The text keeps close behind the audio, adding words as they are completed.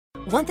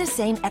Want the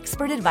same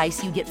expert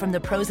advice you get from the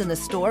pros in the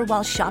store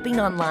while shopping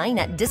online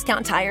at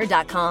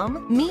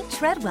DiscountTire.com? Meet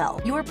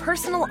Treadwell, your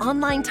personal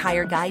online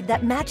tire guide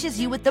that matches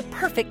you with the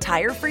perfect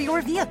tire for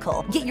your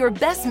vehicle. Get your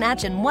best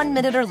match in 1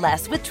 minute or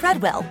less with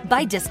Treadwell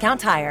by Discount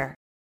Tire.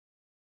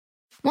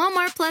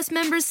 Walmart Plus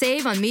members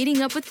save on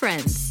meeting up with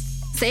friends.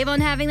 Save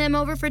on having them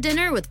over for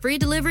dinner with free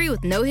delivery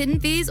with no hidden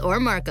fees or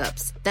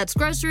markups. That's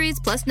groceries,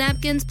 plus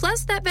napkins,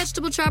 plus that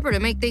vegetable chopper to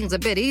make things a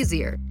bit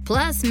easier.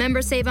 Plus,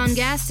 members save on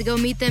gas to go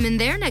meet them in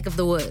their neck of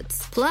the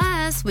woods.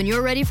 Plus, when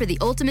you're ready for the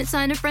ultimate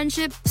sign of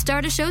friendship,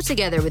 start a show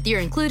together with your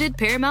included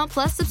Paramount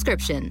Plus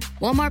subscription.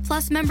 Walmart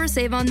Plus members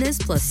save on this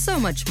plus so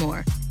much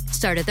more.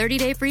 Start a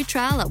 30-day free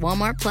trial at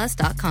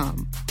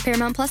walmartplus.com.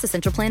 Paramount Plus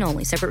Essential Plan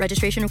only. Separate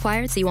registration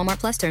required. See Walmart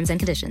Plus terms and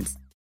conditions.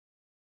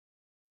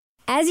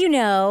 As you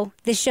know,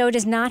 the show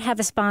does not have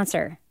a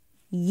sponsor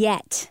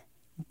yet,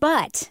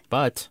 but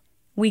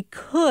we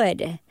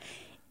could.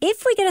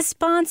 If we get a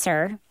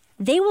sponsor,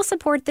 they will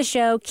support the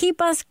show,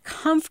 keep us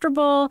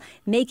comfortable,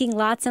 making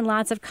lots and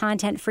lots of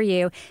content for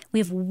you. We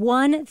have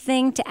one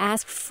thing to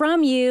ask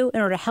from you in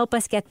order to help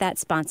us get that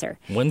sponsor.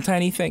 One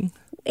tiny thing?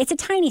 It's a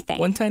tiny thing.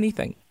 One tiny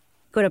thing.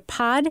 Go to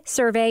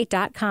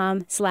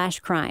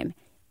podsurvey.com/crime.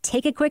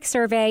 Take a quick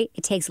survey.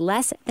 It takes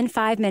less than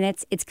 5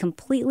 minutes. It's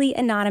completely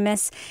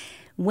anonymous.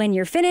 When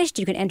you're finished,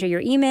 you can enter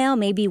your email,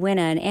 maybe win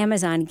an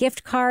Amazon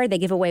gift card. They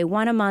give away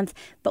one a month.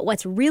 But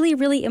what's really,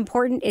 really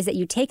important is that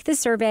you take the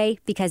survey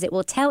because it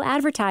will tell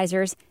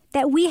advertisers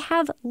that we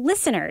have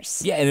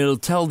listeners. Yeah, and it'll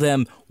tell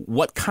them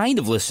what kind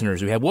of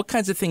listeners we have, what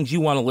kinds of things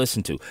you want to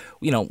listen to.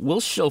 You know,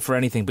 we'll show for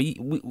anything, but,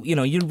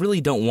 you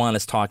really don't want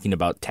us talking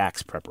about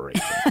tax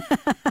preparation.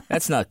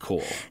 That's not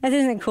cool. That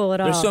isn't cool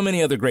at all. There's so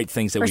many other great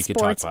things that we could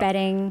talk about. Sports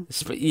betting.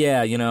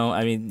 Yeah,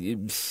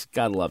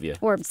 God love you.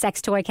 Or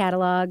sex toy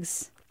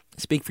catalogs.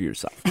 Speak for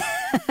yourself.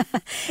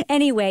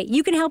 Anyway,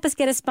 you can help us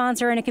get a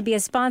sponsor, and it could be a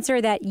sponsor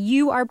that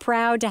you are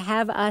proud to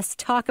have us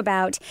talk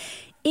about.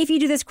 If you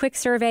do this quick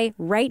survey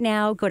right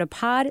now, go to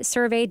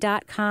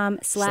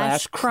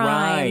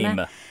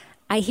podsurvey.com/crime.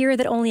 I hear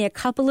that only a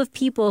couple of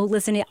people who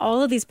listen to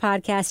all of these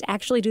podcasts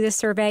actually do this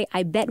survey.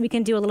 I bet we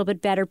can do a little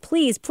bit better.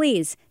 Please,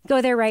 please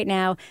go there right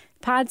now.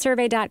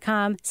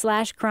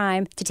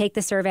 podsurvey.com/crime to take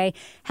the survey.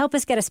 Help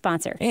us get a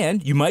sponsor.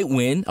 And you might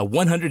win a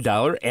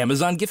 $100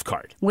 Amazon gift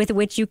card. With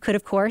which you could,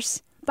 of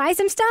course, buy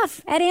some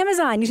stuff at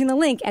Amazon using the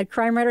link at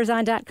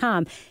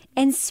crimewriterson.com.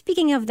 And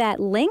speaking of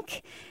that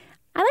link,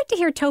 I'd like to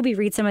hear Toby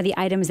read some of the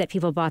items that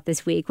people bought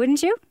this week,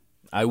 wouldn't you?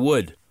 I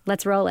would.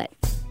 Let's roll it.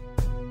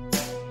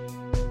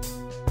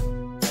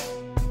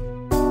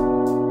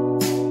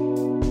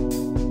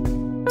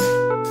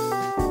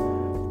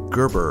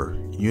 Gerber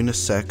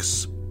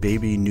Unisex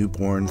Baby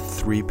Newborn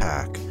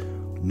 3-pack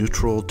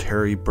Neutral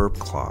Terry Burp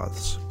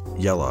Cloths,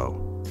 yellow,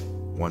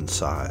 one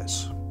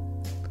size.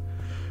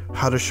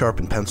 How to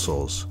Sharpen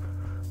Pencils,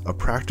 a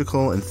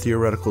practical and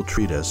theoretical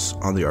treatise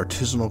on the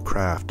artisanal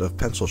craft of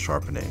pencil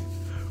sharpening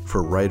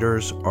for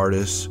writers,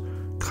 artists,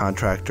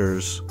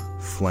 contractors,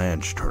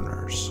 flange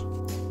turners.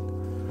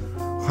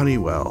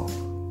 Honeywell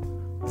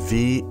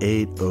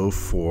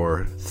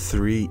V804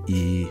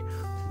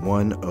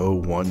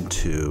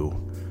 3E1012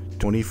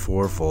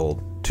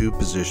 24-volt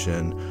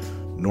 2-position,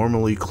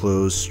 normally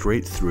closed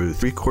straight through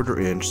 3/4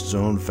 inch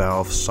zone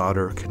valve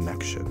solder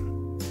connection.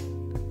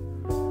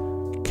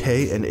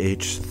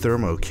 K&H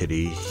Thermo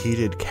Kitty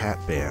heated cat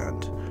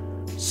band,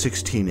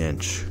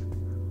 16-inch,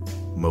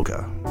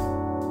 mocha.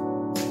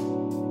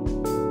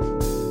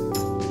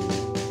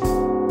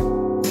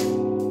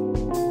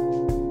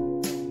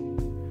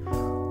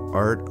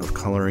 Art of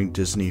Coloring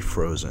Disney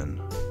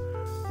Frozen,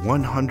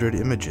 100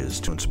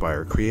 images to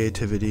inspire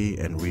creativity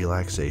and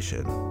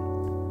relaxation.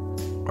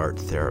 Art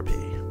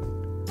therapy.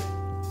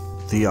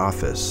 The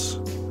Office.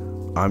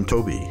 I'm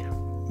Toby.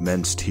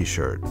 Men's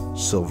t-shirt,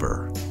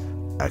 silver,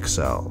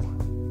 XL.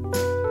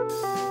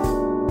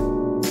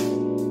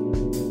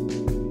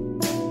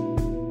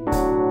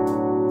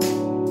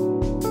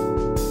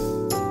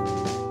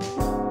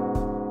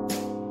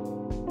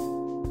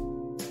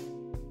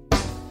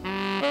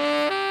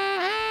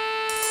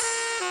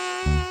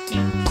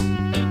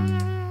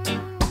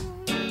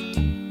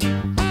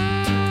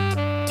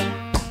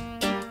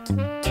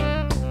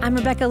 I'm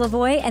Rebecca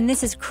Lavoie, and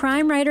this is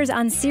Crime Writers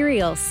on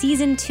Serial,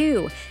 Season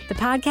 2, the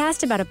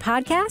podcast about a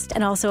podcast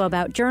and also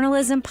about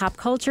journalism, pop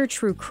culture,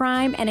 true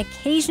crime, and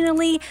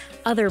occasionally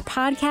other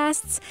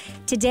podcasts.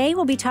 Today,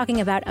 we'll be talking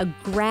about a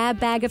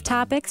grab bag of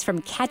topics, from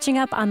catching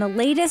up on the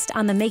latest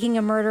on the Making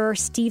a Murderer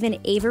Stephen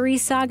Avery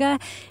saga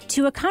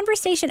to a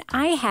conversation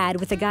I had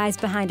with the guys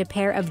behind a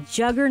pair of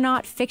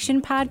juggernaut fiction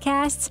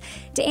podcasts,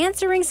 to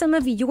answering some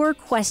of your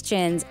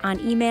questions on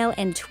email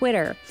and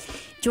Twitter.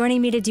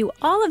 Joining me to do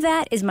all of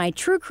that is my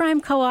true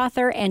crime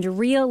co-author and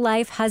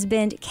real-life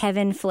husband,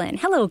 Kevin Flynn.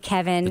 Hello,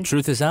 Kevin. The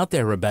truth is out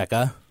there,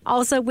 Rebecca.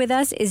 Also with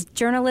us is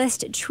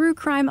journalist, true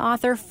crime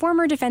author,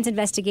 former defense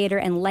investigator,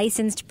 and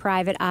licensed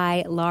private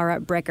eye, Laura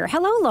Bricker.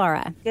 Hello,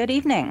 Laura. Good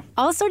evening.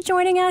 Also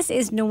joining us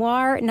is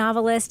noir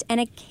novelist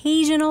and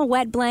occasional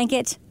wet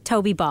blanket,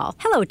 Toby Ball.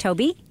 Hello,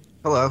 Toby.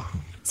 Hello.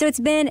 So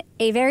it's been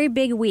a very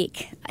big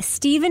week.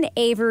 Stephen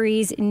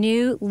Avery's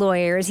new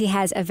lawyers, he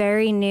has a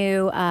very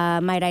new,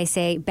 might I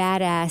say,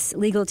 badass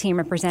legal team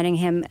representing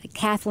him.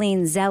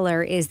 Kathleen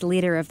Zeller is the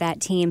leader of that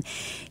team.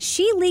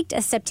 She leaked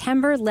a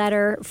September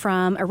letter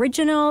from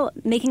original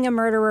Making a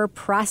Murderer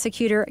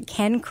prosecutor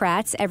Ken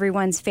Kratz,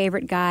 everyone's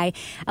favorite guy,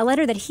 a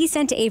letter that he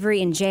sent to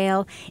Avery in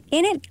jail.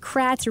 In it,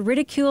 Kratz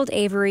ridiculed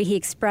Avery. He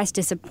expressed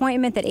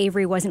disappointment that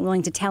Avery wasn't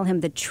willing to tell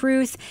him the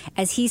truth.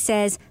 As he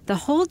says, the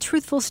whole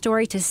truthful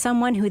story to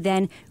someone who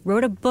then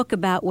wrote a book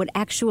about what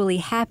actually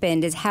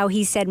happened is how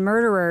he said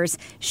murderers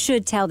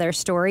should tell their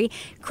story.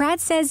 Kratz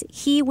says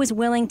he was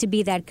willing to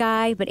be that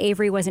guy, but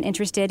Avery wasn't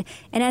interested.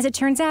 And as it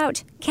turns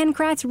out, Ken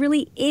Kratz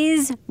really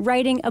is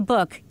writing a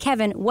book.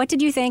 Kevin, what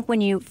did you think when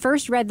you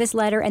first read this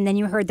letter and then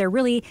you heard there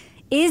really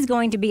is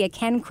going to be a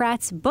Ken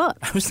Kratz book?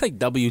 I was like,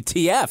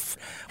 WTF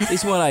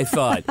is what I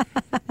thought.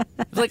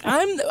 Like,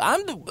 I'm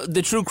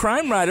the true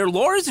crime writer.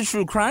 Laura's the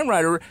true crime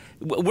writer.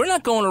 We're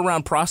not going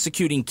around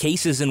prosecuting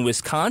cases in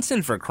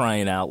Wisconsin, for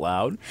crying out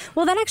loud.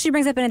 Well, that actually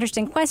brings up an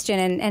interesting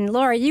question. And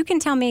Laura, you can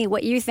tell me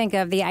what you think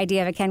of the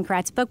idea of a Ken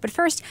Kratz book. But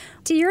first,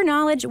 to your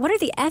knowledge, what are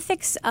the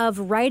ethics of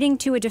writing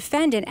to a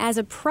defendant as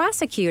a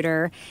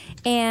prosecutor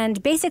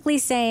and basically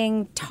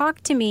saying,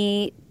 talk to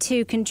me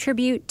to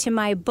contribute to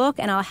my book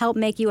and I'll help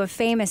make you a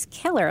famous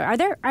killer? Are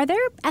there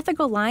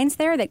ethical lines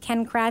there that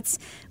Ken Kratz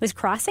was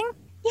crossing?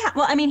 Yeah,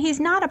 well, I mean, he's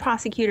not a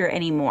prosecutor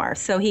anymore,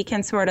 so he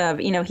can sort of,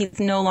 he's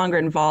no longer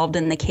involved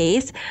in the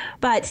case.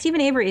 But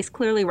Stephen Avery is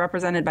clearly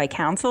represented by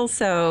counsel,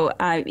 so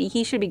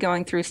he should be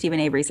going through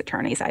Stephen Avery's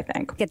attorneys, I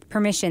think. Get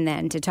permission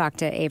then to talk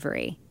to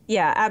Avery.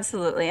 Yeah,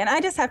 absolutely. And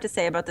I just have to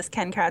say about this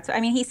Ken Kratz,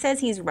 I mean, he says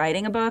he's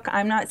writing a book.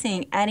 I'm not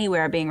seeing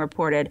anywhere being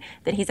reported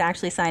that he's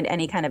actually signed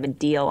any kind of a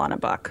deal on a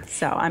book.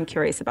 So I'm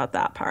curious about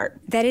that part.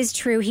 That is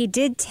true. He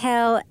did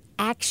tell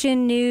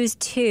Action News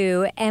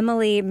 2,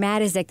 Emily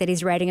Matizik, that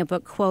he's writing a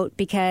book, quote,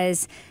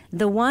 because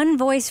the one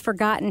voice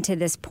forgotten to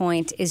this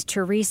point is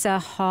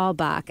Teresa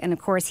Halbach. And, of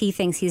course, he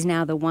thinks he's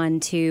now the one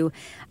to,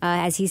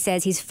 as he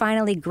says, he's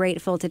finally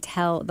grateful to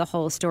tell the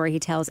whole story. He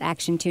tells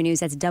Action 2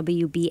 News, that's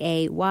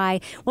WBAY.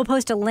 We'll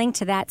post a link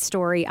to that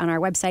story on our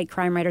website,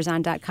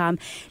 crimewriterson.com.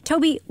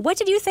 Toby, what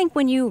did you think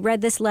when you read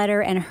this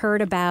letter and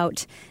heard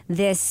about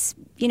this,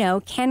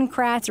 Ken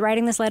Kratz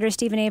writing this letter to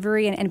Stephen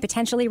Avery and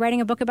potentially writing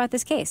a book about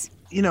this case?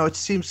 It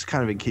seems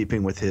kind of in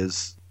keeping with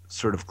his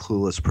sort of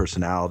clueless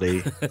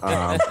personality.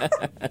 I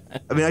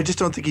mean, I just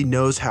don't think he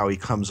knows how he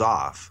comes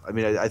off. I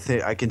mean, I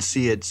think I can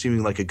see it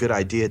seeming like a good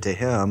idea to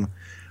him,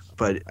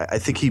 but I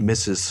think he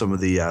misses some of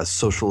the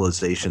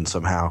socialization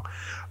somehow.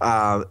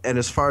 And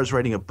as far as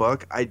writing a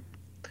book, I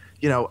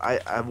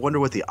wonder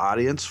what the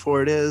audience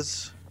for it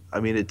is. I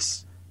mean,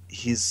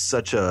 he's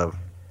such a,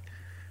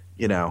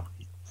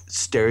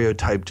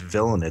 stereotyped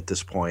villain at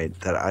this point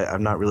that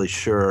I'm not really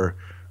sure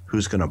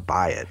who's going to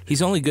buy it.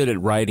 He's only good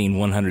at writing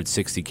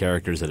 160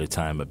 characters at a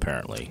time,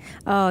 apparently.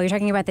 Oh, you're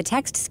talking about the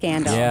text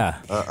scandal. Yeah.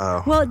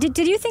 Uh-oh. Well, did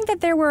you think that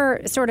there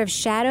were sort of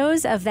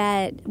shadows of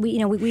that?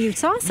 We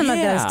saw some of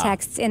those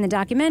texts in the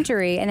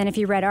documentary, and then if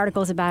you read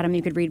articles about them,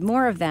 you could read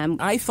more of them.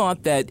 I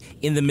thought that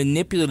in the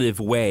manipulative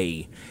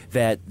way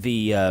that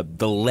the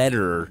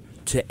letter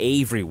to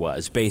Avery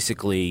was,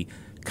 basically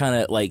kind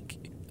of like,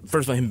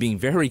 first of all, him being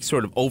very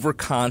sort of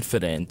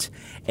overconfident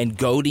and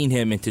goading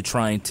him into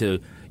trying to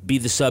be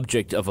the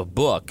subject of a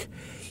book.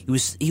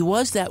 He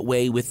was that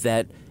way with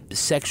that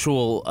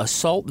sexual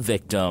assault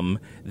victim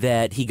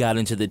that he got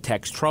into the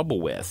text trouble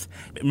with.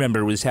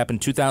 Remember, this happened in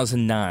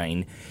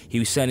 2009. He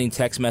was sending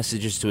text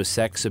messages to a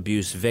sex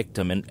abuse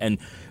victim. And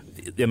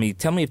I mean,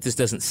 tell me if this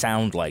doesn't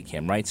sound like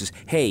him, right? It says,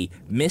 hey,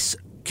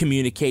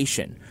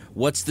 miscommunication.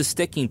 What's the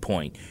sticking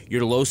point?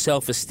 Your low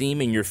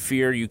self-esteem and your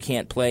fear you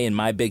can't play in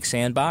my big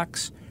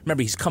sandbox?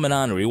 Remember, he's coming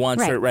on her. He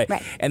wants her, right?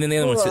 And then the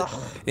other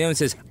one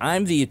says,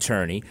 I'm the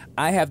attorney.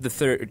 I have the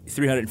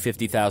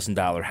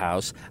 $350,000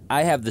 house.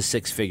 I have the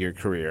six-figure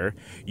career.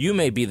 You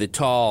may be the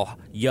tall,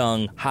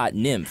 young, hot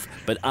nymph,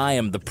 but I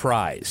am the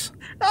prize.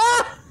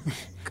 Oh,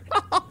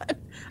 God.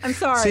 I'm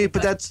sorry. See,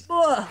 but that's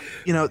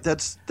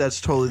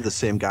that's totally the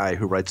same guy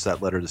who writes that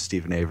letter to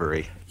Stephen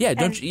Avery.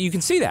 Yeah, you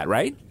can see that,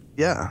 right?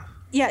 Yeah.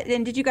 Yeah,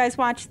 and did you guys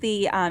watch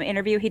the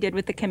interview he did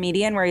with the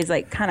comedian where he's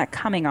like kind of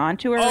coming on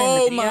to her in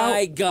the video? Oh,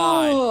 my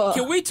God. Ugh.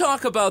 Can we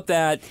talk about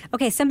that?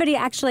 Okay,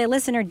 a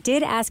listener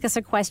did ask us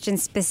a question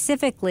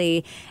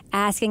specifically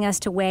asking us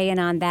to weigh in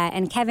on that.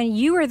 And Kevin,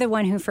 you were the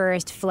one who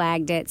first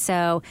flagged it.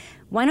 So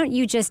why don't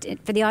you just,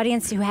 for the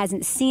audience who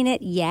hasn't seen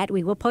it yet,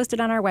 we will post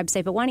it on our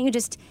website, but why don't you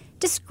just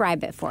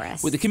describe it for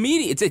us? Well,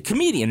 it's a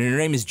comedian, and her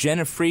name is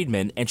Jenna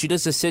Friedman, and she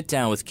does a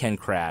sit-down with Ken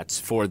Kratz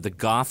for The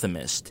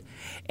Gothamist.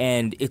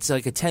 And it's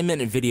like a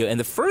 10-minute video, and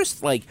the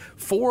first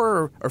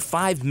 4 or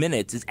 5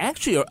 minutes is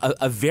actually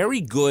a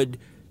very good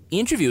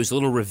interview. It's a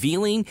little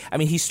revealing. I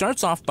mean, he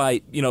starts off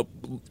by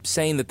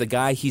saying that the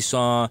guy he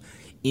saw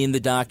in the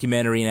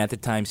documentary and at the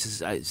time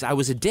says, I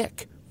was a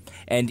dick.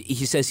 And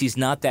he says he's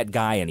not that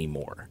guy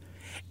anymore.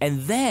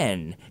 And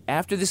then,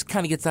 after this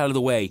kind of gets out of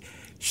the way,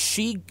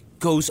 she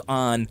goes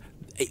on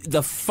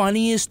the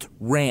funniest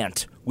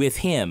rant with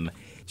him.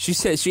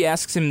 she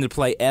asks him to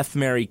play F,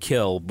 Marry,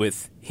 Kill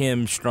with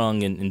him,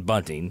 Strung, and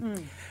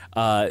Bunting.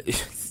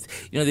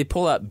 They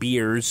pull out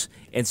beers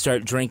and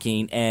start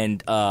drinking,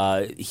 and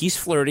he's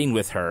flirting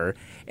with her.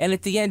 And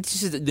at the end, she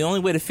says the only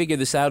way to figure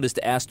this out is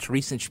to ask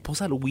Teresa, and she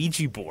pulls out a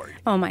Ouija board.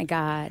 Oh my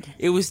God!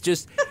 It was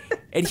just,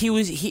 and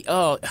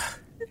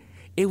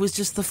it was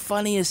just the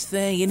funniest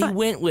thing, and he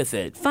went with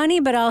it. Funny,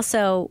 but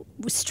also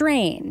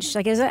strange.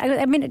 Like,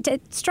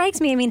 it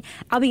strikes me. I mean,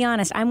 I'll be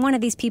honest. I'm one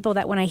of these people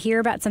that when I hear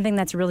about something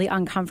that's really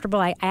uncomfortable,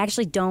 I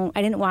actually don't.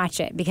 I didn't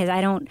watch it because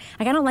I don't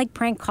like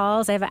prank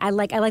calls. I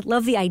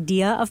love the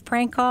idea of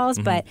prank calls,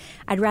 but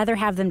I'd rather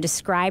have them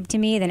described to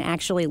me than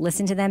actually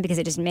listen to them because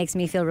it just makes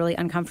me feel really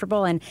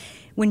uncomfortable. And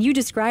when you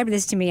described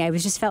this to me, I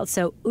just felt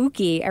so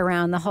ooky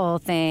around the whole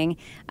thing.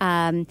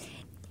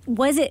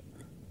 Was it?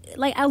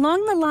 Like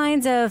along the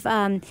lines of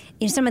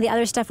some of the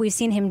other stuff we've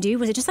seen him do,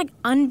 was it just like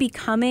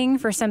unbecoming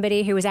for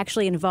somebody who was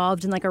actually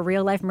involved in like a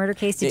real life murder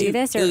case to do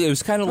this? Or it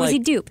was kind of like, was he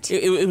duped?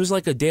 It was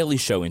like a Daily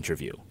Show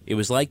interview. It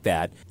was like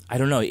that. I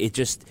don't know.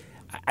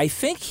 I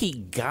think he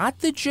got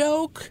the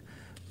joke,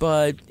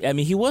 but I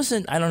mean, he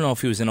wasn't. I don't know if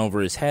he was in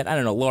over his head. I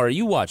don't know. Laura,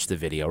 you watched the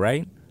video,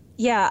 right?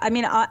 Yeah. I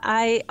mean,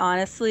 I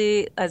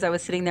honestly, as I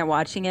was sitting there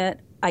watching it,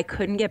 I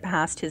couldn't get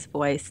past his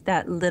voice,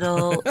 that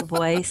little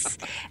voice.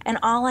 And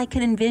all I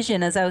could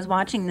envision as I was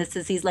watching this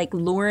is he's like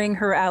luring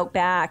her out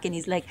back and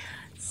he's like,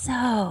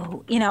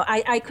 so,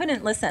 I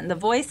couldn't listen. The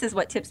voice is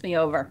what tips me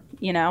over,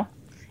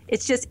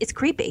 It's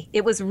creepy.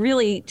 It was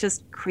really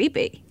just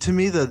creepy. To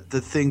me, the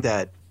thing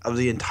that, of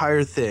the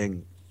entire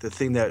thing, the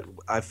thing that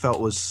I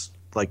felt was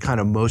like kind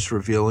of most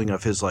revealing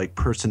of his like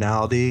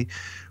personality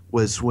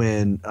was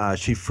when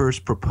she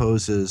first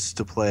proposes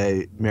to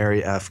play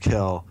Mary F.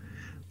 Kill.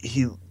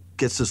 He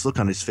gets this look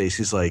on his face.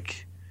 He's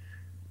like,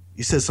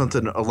 he says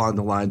something along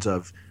the lines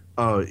of,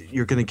 "Oh,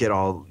 you're going to get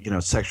all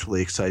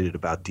sexually excited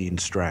about Dean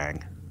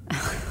Strang."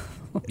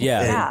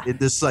 Yeah.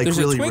 This like there's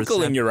really a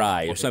twinkle in your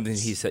eye or something.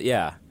 He said,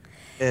 "Yeah."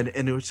 And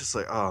it was just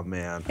like, oh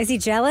man. Is he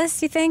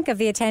jealous? You think of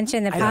the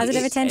attention, the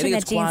positive attention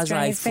that Dean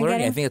Strang's been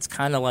getting? I think it's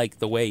kind of like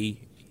the way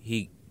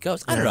he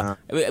goes. I don't know.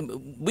 I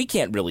mean, we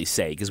can't really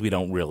say because we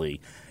don't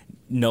really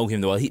know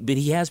him well. But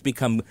he has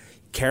become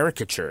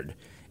caricatured,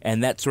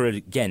 and that sort of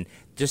again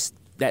just.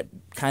 That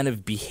kind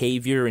of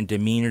behavior and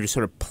demeanor just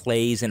sort of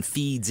plays and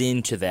feeds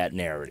into that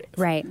narrative.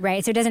 Right.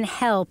 So it doesn't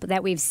help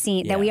that we've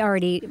seen that we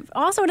already.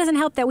 Also, it doesn't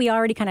help that we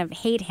already kind of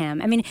hate him.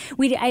 I mean,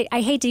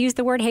 I hate to use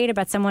the word hate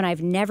about someone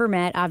I've never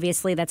met.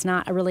 Obviously, that's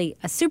not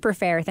a super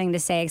fair thing to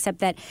say, except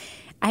that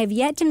I have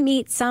yet to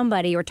meet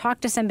somebody or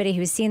talk to somebody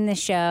who's seen this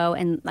show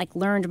and like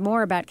learned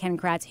more about Ken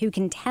Kratz who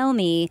can tell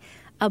me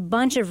a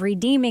bunch of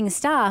redeeming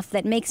stuff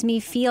that makes me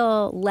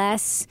feel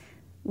less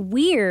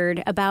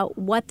weird about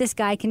what this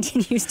guy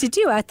continues to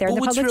do out there in the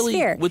public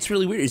sphere. What's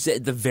really weird is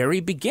at the very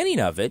beginning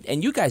of it,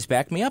 and you guys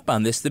back me up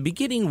on this, the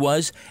beginning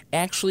was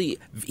actually,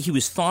 he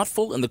was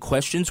thoughtful and the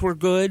questions were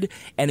good,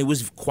 and it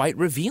was quite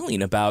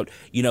revealing about,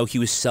 he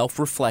was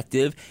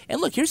self-reflective.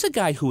 And look, here's a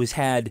guy who has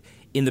had,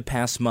 in the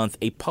past month,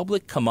 a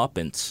public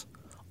comeuppance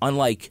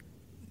unlike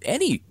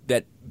any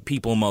that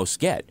people most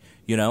get.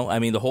 I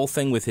mean, the whole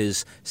thing with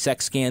his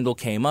sex scandal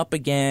came up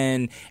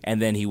again,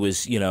 and then he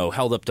was,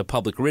 held up to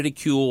public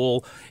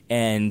ridicule.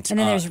 And then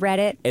there's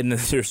Reddit. And then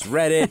there's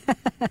Reddit.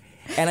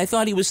 And I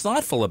thought he was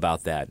thoughtful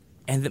about that.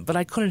 But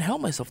I couldn't help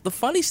myself. The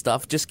funny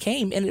stuff just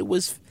came, and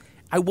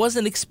I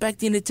wasn't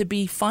expecting it to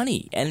be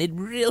funny, and it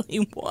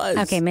really was.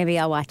 Okay, maybe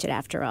I'll watch it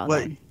after all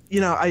then.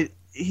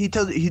 He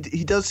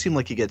does seem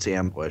like he gets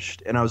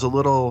ambushed, and I was a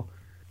little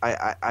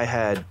I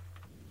had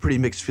pretty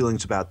mixed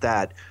feelings about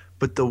that.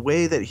 But the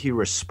way that he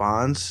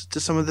responds to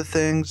some of the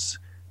things,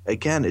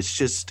 again, it's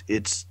just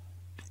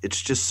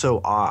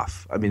so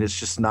off. I mean, it's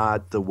just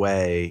not the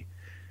way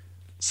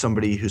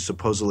somebody who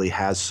supposedly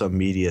has some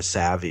media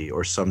savvy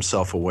or some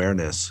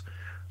self-awareness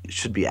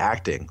should be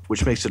acting,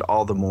 which makes it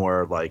all the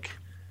more like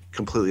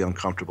completely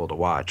uncomfortable to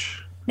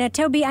watch. Now,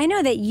 Toby, I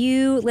know that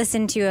you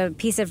listened to a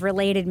piece of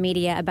related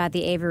media about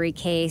the Avery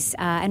case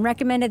and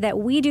recommended that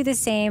we do the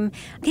same.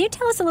 Can you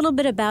tell us a little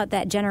bit about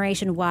that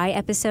Generation Y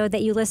episode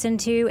that you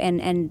listened to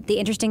and the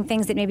interesting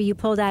things that maybe you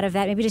pulled out of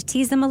that? Maybe just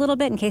tease them a little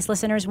bit in case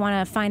listeners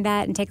want to find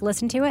that and take a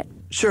listen to it?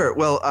 Sure.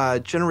 Well,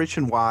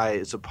 Generation Y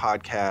is a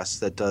podcast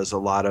that does a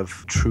lot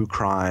of true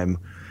crime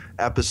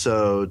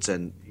episodes,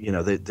 and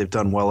they've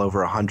done well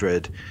over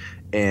 100.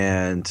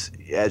 And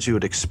as you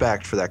would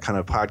expect for that kind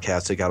of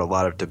podcast, they got a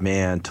lot of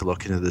demand to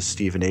look into the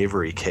Steven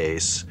Avery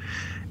case.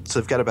 So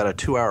they've got about a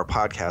 2-hour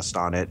podcast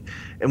on it.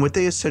 And what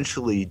they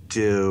essentially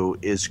do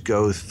is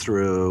go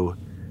through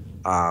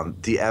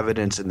the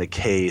evidence in the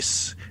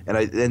case. And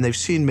they've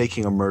seen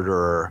Making a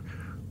Murderer,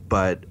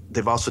 but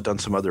they've also done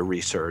some other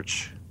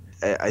research.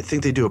 I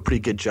think they do a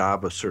pretty good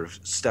job of sort of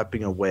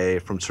stepping away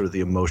from sort of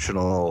the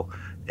emotional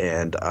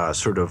and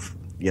sort of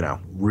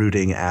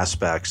rooting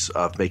aspects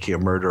of Making a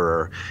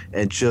Murderer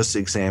and just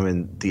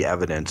examine the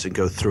evidence and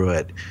go through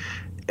it.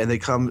 And they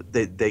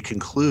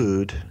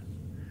conclude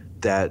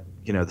that,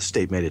 the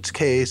state made its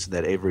case,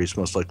 that Avery is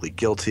most likely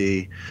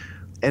guilty.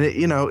 And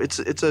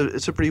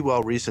it's a pretty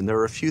well reasoned. There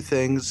were a few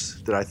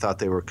things that I thought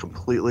they were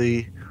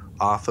completely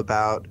off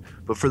about,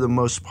 but for the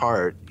most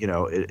part,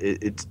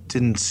 it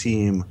didn't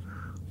seem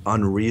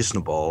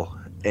unreasonable.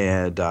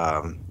 And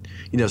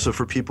so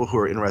for people who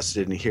are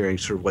interested in hearing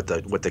sort of what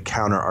the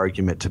counter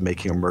argument to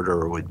making a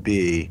murderer would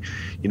be,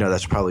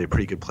 that's probably a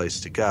pretty good place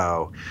to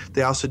go.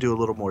 They also do a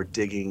little more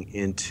digging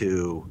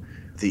into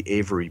the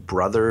Avery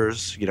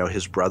brothers,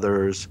 his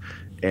brothers,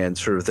 and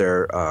sort of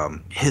their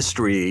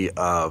history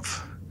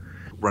of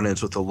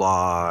run-ins with the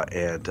law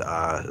and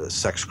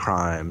sex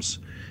crimes,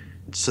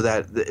 so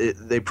that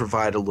they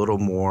provide a little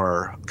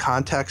more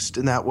context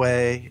in that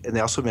way. And they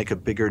also make a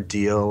bigger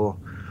deal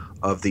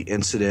of the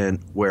incident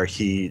where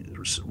he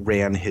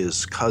ran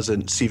his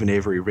cousin, Stephen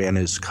Avery ran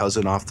his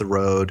cousin off the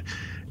road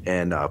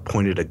and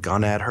pointed a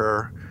gun at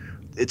her.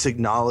 It's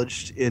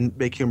acknowledged in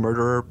Making a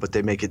Murderer, but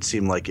they make it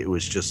seem like it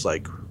was just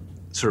like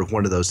sort of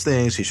one of those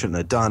things. He shouldn't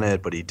have done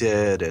it, but he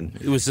did. And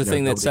it was the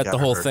thing that set the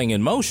whole thing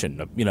in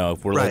motion,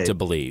 if we're led to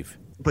believe.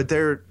 But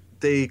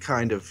they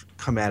kind of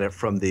come at it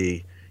from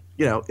the,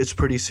 it's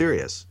pretty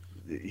serious.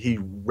 He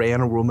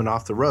ran a woman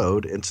off the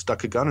road and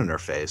stuck a gun in her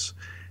face.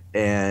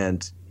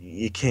 And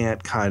you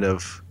can't kind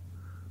of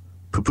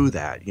poo-poo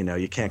that. You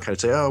can't kind of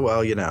say, oh,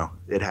 well,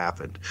 it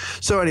happened.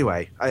 So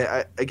anyway,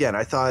 I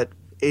thought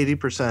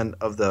 80%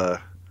 of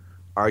the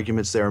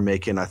arguments they were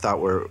making I thought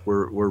were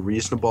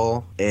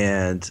reasonable.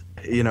 And,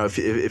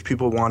 if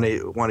people want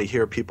to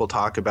hear people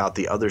talk about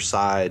the other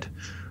side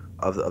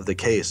of the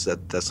case,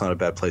 that's not a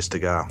bad place to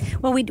go.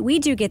 Well, we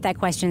do get that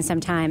question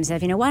sometimes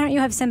of, why don't you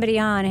have somebody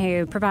on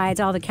who provides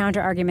all the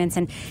counter arguments?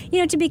 And,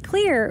 to be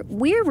clear,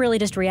 we're really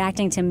just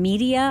reacting to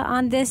media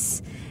on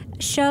this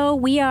show.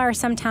 We are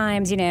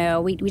sometimes, we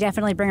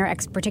definitely bring our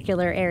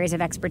particular areas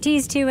of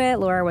expertise to it.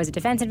 Laura was a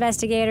defense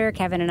investigator.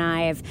 Kevin and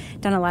I have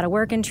done a lot of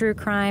work in true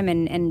crime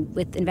and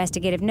with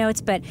investigative notes.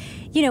 But,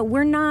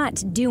 we're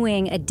not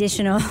doing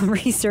additional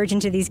research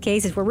into these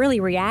cases. We're really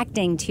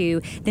reacting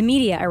to the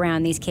media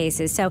around these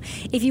cases. So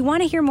if you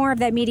want to hear more of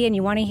that media and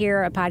you want to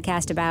hear a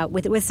podcast about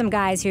with some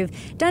guys who've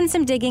done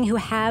some digging, who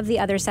have the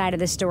other side of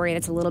the story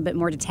that's a little bit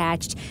more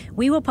detached,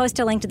 we will post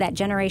a link to that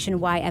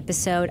Generation Y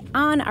episode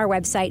on our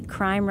website,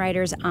 CrimeWritersOn.com.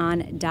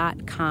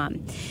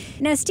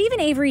 Now, Stephen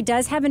Avery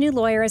does have a new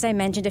lawyer, as I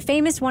mentioned, a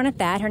famous one at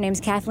that. Her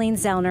name's Kathleen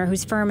Zellner,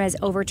 whose firm has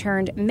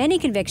overturned many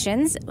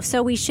convictions,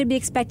 so we should be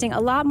expecting a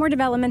lot more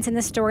developments in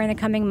this story in the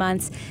coming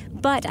months.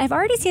 But I've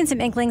already seen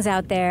some inklings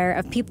out there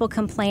of people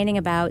complaining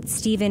about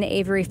Stephen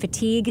Avery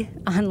fatigue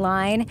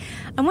online.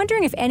 I'm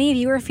wondering if any of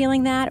you are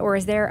feeling that, or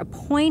is there a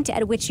point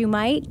at which you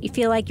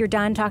feel like you're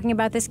done talking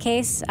about this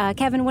case?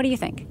 Kevin, what do you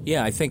think?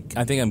 Yeah, I think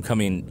I'm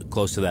coming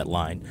close to that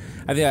line.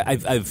 I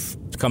think I've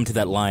come to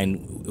that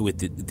line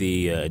with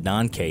the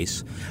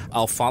non-case.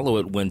 I'll follow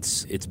it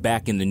once it's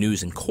back in the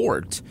news in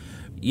court.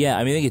 Yeah,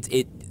 I mean, I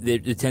think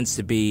it tends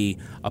to be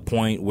a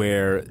point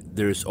where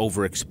there's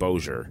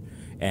overexposure.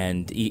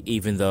 And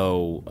even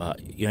though,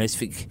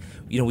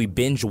 we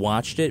binge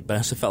watched it, but I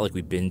also felt like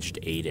we binged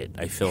ate it.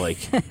 I feel like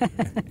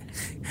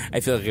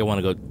I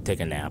want to go take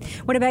a nap.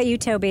 What about you,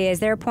 Toby?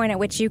 Is there a point at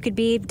which you could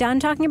be done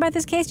talking about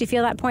this case? Do you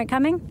feel that point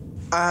coming?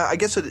 I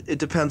guess it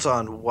depends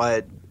on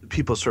what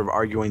people sort of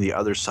arguing the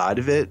other side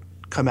of it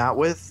come out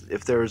with.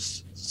 If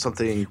there's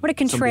something... What a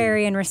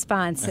contrarian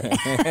response.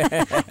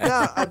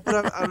 Yeah,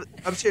 but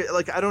I'm serious.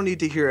 Like, I don't need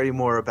to hear any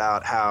more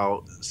about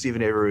how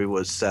Stephen Avery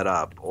was set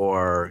up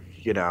or,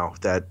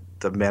 that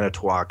the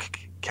Manitowoc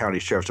County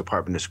Sheriff's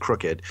Department is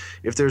crooked.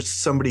 If there's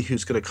somebody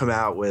who's going to come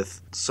out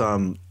with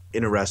some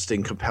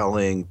interesting,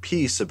 compelling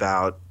piece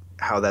about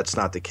how that's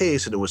not the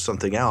case and it was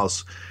something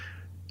else,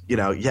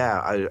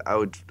 I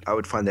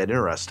would find that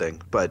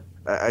interesting. But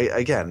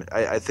I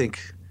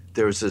think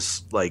there was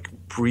this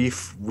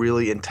brief,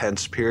 really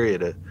intense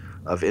period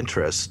of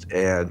interest,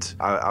 and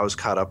I was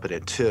caught up in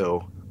it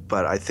too.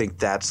 But I think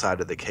that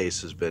side of the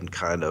case has been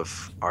kind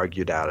of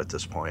argued out at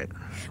this point.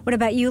 What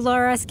about you,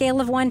 Laura?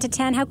 Scale of 1 to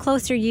 10, how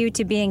close are you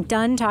to being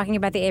done talking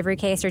about the Avery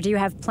case, or do you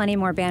have plenty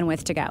more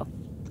bandwidth to go?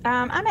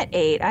 I'm at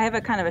 8. I have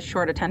a kind of a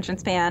short attention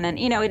span, and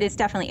it is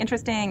definitely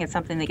interesting. It's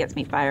something that gets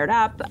me fired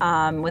up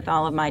with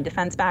all of my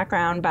defense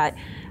background, but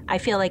I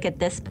feel like at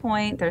this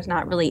point there's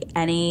not really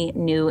any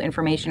new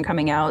information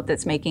coming out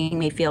that's making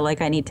me feel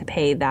like I need to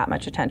pay that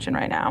much attention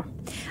right now.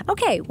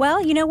 Okay,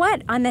 well, you know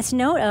what? On this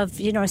note of,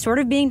 sort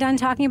of being done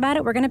talking about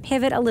it, we're going to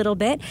pivot a little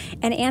bit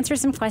and answer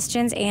some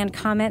questions and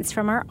comments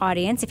from our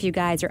audience if you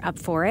guys are up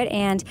for it.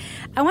 And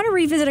I want to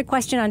revisit a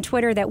question on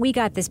Twitter that we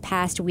got this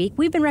past week.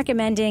 We've been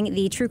recommending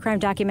the true crime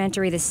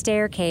documentary, The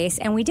Staircase,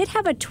 and we did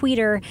have a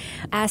tweeter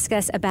ask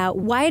us about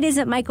why it is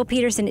that Michael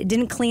Peterson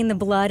didn't clean the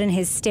blood in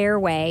his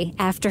stairway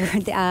after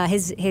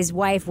his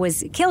wife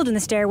was killed in the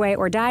stairway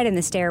or died in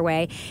the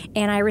stairway.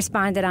 And I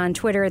responded on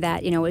Twitter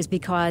that, it was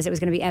because it was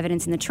going to be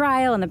evidence in the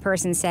trial, and the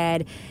person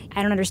said,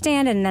 I don't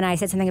understand. And then I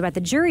said something about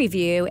the jury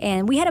view,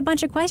 and we had a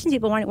bunch of questions.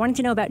 People wanting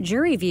to know about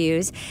jury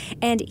views.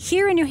 And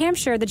here in New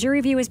Hampshire, the jury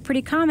view is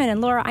pretty common.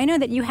 And Laura, I know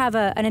that you have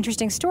an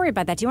interesting story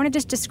about that. Do you want to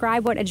just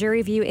describe what a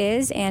jury view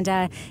is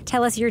and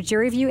tell us your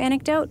jury view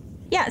anecdote?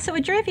 Yeah, so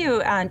a jury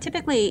view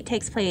typically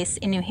takes place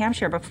in New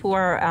Hampshire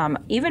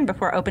even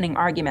before opening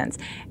arguments.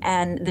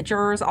 And the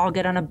jurors all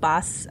get on a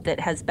bus that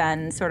has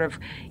been sort of,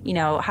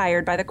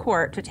 hired by the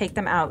court to take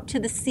them out to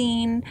the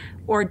scene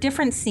or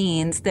different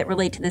scenes that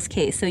relate to this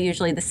case. So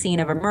usually the scene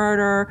of a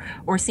murder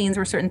or scenes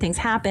where certain things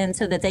happen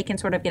so that they can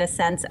sort of get a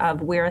sense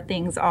of where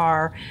things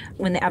are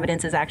when the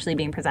evidence is actually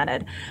being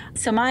presented.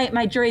 So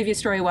my jury view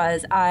story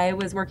was I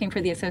was working for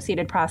the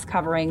Associated Press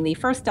covering the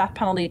first death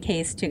penalty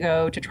case to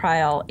go to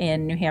trial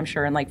in New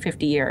Hampshire in like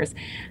 50 years.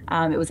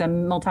 It was a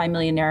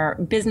multimillionaire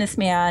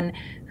businessman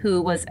who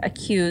was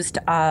accused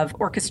of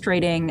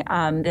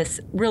orchestrating this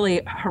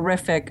really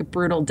horrific,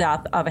 brutal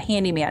death of a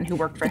handyman who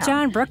worked for him. The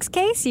John Brooks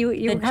case? You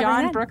the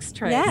John Brooks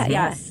trial. Yeah,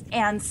 yes.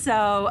 And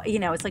so,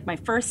 it's like my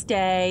first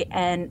day,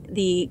 and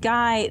the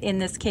guy in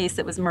this case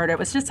that was murdered, it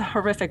was just a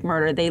horrific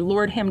murder. They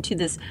lured him to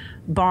this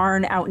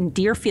barn out in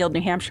Deerfield,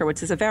 New Hampshire,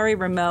 which is a very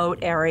remote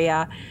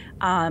area,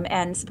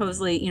 and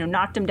supposedly,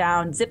 knocked him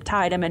down,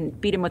 zip-tied him, and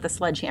beat him with a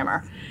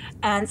sledgehammer.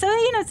 And so,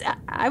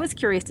 I was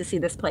curious to see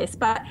this place,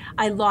 but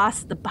I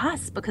lost the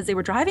bus because they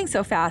were driving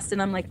so fast,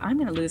 and I'm like, I'm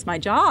going to lose my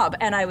job.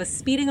 And I was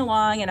speeding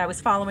along, and I was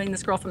following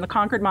this girl from the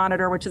Concord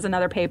Monitor, which is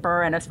another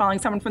paper, and I was following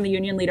someone from the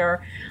Union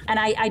Leader, and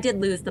I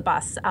did lose the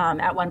bus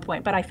at one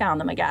point, but I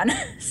found them again.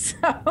 So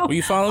were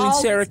you following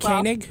Sarah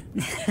Koenig?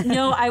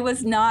 No, I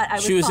was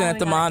not. She was at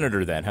the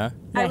Monitor then, huh?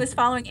 I was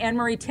following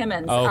Anne-Marie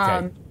Timmons. Oh,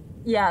 okay.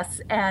 Yes,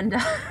 and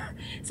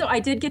so I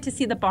did get to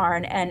see the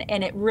barn,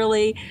 and it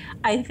really,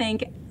 I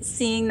think,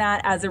 seeing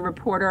that as a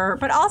reporter,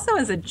 but also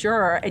as a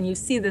juror, and you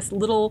see this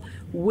little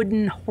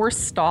wooden horse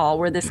stall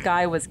where this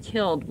guy was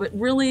killed, but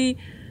really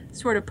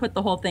sort of put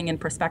the whole thing in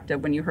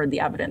perspective when you heard the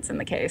evidence in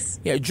the case.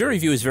 Yeah, jury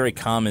view is very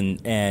common,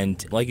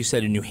 and like you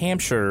said, in New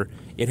Hampshire,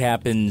 it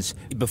happens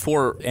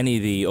before any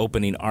of the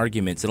opening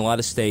arguments. In a lot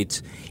of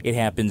states, it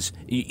happens,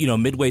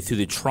 midway through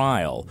the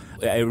trial.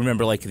 I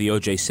remember, like, the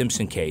O.J.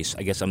 Simpson case.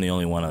 I guess I'm the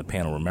only one on the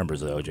panel who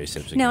remembers the O.J.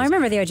 Simpson case. No, I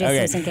remember the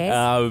O.J. Simpson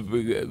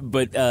case.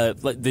 But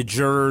the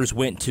jurors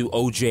went to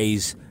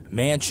O.J.'s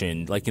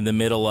mansion, like in the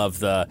middle of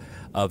the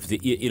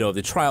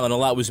trial, and a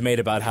lot was made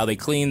about how they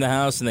cleaned the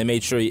house and they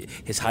made sure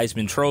his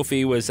Heisman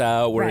Trophy was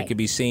out where it could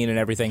be seen and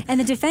everything.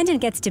 And the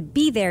defendant gets to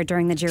be there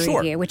during the jury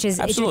view, which is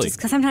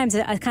sometimes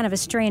a kind of a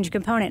strange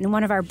component. In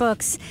one of our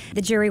books,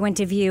 the jury went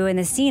to view, and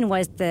the scene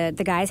was the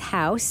guy's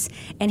house,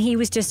 and he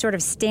was just sort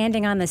of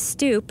standing on the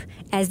stoop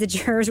as the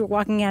jurors were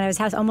walking out of his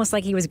house, almost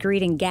like he was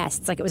greeting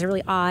guests. Like, it was a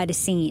really odd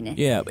scene.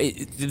 Yeah,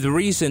 the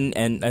reason,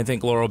 and I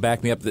think Laura will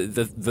back me up,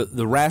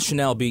 the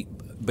rationale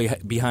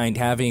behind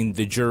having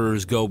the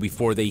jurors go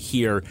before they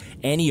hear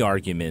any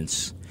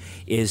arguments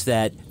is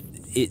that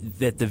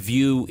the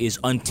view is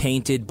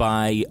untainted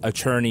by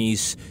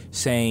attorneys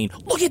saying,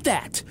 "Look at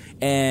that,"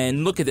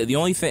 and "Look at that." The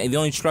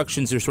only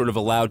instructions they're sort of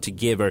allowed to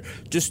give are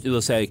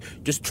they'll say,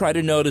 "Just try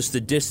to notice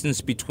the distance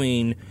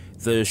between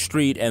the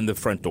street and the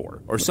front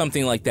door," or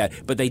something like that.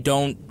 But they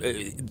don't.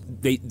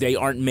 They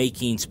aren't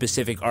making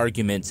specific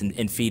arguments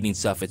and feeding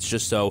stuff. It's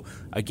just so,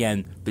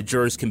 again, the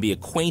jurors can be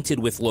acquainted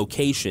with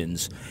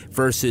locations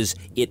versus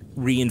it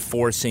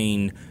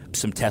reinforcing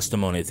some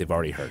testimony that they've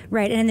already heard.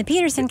 Right, and in the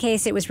Peterson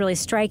case, it was really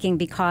striking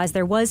because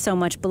there was so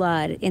much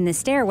blood in the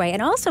stairway,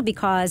 and also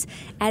because,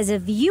 as a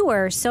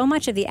viewer, so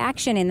much of the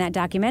action in that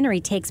documentary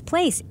takes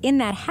place in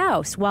that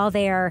house. While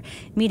they are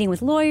meeting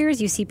with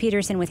lawyers, you see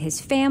Peterson with his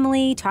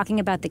family talking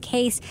about the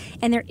case,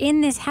 and they're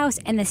in this house,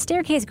 and the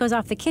staircase goes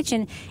off the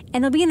kitchen,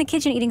 and they'll be in the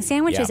kitchen eating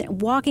sandwiches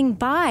and walking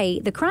by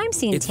the crime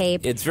scene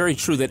tape. It's very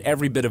true that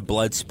every bit of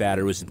blood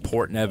spatter was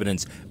important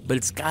evidence, but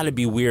it's got to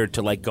be weird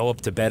to, like, go up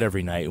to bed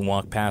every night and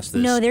walk past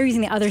this. No, they're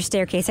using the other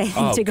staircase, I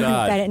think, to go to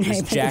bed at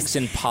night.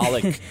 Jackson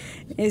Pollock.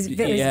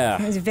 It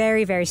was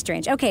very, very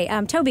strange. Okay,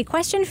 Toby,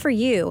 question for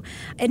you.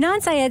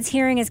 Adnan Syed's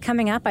hearing is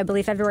coming up, I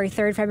believe, February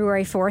 3rd,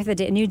 February 4th,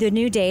 the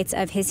new dates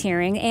of his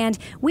hearing. And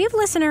we have a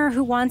listener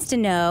who wants to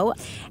know,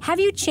 have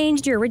you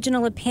changed your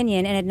original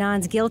opinion in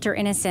Adnan's guilt or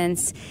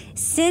innocence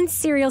since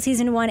Serial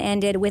Season 1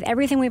 ended, with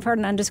everything we've heard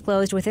on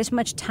Undisclosed, with this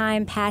much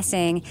time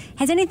passing?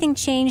 Has anything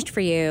changed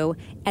for you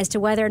as to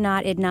whether or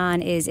not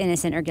Adnan is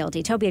innocent or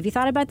guilty? Toby, have you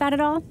thought about that at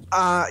all?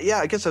 Yeah,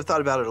 I guess I've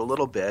thought about it a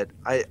little bit.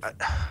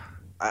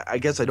 I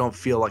guess I don't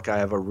feel like I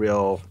have a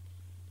real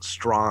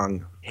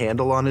strong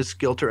handle on his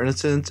guilt or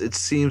innocence. It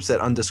seems that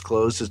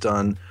Undisclosed has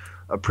done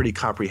a pretty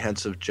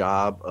comprehensive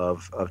job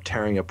of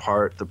tearing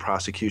apart the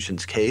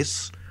prosecution's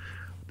case.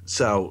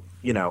 So,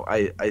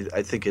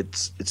 I think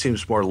it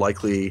seems more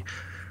likely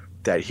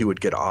that he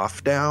would get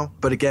off now.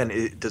 But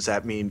again, does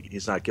that mean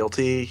he's not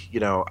guilty?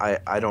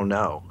 I don't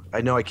know.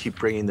 I know I keep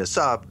bringing this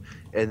up,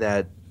 and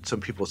that some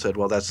people said,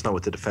 well, that's not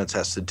what the defense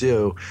has to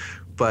do.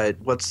 But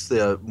what's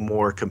the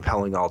more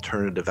compelling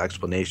alternative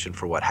explanation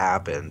for what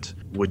happened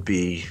would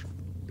be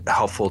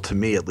helpful to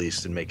me, at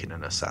least, in making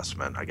an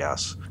assessment, I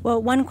guess.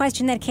 Well, one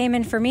question that came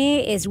in for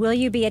me is, will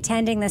you be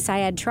attending the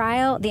Syed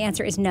trial? The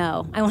answer is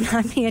no. I will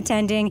not be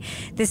attending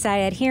the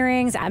Syed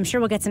hearings. I'm sure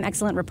we'll get some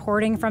excellent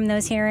reporting from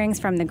those hearings,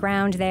 from the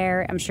ground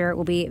there. I'm sure it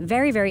will be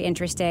very, very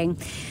interesting.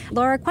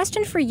 Laura,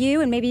 question for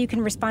you, and maybe you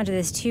can respond to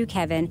this too,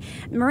 Kevin.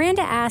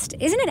 Miranda asked,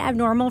 isn't it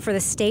abnormal for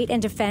the state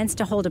and defense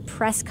to hold a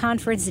press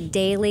conference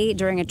daily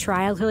during a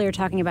trial? Clearly, you're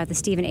talking about the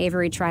Stephen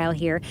Avery trial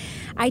here.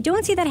 I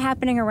don't see that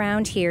happening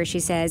around here, she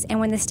says. And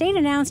when the state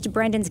announced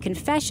Brendan's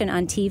confession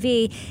on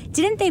TV,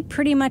 didn't they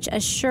pretty much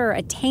assure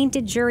a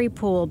tainted jury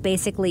pool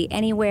basically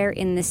anywhere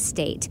in the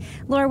state?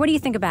 Laura, what do you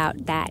think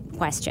about that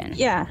question?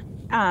 Yeah,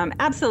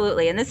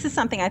 absolutely. And this is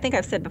something I think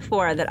I've said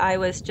before, that I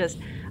was just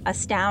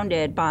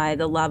astounded by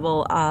the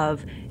level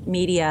of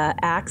media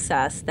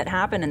access that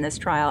happened in this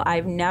trial.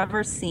 I've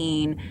never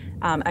seen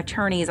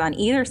attorneys on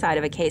either side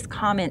of a case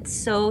comment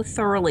so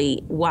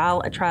thoroughly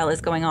while a trial is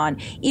going on,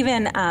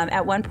 even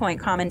at one point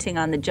commenting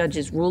on the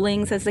judge's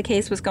rulings as the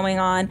case was going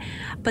on.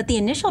 But the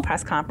initial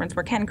press conference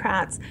where Ken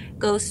Kratz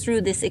goes through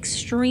this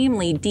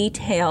extremely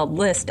detailed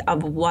list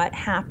of what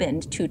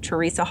happened to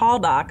Teresa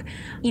Halbach,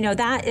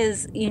 that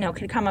is,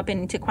 could come up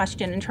into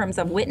question in terms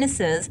of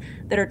witnesses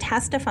that are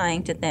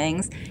testifying to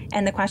things.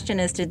 And the question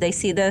is, did they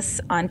see this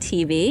on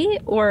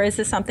TV, or is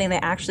this something they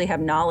actually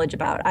have knowledge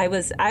about? I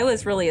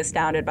was really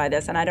astounded by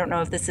this, and I don't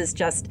know if this is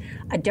just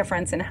a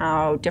difference in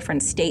how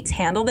different states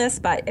handle this,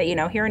 but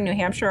here in New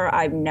Hampshire,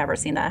 I've never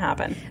seen that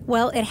happen.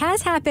 Well, it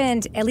has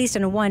happened at least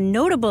on one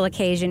notable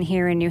occasion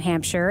here in New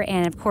Hampshire,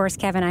 and of course,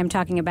 Kevin, I'm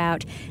talking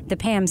about the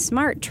Pam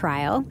Smart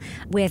trial,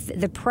 with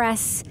the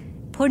press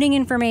putting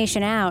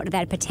information out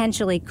that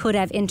potentially could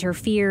have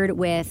interfered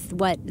with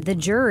what the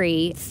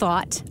jury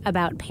thought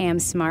about Pam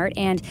Smart.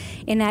 And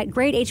in that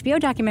great HBO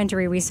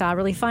documentary we saw, a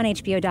really fun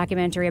HBO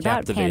documentary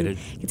about Captivated.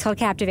 Pam. It's called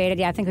Captivated.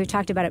 Yeah, I think we've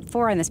talked about it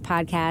before on this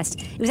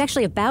podcast. It was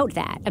actually about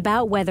that,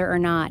 about whether or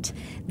not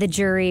the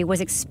jury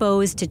was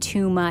exposed to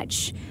too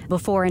much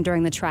before and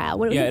during the trial.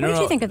 What did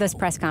you think of those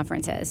press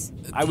conferences?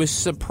 I was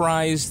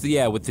surprised,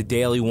 with the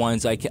daily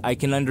ones. I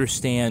can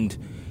understand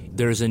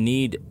there's a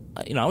need.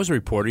 I was a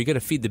reporter. You got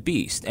to feed the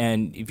beast,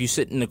 and if you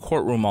sit in the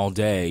courtroom all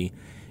day,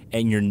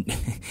 and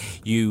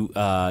you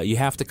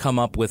have to come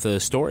up with a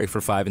story for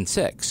 5 and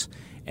 6,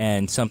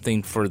 and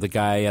something for the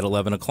guy at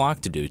 11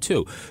 o'clock to do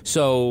too.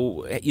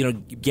 So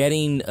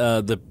getting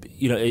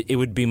it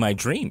would be my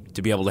dream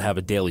to be able to have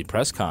a daily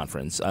press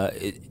conference.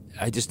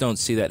 I just don't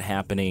see that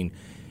happening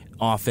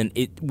often.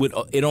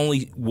 It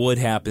only would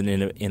happen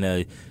in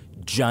a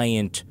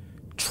giant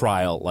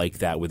trial like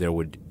that where there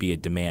would be a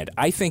demand.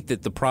 I think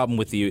that the problem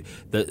with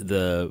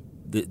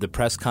the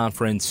press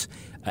conference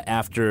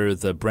after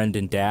the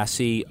Brendan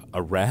Dassey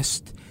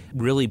arrest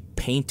really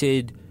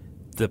painted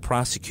the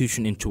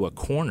prosecution into a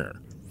corner,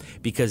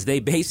 because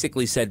they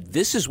basically said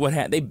this is what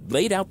happened. They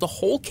laid out the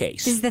whole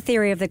case. This is the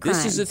theory of the crime.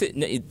 This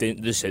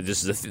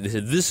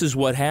is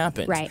what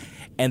happened. Right.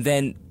 And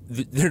then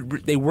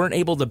they weren't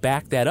able to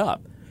back that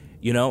up.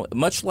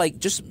 Much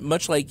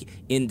like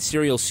in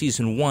Serial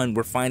Season 1,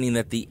 we're finding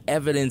that the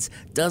evidence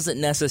doesn't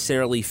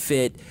necessarily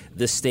fit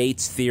the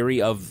state's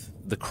theory of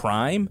the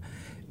crime.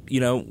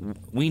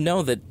 We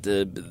know that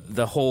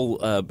the whole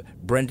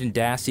Brendan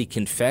Dassey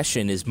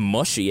confession is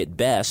mushy at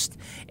best,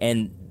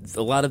 and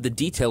a lot of the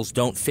details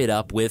don't fit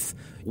up with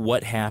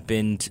what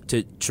happened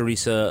to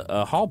Teresa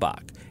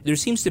Halbach. There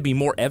seems to be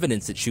more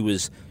evidence that she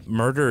was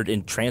murdered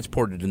and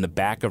transported in the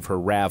back of her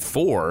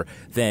RAV4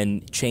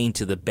 than chained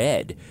to the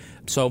bed.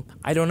 So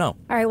I don't know.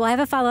 All right, well, I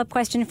have a follow-up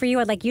question for you.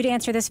 I'd like you to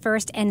answer this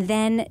first, and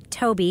then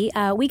Toby.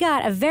 We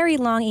got a very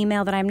long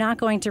email that I'm not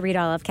going to read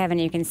all of. Kevin,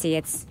 you can see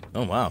it's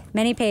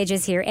many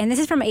pages here. And this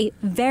is from a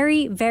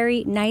very,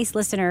 very nice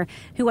listener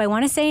who, I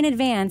want to say in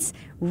advance,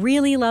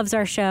 really loves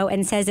our show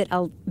and says it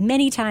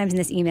many times in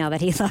this email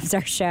that he loves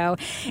our show.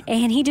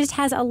 And he just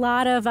has a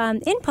lot of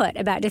input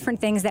about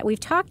different things that we've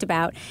talked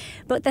about.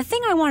 But the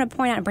thing I want to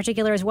point out in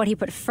particular is what he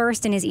put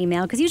first in his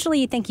email, because usually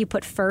you think you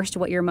put first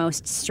what your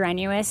most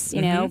strenuous,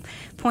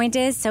 point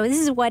is. So this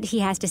is what he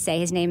has to say.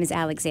 His name is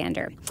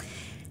Alexander.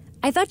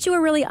 I thought you were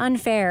really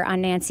unfair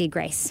on Nancy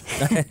Grace.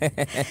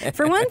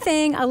 For one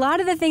thing, a lot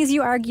of the things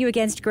you argue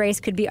against Grace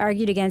could be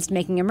argued against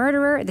Making a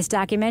Murderer. This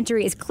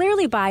documentary is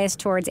clearly biased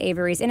towards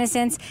Avery's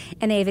innocence,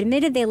 and they've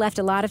admitted they left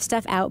a lot of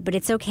stuff out, but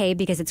it's okay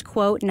because it's,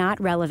 quote, not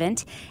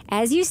relevant.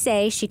 As you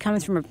say, she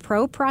comes from a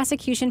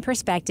pro-prosecution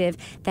perspective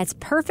that's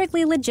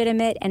perfectly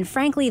legitimate, and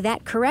frankly,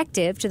 that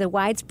corrective to the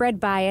widespread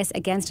bias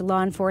against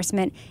law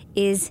enforcement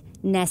is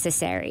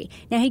necessary.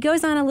 Now, he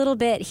goes on a little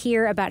bit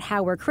here about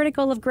how we're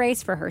critical of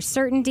Grace for her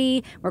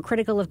certainty. We're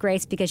critical of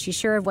Grace because she's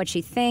sure of what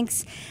she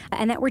thinks,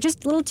 and that we're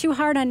just a little too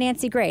hard on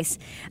Nancy Grace.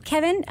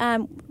 Kevin,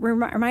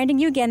 reminding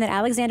you again that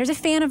Alexander's a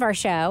fan of our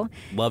show.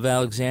 Love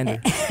Alexander.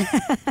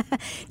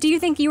 Do you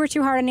think you were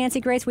too hard on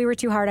Nancy Grace? We were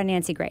too hard on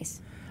Nancy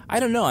Grace.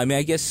 I don't know. I mean,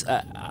 I guess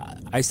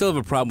I still have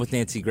a problem with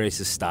Nancy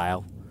Grace's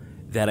style,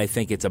 that I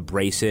think it's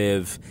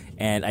abrasive,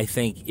 and I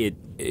think it,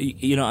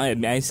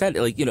 I said,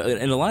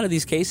 in a lot of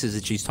these cases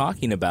that she's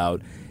talking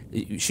about,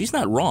 she's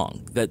not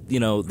wrong. That,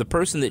 the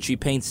person that she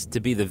paints to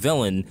be the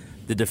villain,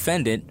 the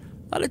defendant,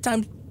 a lot of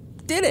times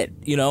did it,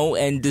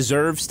 and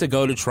deserves to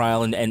go to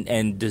trial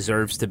and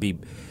deserves to be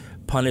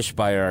punished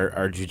by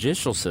our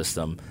judicial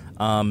system.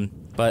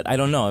 But I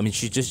don't know. I mean,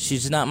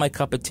 she's not my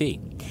cup of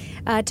tea.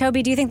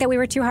 Toby, do you think that we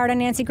were too hard on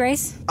Nancy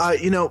Grace?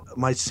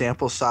 My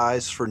sample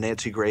size for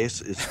Nancy Grace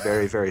is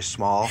very, very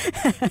small.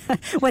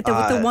 What,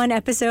 the one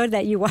episode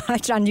that you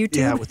watch on YouTube?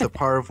 Yeah, with the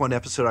part of one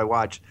episode I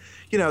watched.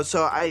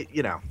 So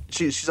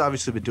she's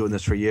obviously been doing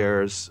this for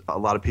years. A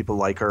lot of people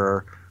like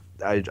her.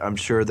 I'm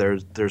sure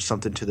there's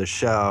something to the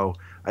show.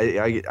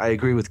 I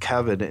agree with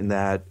Kevin in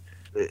that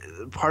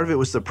part of it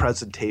was the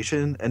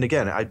presentation. And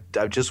again,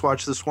 I've just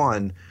watched this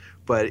one,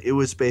 but it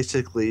was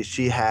basically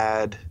she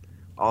had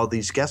all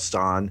these guests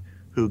on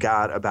who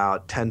got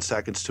about 10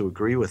 seconds to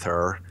agree with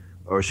her,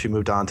 or she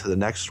moved on to the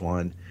next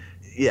one.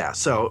 Yeah,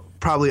 so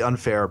probably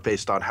unfair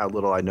based on how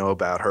little I know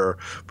about her,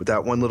 but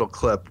that one little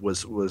clip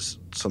was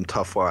some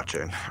tough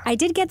watching. I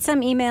did get some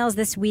emails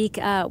this week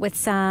with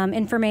some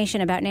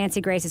information about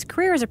Nancy Grace's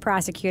career as a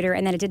prosecutor,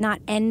 and that it did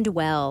not end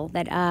well.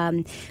 That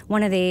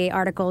one of the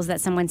articles that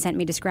someone sent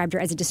me described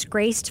her as a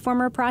disgraced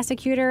former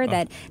prosecutor,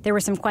 that there were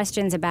some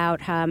questions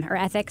about her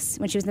ethics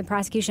when she was in the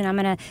prosecution. I'm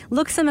going to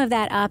look some of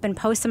that up and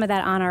post some of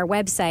that on our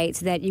website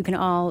so that you can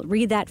all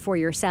read that for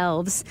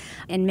yourselves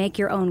and make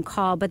your own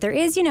call. But there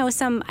is,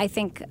 some, I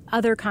think,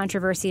 other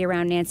controversy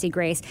around Nancy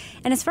Grace.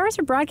 And as far as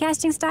her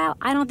broadcasting style,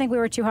 I don't think we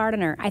were too hard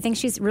on her. I think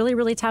she's really,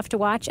 really tough to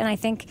watch, and I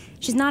think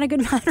she's not a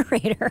good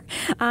moderator.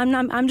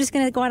 I'm just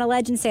going to go on a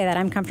ledge and say that.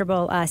 I'm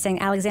comfortable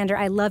saying, Alexander,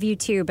 I love you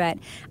too, but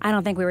I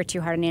don't think we were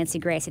too hard on Nancy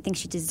Grace. I think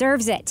she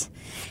deserves it.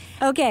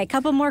 Okay, a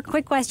couple more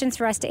quick questions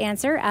for us to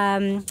answer.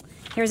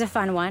 Here's a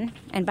fun one,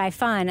 and by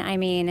fun, I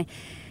mean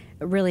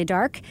really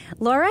dark.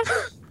 Laura?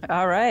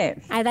 All right.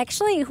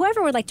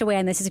 Whoever would like to weigh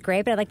in this is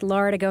great, but I'd like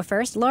Laura to go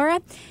first. Laura,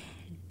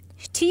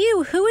 to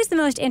you, who is the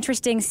most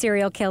interesting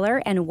serial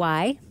killer and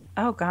why?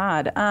 Oh,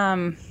 God.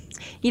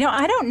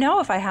 I don't know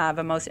if I have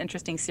a most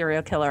interesting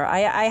serial killer.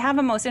 I have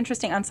a most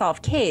interesting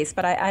unsolved case,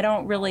 but I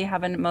don't really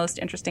have a most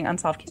interesting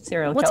unsolved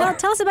serial killer. Well,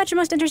 tell us about your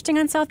most interesting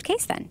unsolved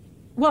case then.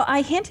 Well,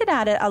 I hinted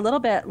at it a little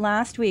bit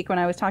last week when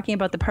I was talking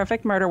about the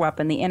perfect murder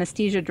weapon, the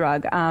anesthesia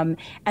drug. And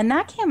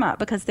that came up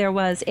because there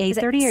was a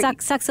 30-year...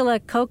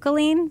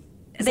 Succinylcholine?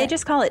 They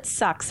just call it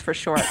sucks for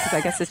short because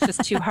I guess it's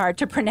just too hard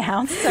to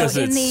pronounce. Because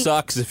it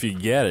sucks if you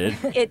get it.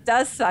 It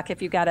does suck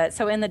if you get it.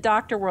 So in the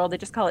doctor world, they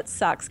just call it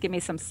sucks. Give me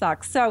some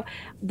sucks. So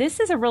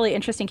this is a really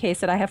interesting case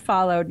that I have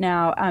followed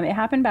now. It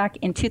happened back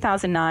in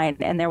 2009,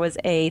 and there was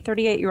a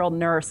 38-year-old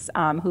nurse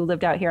who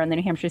lived out here on the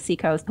New Hampshire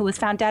seacoast who was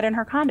found dead in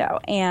her condo.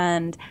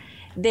 And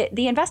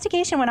the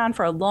investigation went on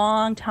for a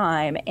long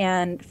time,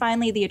 and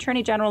finally the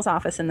Attorney General's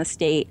office in the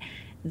state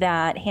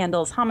that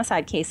handles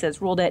homicide cases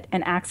ruled it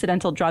an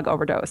accidental drug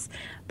overdose.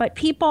 But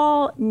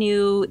people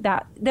knew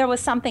that there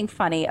was something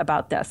funny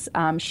about this.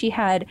 She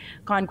had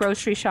gone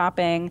grocery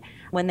shopping.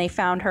 When they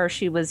found her,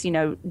 she was,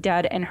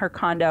 dead in her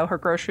condo. Her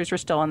groceries were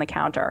still on the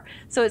counter.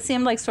 So it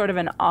seemed like sort of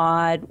an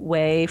odd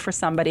way for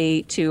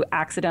somebody to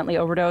accidentally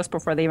overdose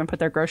before they even put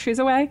their groceries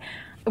away.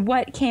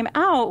 What came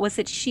out was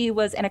that she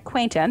was an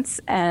acquaintance,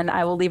 and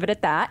I will leave it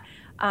at that,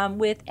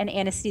 with an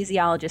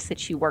anesthesiologist that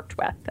she worked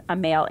with, a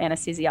male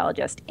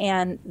anesthesiologist.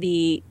 And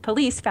the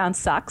police found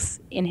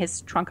sucks in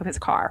his trunk of his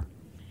car.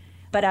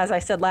 But as I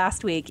said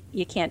last week,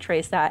 you can't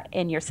trace that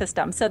in your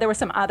system. So there were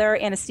some other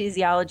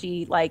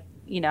anesthesiology,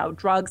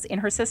 drugs in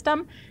her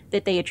system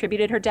that they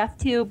attributed her death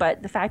to.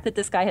 But the fact that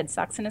this guy had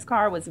sucks in his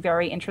car was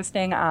very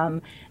interesting.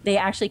 They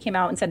actually came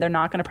out and said they're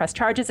not going to press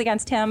charges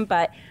against him.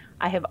 But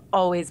I have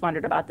always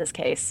wondered about this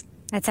case.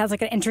 That sounds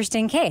like an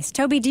interesting case.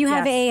 Toby, do you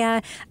have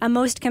a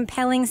most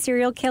compelling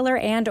serial killer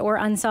and or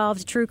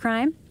unsolved true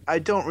crime? I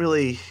don't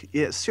really.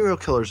 Yeah, serial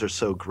killers are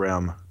so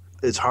grim.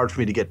 It's hard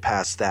for me to get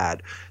past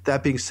that.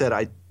 That being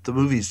said, the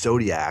movie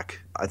Zodiac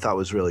I thought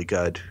was really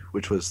good,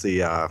 which was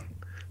the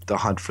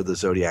hunt for the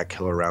Zodiac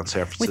killer around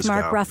San Francisco. With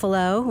Mark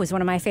Ruffalo, who was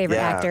one of my favorite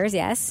actors,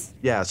 yes.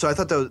 Yeah, so I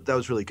thought that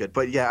was really good.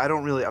 But yeah,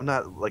 I'm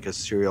not like a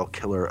serial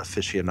killer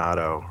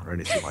aficionado or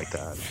anything like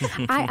that.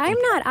 I'm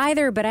not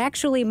either, but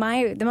actually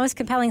the most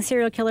compelling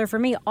serial killer for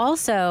me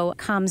also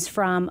comes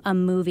from a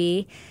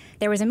movie.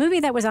 There was a movie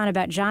that was on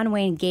about John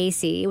Wayne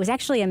Gacy. It was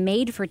actually a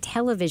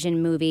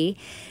made-for-television movie.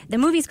 The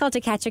movie's called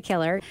To Catch a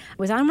Killer. It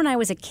was on when I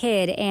was a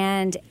kid,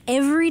 and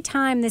every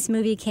time this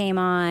movie came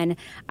on,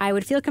 I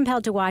would feel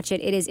compelled to watch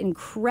it. It is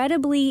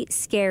incredibly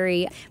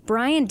scary.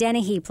 Brian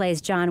Dennehy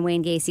plays John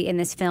Wayne Gacy in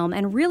this film,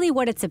 and really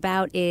what it's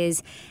about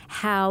is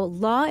how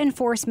law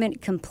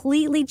enforcement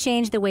completely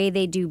changed the way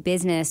they do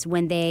business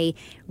when they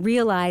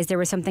realized there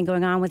was something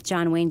going on with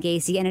John Wayne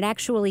Gacy, and it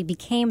actually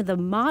became the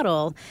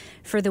model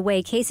for the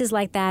way cases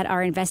like that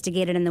are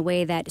investigated and the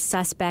way that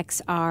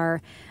suspects are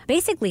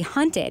basically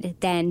hunted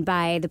then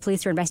by the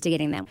police who are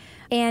investigating them.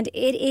 And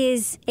it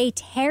is a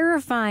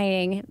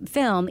terrifying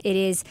film. It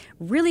is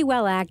really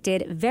well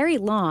acted, very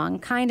long,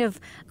 kind of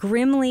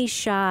grimly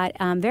shot,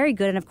 very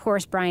good. And of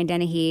course, Brian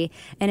Dennehy,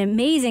 an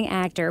amazing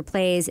actor,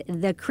 plays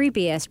the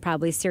creepiest,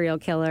 probably serial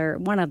killer,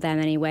 one of them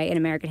anyway, in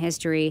American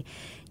history.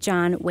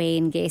 John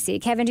Wayne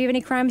Gacy. Kevin, do you have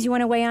any crimes you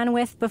want to weigh on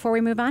with before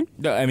we move on?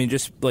 No, I mean,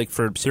 just like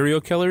for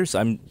serial killers,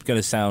 I'm going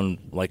to sound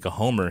like a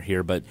homer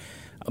here, but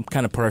I'm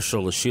kind of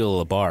partial to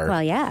Sheila LaBarre.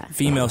 Well, yeah.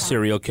 Female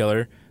serial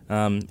killer.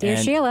 Dear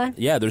Sheila.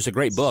 Yeah, there's a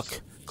great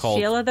book called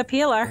Sheila the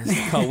Peeler.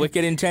 called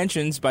Wicked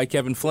Intentions by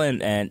Kevin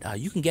Flynn, and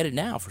you can get it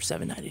now for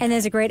 $7.99. And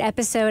there's a great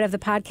episode of the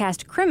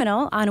podcast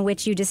Criminal on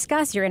which you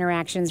discuss your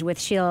interactions with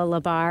Sheila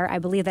LaBarre. I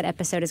believe that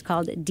episode is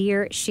called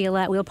Dear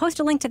Sheila. We'll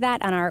post a link to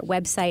that on our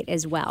website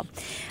as well.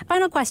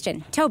 Final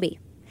question. Toby,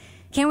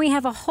 can we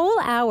have a whole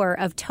hour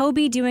of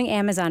Toby doing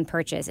Amazon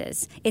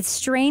purchases? It's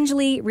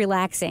strangely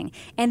relaxing.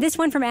 And this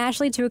one from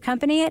Ashley to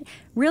accompany it.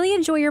 Really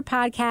enjoy your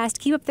podcast.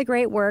 Keep up the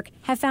great work.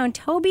 Have found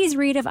Toby's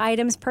read of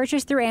items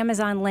purchased through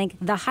Amazon link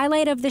the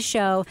highlight of the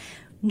show.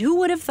 Who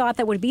would have thought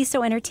that would be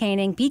so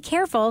entertaining? Be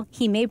careful.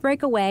 He may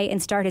break away and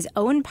start his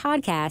own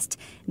podcast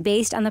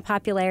based on the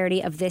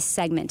popularity of this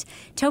segment.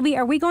 Toby,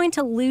 are we going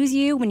to lose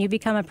you when you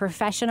become a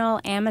professional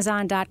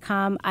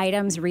Amazon.com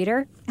items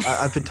reader?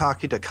 I've been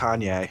talking to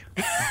Kanye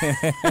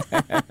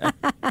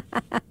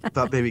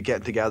about maybe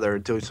getting together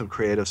and doing some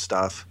creative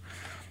stuff.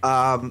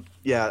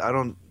 Yeah, I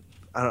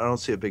don't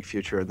see a big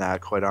future in that,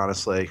 quite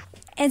honestly.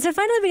 And so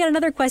finally, we got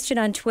another question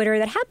on Twitter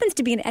that happens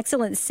to be an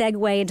excellent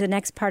segue into the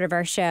next part of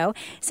our show.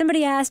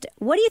 Somebody asked,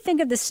 what do you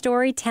think of the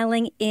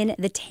storytelling in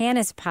the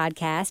Tanis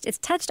podcast? It's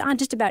touched on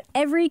just about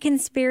every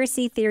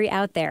conspiracy theory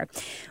out there.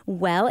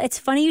 Well, it's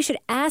funny you should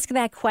ask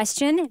that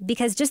question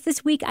because just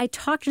this week, I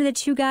talked to the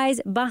two guys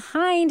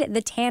behind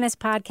the Tanis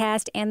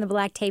podcast and the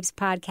Black Tapes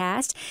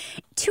podcast.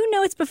 2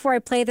 notes before I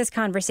play this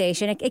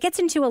conversation. It gets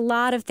into a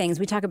lot of things.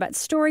 We talk about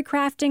story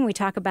crafting. We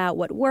talk about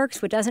what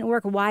works, what doesn't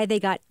work, why they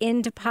got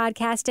into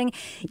podcasting.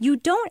 You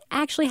don't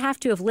actually have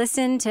to have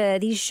listened to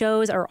these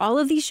shows or all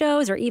of these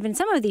shows or even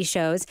some of these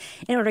shows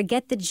in order to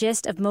get the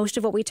gist of most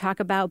of what we talk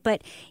about.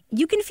 But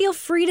you can feel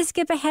free to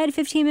skip ahead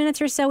 15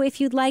 minutes or so if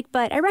you'd like.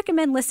 But I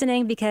recommend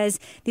listening because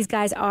these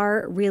guys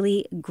are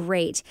really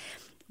great.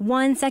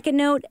 One second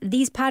note,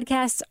 these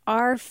podcasts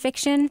are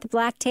fiction, the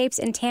Black Tapes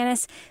and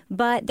Tanis,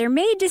 but they're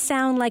made to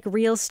sound like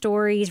real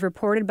stories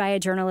reported by a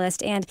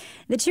journalist. And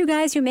the two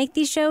guys who make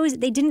these shows,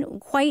 they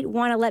didn't quite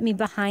want to let me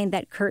behind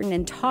that curtain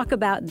and talk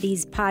about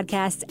these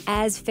podcasts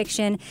as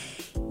fiction.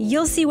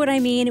 You'll see what I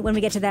mean when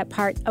we get to that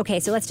part. Okay,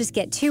 so let's just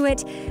get to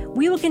it.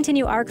 We will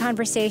continue our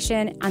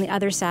conversation on the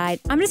other side.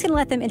 I'm just going to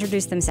let them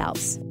introduce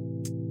themselves.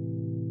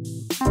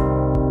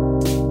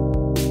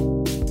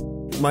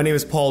 My name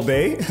is Paul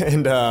Bay,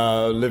 and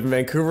live in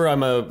Vancouver.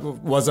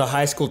 Was a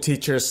high school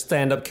teacher,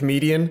 stand-up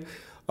comedian,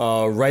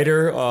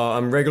 writer.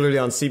 I'm regularly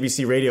on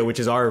CBC Radio, which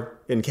is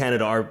in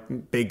Canada, our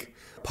big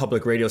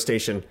public radio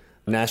station,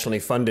 nationally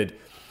funded.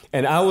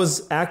 And I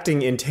was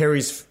acting in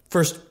Terry's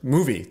first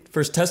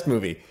test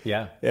movie.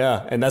 Yeah.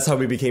 Yeah, and that's how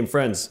we became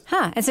friends.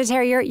 Huh, and so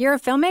Terry, you're a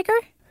filmmaker?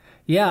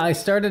 Yeah, I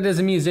started as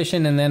a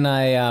musician, and then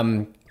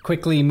I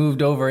quickly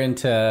moved over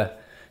into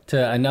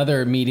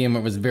another medium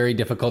where it was very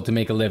difficult to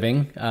make a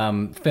living,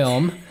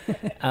 film.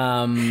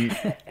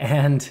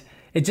 And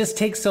it just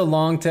takes so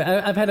long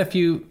I've had a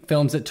few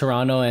films at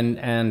Toronto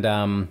and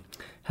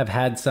have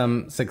had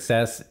some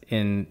success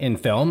in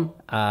film,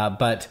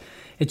 but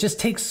it just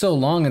takes so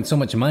long and so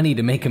much money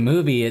to make a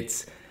movie.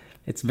 It's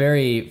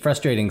very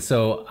frustrating.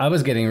 So I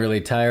was getting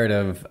really tired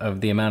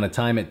of the amount of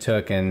time it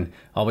took and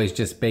always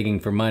just begging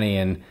for money.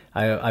 And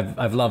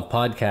I've loved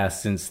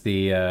podcasts since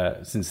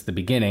the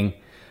beginning.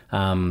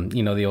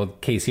 The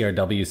old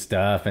KCRW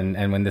stuff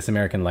and when This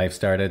American Life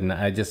started, and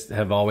I just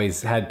have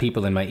always had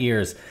people in my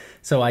ears.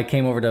 So I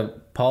came over to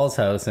Paul's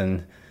house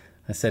and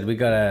I said, we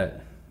gotta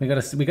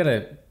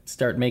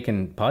start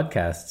making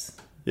podcasts.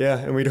 Yeah,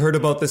 and we'd heard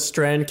about this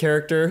Strand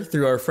character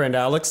through our friend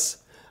Alex.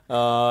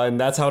 And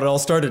that's how it all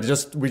started.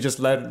 We just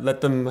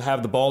let them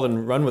have the ball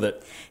and run with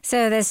it.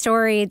 So the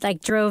story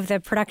drove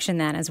the production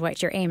then is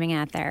what you're aiming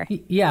at there.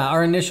 Yeah,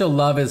 our initial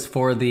love is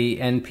for the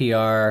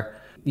NPR,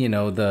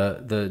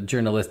 the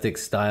journalistic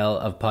style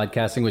of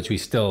podcasting, which we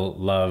still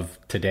love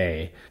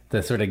today,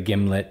 the sort of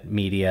gimlet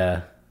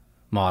media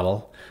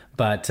model.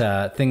 But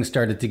things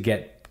started to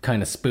get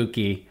kind of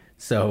spooky.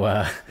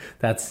 So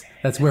that's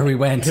where we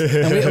went.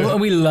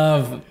 And we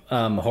love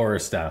horror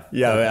stuff.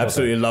 Yeah, we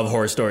absolutely love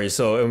horror stories.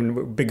 So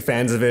we're big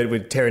fans of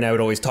it. Terry and I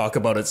would always talk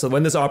about it. So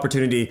when this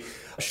opportunity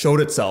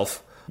showed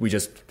itself, we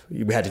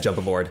had to jump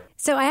aboard.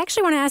 So I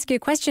actually want to ask you a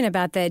question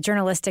about the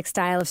journalistic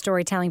style of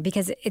storytelling,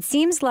 because it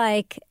seems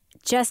like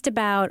just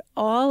about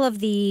all of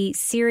the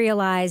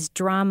serialized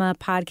drama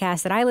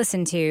podcasts that I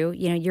listen to,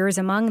 yours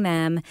among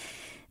them,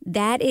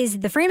 that is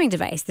the framing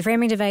device. The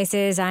framing device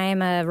is I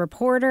am a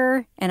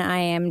reporter and I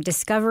am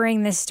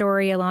discovering this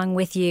story along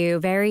with you.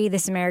 Very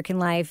This American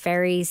Life,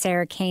 very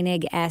Sarah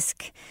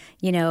Koenig-esque,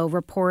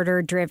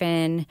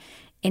 reporter-driven,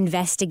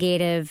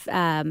 investigative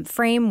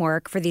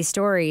framework for these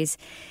stories.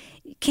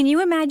 Can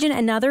you imagine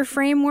another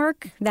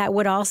framework that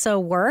would also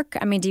work?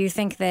 I mean, do you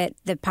think that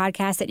the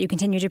podcast that you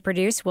continue to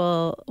produce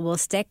will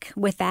stick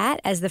with that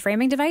as the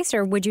framing device,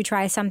 or would you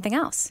try something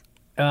else?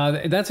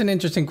 That's an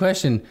interesting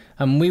question.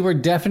 We were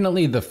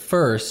definitely the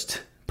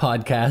first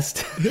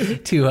podcast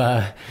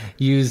to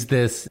use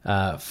this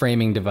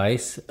framing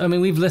device. I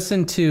mean, we've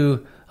listened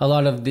to a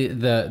lot of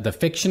the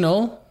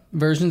fictional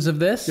versions of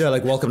this. Yeah,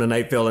 like Welcome to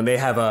Night Vale, and they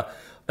have a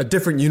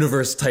different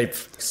universe type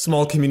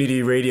small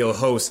community radio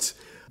host.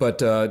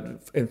 But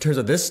in terms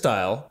of this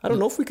style, I don't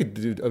know if we could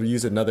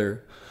use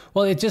another.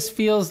 Well, it just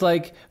feels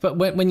like, but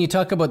when you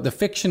talk about the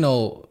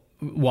fictional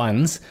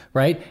ones,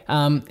 right?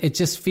 It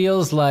just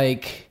feels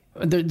like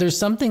there's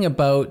something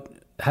about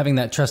having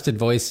that trusted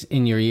voice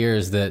in your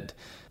ears that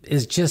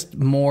is just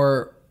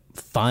more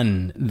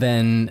fun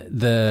than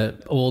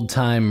the old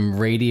time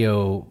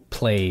radio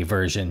play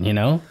version, you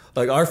know?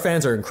 Like our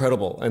fans are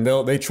incredible, and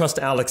they trust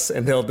Alex,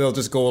 and they'll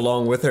just go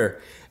along with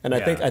her. And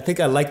I think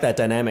I like that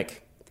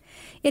dynamic.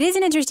 It is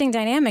an interesting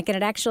dynamic, and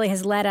it actually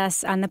has led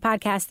us on the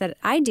podcast that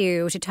I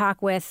do to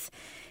talk with,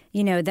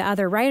 you know, the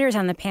other writers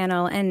on the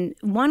panel. And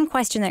one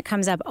question that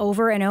comes up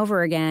over and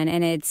over again,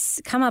 and it's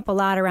come up a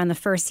lot around the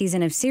first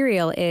season of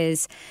Serial,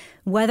 is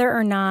whether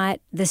or not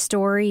the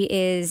story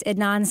is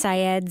Adnan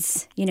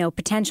Syed's, you know,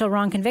 potential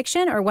wrong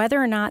conviction, or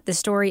whether or not the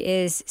story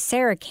is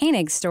Sarah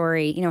Koenig's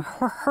story, you know,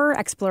 her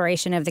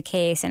exploration of the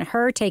case and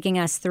her taking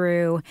us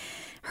through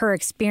her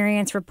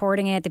experience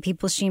reporting it, the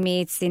people she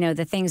meets, you know,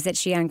 the things that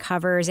she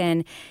uncovers,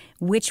 and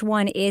which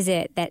one is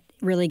it that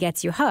really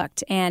gets you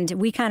hooked? And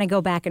we kind of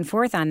go back and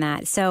forth on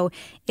that. So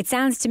it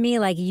sounds to me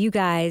like you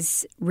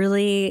guys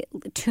really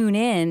tune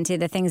in to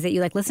the things that you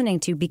like listening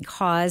to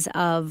because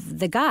of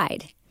the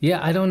guide. Yeah,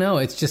 I don't know.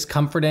 It's just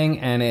comforting,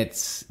 and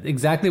it's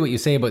exactly what you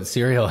say about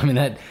Serial. I mean,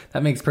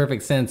 that makes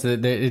perfect sense.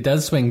 It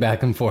does swing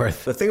back and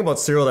forth. The thing about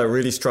Serial that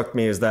really struck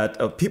me is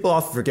that people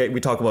often forget, we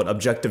talk about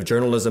objective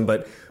journalism,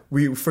 but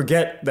we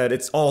forget that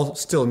it's all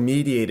still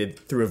mediated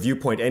through a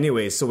viewpoint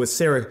anyway. So with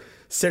Sarah,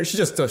 she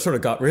just sort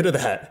of got rid of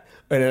that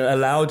and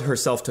allowed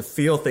herself to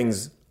feel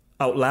things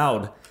out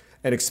loud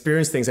and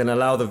experience things and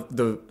allow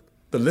the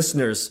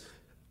listeners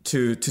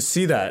to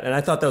see that. And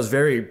I thought that was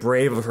very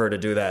brave of her to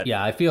do that.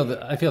 Yeah, I feel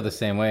the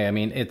same way. I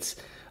mean, it's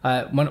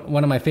one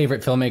of my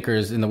favorite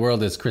filmmakers in the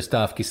world is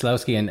Krzysztof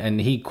Kieslowski, and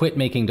he quit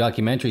making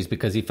documentaries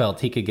because he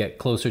felt he could get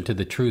closer to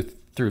the truth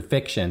through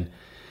fiction.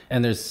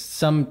 And there's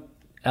some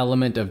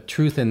element of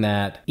truth in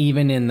that,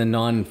 even in the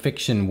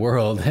non-fiction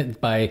world,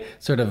 by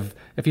sort of,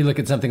 if you look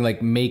at something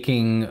like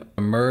Making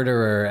a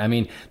Murderer, I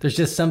mean, there's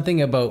just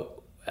something about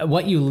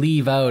what you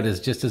leave out is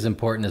just as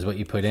important as what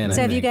you put in.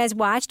 So have you guys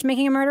watched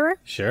Making a Murderer?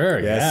 Sure,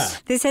 yes. Yeah.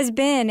 This has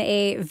been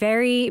a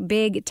very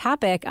big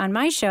topic on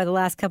my show the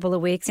last couple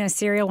of weeks. You know,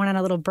 Serial went on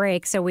a little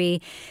break, so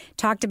we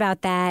talked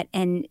about that.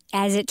 And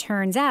as it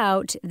turns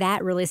out,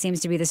 that really seems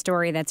to be the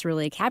story that's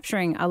really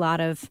capturing a lot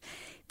of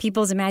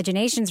people's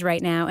imaginations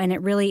right now. And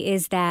it really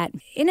is that,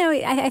 you know,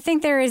 I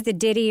think there is the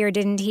did he or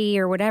didn't he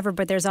or whatever,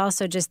 but there's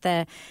also just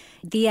the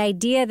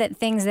idea that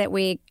things that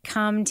we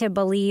come to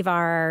believe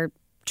are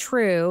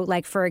true,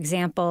 like, for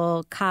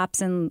example,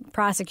 cops and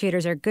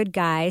prosecutors are good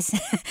guys.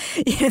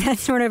 You know,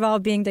 that's sort of all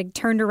being like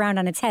turned around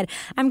on its head.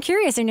 I'm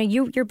curious, I know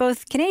you're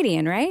both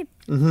Canadian, right?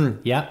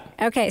 Mm-hmm. Yeah.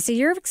 Okay, so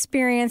your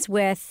experience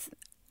with,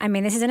 I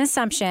mean, this is an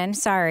assumption.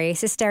 Sorry,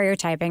 this is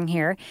stereotyping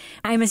here.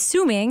 I'm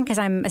assuming, because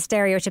I'm a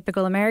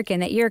stereotypical American,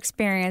 that your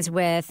experience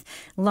with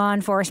law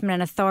enforcement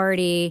and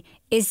authority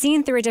is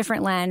seen through a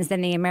different lens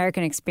than the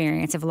American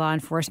experience of law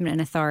enforcement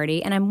and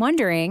authority. And I'm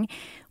wondering,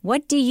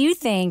 what do you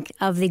think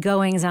of the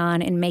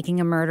goings-on in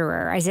Making a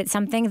Murderer? Is it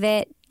something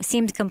that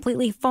seems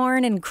completely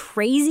foreign and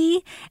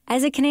crazy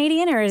as a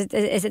Canadian, or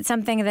is it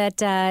something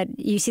that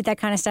you see that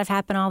kind of stuff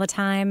happen all the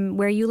time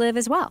where you live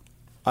as well?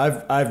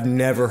 I've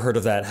never heard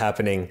of that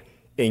happening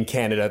in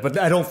Canada, but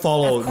I don't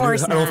follow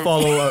police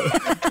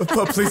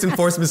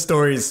enforcement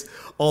stories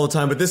all the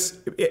time. But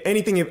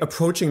anything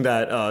approaching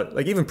that,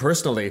 like even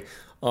personally,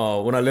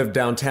 when I lived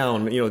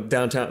downtown,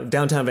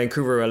 downtown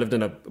Vancouver, I lived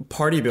in a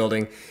party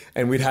building,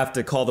 and we'd have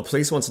to call the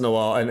police once in a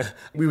while, and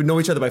we would know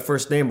each other by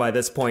first name by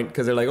this point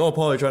because they're like, "Oh,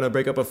 Paul, you're trying to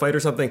break up a fight or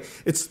something."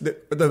 It's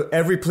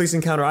every police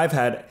encounter I've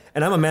had,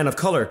 and I'm a man of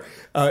color.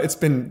 It's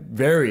been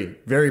very,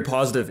 very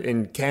positive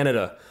in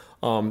Canada.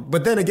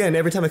 But then again,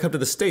 every time I come to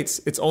the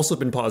States, it's also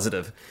been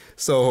positive.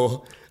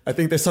 So I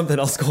think there's something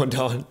else going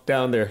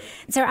down there.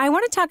 So I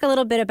want to talk a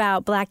little bit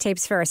about Black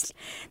Tapes first.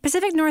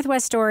 Pacific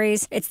Northwest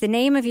Stories, it's the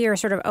name of your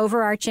sort of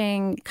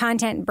overarching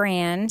content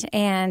brand.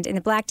 And in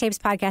the Black Tapes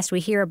podcast, we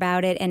hear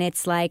about it, and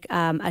it's like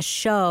a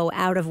show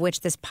out of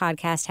which this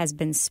podcast has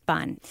been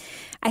spun.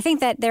 I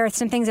think that there are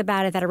some things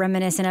about it that are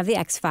reminiscent of the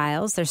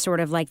X-Files. There's sort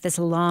of like this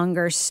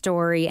longer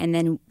story, and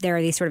then there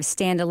are these sort of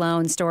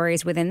standalone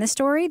stories within the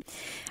story.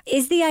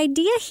 Is the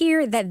idea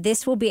here that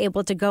this will be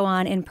able to go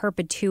on in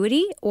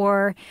perpetuity,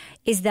 or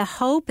is the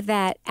hope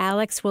that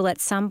Alex will at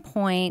some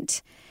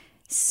point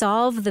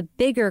solve the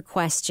bigger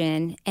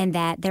question and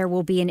that there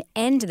will be an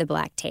end to the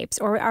Black Tapes?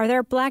 Or are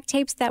there Black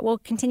Tapes that will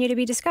continue to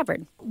be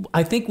discovered?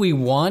 I think we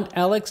want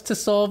Alex to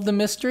solve the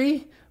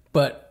mystery,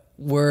 but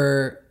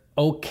we're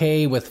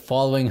okay with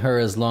following her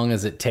as long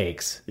as it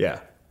takes.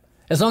 Yeah.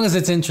 As long as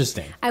it's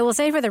interesting. I will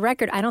say for the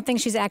record, I don't think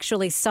she's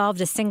actually solved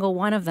a single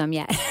one of them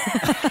yet.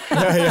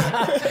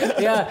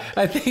 Yeah,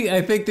 I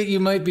think that you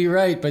might be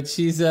right, but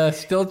she's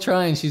still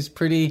trying. She's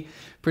pretty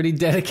pretty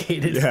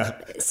dedicated. Yeah.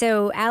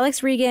 So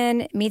Alex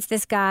Regan meets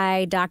this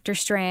guy, Dr.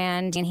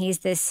 Strand, and he's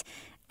this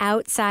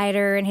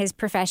outsider in his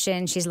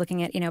profession. She's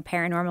looking at,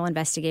 paranormal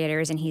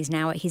investigators, and he's a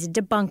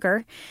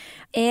debunker.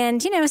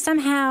 And,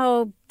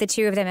 somehow the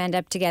two of them end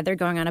up together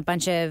going on a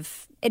bunch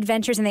of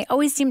adventures, and they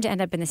always seem to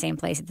end up in the same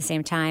place at the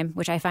same time,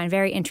 which I find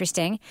very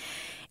interesting.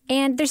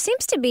 And there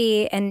seems to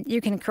be, and you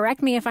can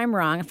correct me if I'm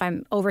wrong, if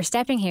I'm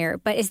overstepping here,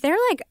 but is there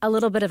like a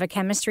little bit of a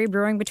chemistry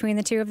brewing between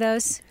the two of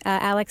those,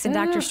 Alex and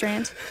Dr.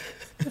 Strand?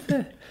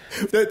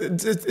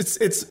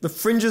 It's the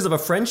fringes of a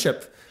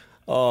friendship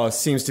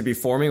seems to be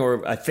forming,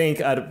 or I think,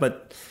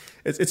 but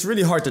it's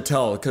really hard to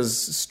tell because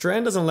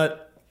Strand doesn't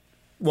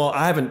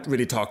I haven't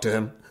really talked to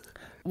him.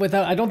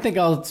 I don't think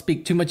I'll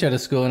speak too much out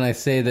of school when I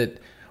say that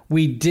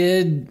we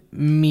did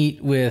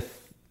meet with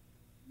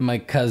my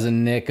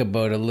cousin Nick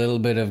about a little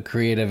bit of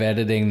creative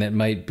editing that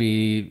might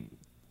be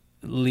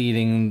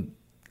leading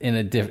in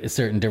a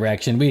certain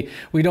direction.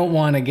 We don't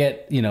want to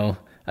get,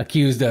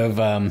 accused of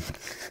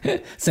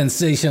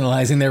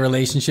sensationalizing their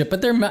relationship,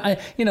 but I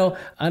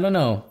don't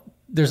know.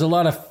 There's a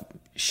lot of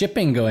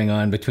shipping going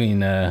on between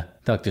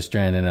Dr.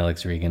 Strand and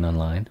Alex Regan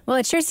online. Well,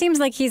 it sure seems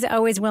like he's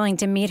always willing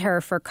to meet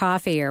her for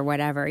coffee or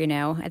whatever,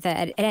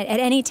 at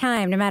any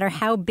time, no matter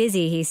how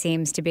busy he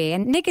seems to be.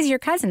 And Nick is your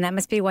cousin. That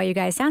must be why you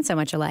guys sound so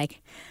much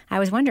alike. I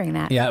was wondering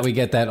that. Yeah, we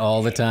get that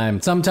all the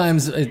time.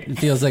 Sometimes it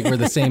feels like we're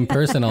the same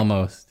person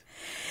almost.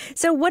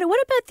 So what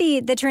about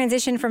the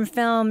transition from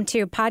film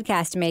to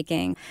podcast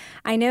making?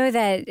 I know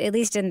that at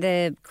least in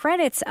the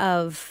credits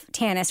of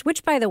Tanis,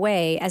 which, by the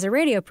way, as a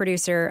radio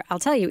producer, I'll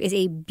tell you, is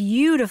a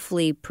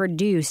beautifully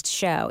produced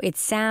show.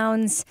 It's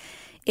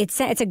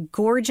a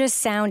gorgeous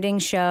sounding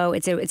show.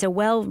 It's a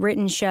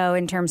well-written show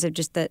in terms of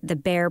just the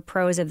bare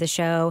prose of the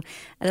show.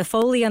 The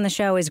Foley on the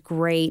show is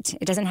great.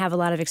 It doesn't have a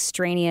lot of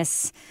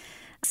extraneous,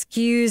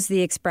 excuse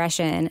the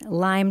expression,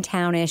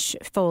 Limetownish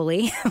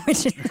Foley,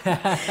 which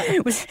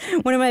was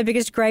one of my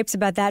biggest gripes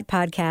about that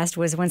podcast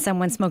was when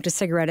someone smoked a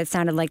cigarette, it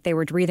sounded like they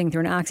were breathing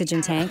through an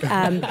oxygen tank.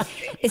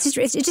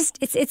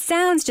 It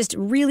sounds just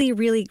really,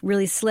 really,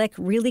 really slick,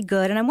 really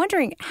good. And I'm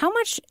wondering how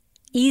much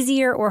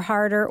easier or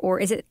harder, or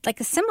is it like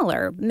a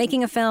similar,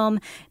 making a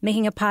film,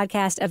 making a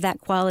podcast of that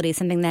quality,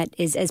 something that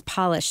is as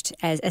polished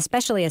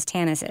especially as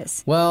Tanis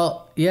is?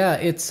 Well, yeah,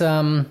 it's,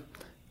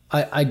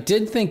 I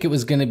did think it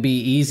was going to be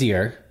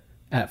easier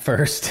at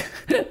first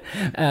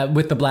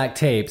with the black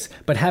tapes,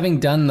 but having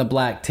done the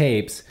black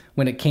tapes,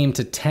 when it came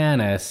to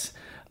Tanis,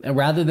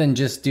 rather than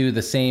just do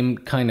the same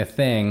kind of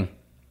thing,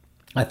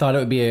 I thought it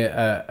would be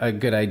a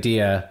good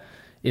idea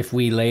if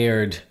we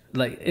layered,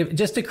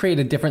 just to create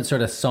a different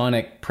sort of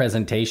sonic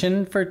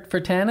presentation for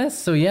Tanis.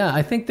 So yeah,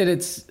 I think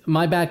that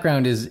my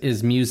background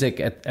is music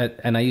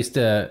and I used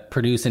to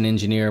produce and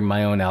engineer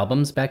my own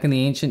albums back in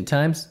the ancient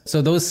times.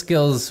 So those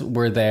skills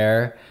were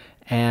there.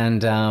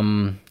 And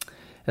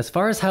as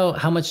far as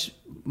how much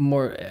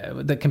more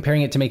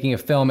comparing it to making a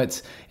film,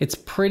 it's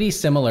pretty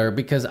similar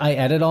because I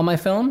edit all my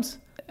films.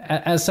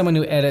 As someone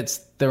who edits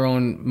their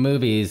own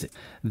movies,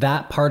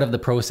 that part of the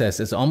process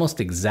is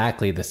almost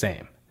exactly the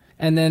same.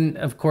 And then,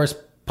 of course,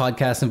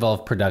 podcasts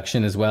involve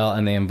production as well,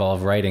 and they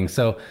involve writing.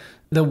 So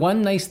the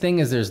one nice thing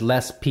is there's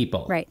less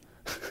people. Right.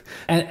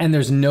 and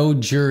there's no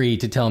jury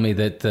to tell me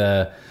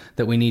that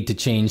we need to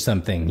change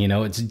something.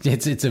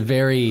 It's a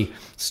very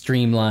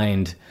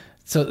streamlined.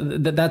 So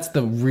that's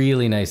the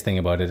really nice thing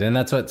about it. And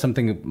that's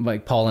something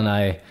like Paul and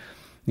I,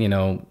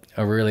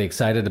 are really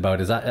excited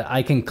about is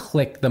I can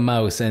click the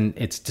mouse and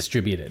it's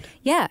distributed.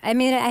 Yeah. I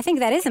mean, I think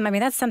that is,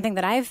 that's something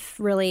that I've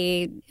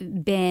really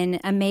been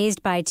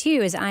amazed by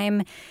too, is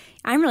I'm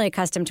really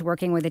accustomed to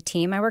working with a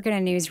team. I work in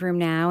a newsroom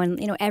now and,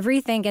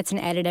 everything gets an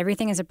edit.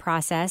 Everything is a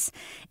process.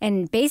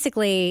 And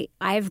basically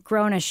I've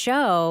grown a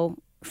show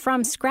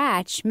from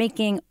scratch,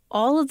 making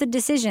all of the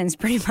decisions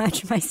pretty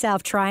much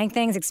myself, trying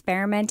things,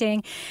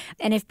 experimenting.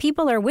 And if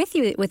people are with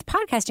you with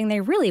podcasting,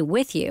 they're really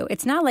with you.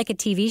 It's not like a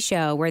TV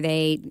show where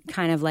they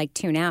kind of like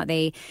tune out.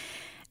 I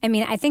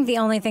think the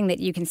only thing that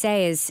you can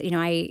say is,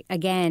 I,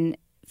 again,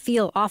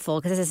 feel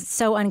awful because this is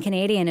so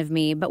un-Canadian of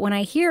me. But when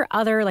I hear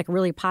other like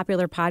really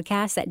popular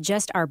podcasts that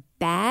just are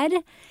bad,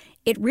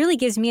 it really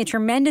gives me a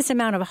tremendous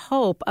amount of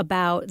hope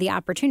about the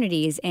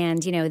opportunities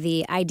and,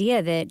 the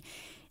idea that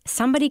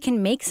somebody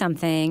can make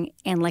something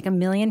and like 1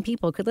 million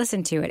people could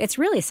listen to it. It's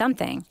really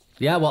something.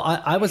 Yeah, well,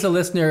 I was a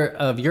listener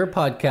of your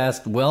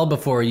podcast well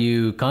before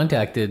you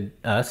contacted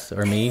us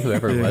or me,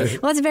 whoever it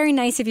was. Well, it's very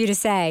nice of you to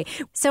say.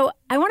 So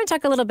I want to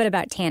talk a little bit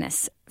about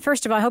Tanis.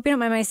 First of all, I hope you don't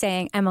mind my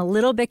saying I'm a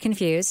little bit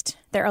confused.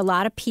 There are a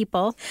lot of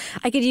people.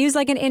 I could use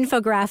like an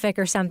infographic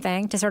or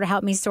something to sort of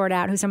help me sort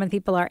out who some of the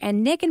people are.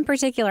 And Nick in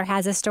particular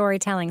has a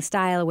storytelling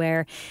style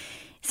where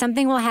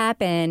something will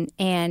happen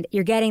and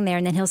you're getting there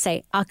and then he'll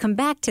say, I'll come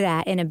back to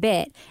that in a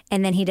bit.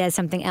 And then he does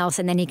something else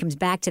and then he comes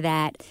back to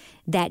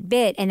that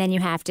bit. And then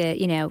you have to,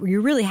 you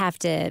really have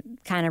to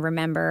kind of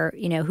remember,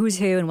 who's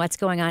who and what's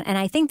going on. And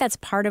I think that's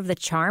part of the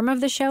charm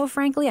of the show,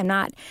 frankly.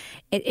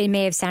 It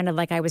may have sounded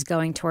like I was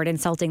going toward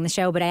insulting the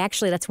show, but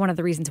that's one of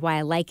the reasons why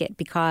I like it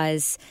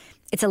because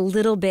it's a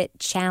little bit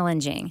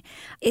challenging.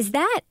 Is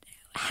that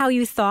how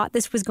you thought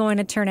this was going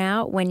to turn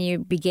out when you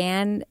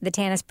began the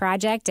Tanis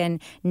project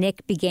and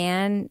Nick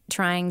began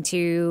trying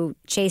to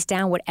chase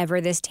down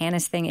whatever this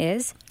Tanis thing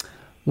is?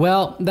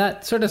 Well,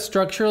 that sort of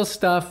structural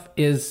stuff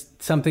is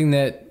something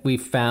that we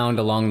found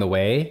along the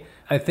way.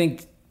 I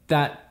think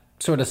that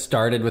sort of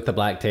started with the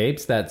black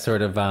tapes. That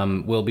sort of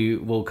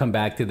we'll come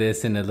back to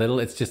this in a little.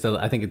 It's just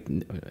I think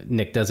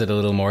Nick does it a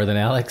little more than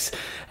Alex,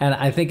 and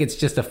I think it's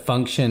just a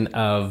function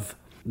of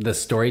the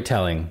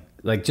storytelling,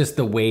 like just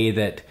the way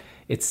that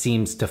it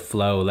seems to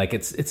flow. Like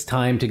it's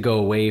time to go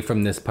away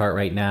from this part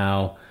right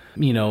now,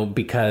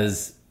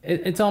 because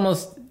it's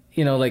almost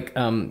like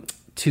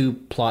two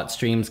plot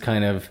streams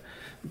kind of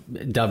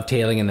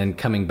dovetailing and then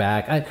coming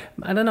back.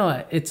 I don't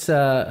know. It's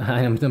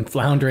I'm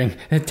floundering.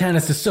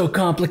 Tanis is so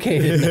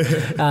complicated.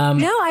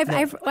 No,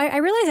 I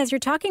realize as you're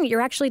talking, you're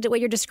actually what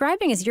you're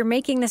describing is you're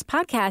making this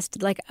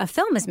podcast like a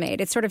film is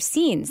made. It's sort of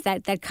scenes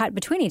that cut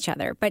between each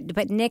other.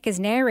 But Nick is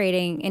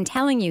narrating and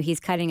telling you he's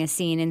cutting a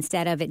scene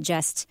instead of it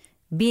just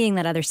being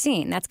that other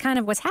scene. That's kind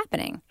of what's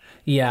happening.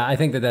 Yeah, I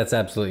think that's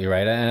absolutely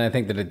right. And I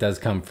think that it does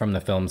come from the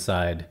film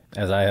side,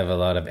 as I have a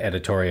lot of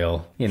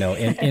editorial,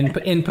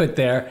 input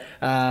there.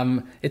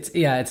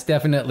 It's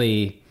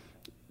definitely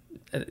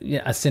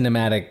a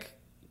cinematic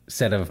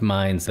set of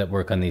minds that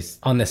work on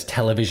this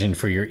television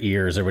for your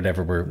ears or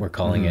whatever we're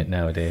calling it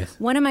nowadays.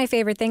 One of my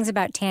favorite things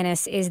about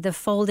Tanis is the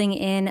folding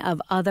in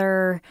of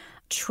other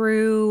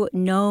true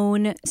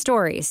known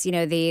stories.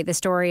 The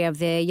story of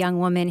the young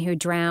woman who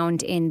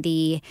drowned in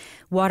the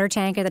water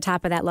tank at the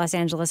top of that Los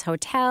Angeles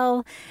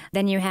hotel.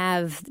 Then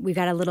we've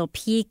got a little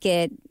peek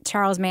at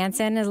Charles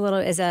Manson we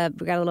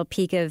got a little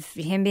peek of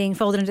him being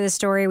folded into the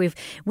story.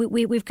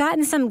 We've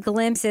gotten some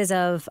glimpses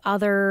of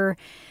other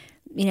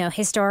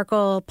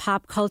historical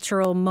pop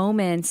cultural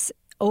moments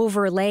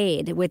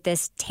overlaid with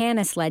this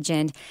Tanis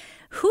legend.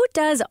 Who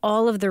does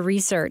all of the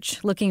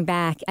research looking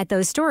back at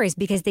those stories?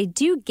 Because they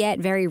do get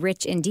very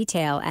rich in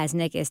detail as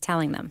Nick is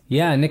telling them.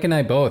 Yeah, Nick and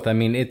I both. I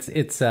mean, it's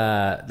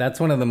that's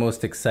one of the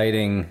most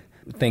exciting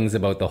things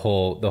about the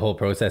whole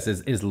process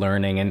is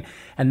learning.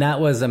 And that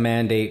was a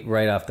mandate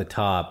right off the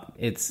top.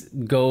 It's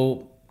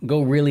go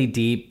really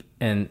deep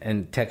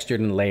and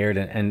textured and layered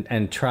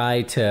and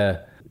try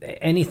to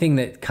anything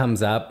that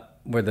comes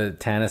up where the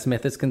Tanis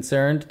myth is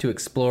concerned, to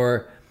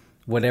explore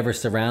whatever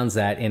surrounds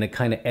that in a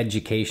kind of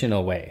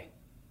educational way.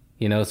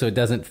 So it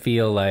doesn't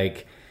feel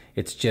like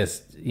it's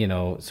just,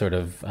 sort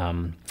of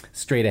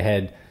straight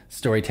ahead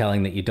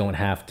storytelling that you don't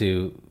have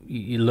to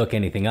you look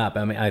anything up.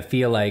 I mean, I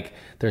feel like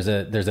there's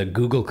a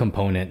Google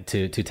component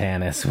to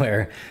Tanis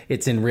where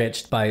it's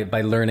enriched by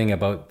learning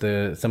about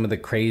some of the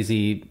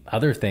crazy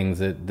other things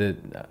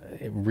that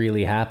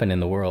really happen in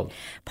the world.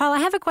 Paul, I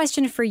have a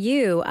question for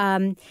you.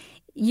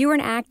 You were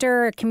an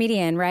actor, a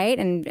comedian, right?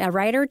 And a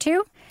writer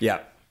too? Yeah.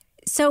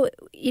 So,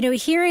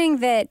 hearing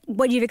that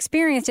what you've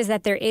experienced is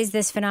that there is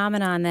this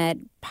phenomenon that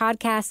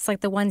podcasts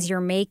like the ones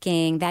you're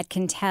making that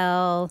can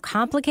tell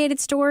complicated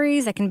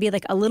stories, that can be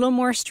like a little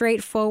more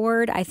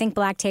straightforward. I think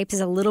Black Tapes is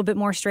a little bit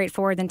more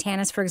straightforward than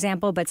Tanis, for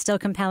example, but still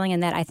compelling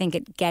in that I think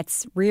it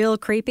gets real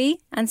creepy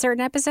on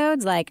certain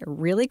episodes, like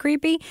really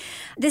creepy.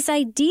 This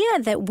idea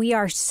that we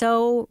are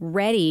so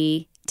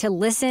ready to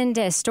listen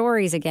to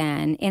stories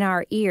again in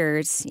our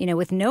ears,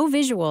 with no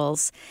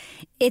visuals.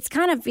 It's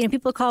kind of,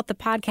 people call it the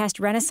podcast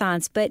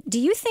renaissance, but do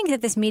you think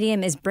that this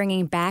medium is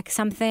bringing back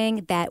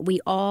something that we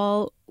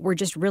all were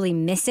just really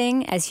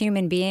missing as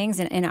human beings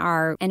in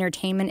our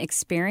entertainment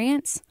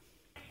experience?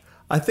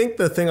 I think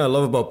the thing I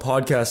love about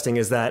podcasting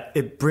is that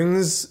it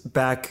brings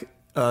back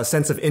a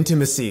sense of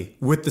intimacy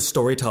with the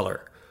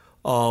storyteller.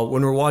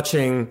 When we're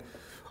watching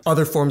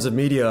other forms of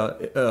media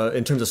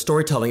in terms of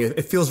storytelling,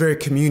 it feels very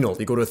communal.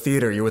 You go to a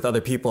theater, you're with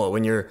other people.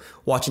 When you're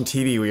watching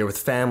TV, you're with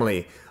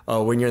family.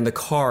 When you're in the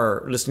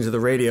car listening to the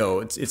radio,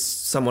 it's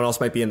someone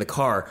else might be in the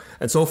car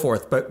and so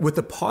forth. But with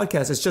the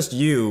podcast, it's just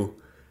you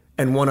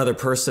and one other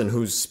person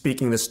who's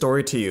speaking the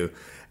story to you.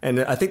 And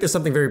I think there's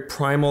something very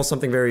primal,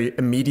 something very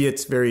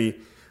immediate,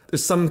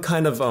 there's some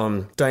kind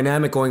of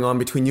dynamic going on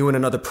between you and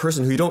another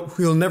person who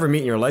you'll never meet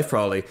in your life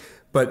probably.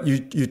 But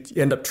you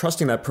end up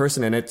trusting that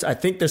person. And I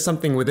think there's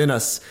something within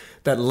us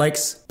that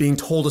likes being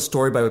told a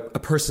story by a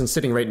person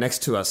sitting right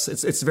next to us.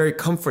 It's very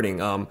comforting.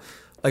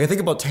 Like I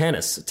think about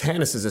Tanis.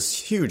 Tanis is this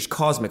huge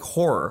cosmic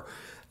horror.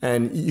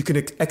 And you can,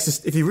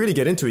 if you really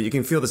get into it, you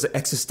can feel this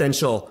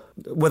existential,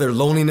 whether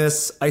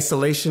loneliness,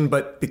 isolation.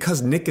 But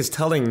because Nick is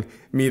telling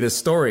me this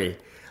story,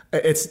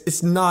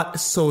 it's not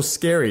so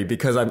scary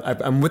because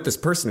I'm with this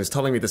person who's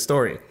telling me the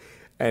story.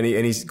 And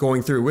he's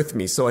going through with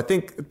me. So I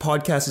think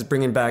podcast is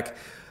bringing back...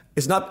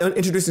 It's not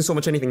introducing so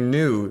much anything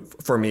new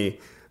for me,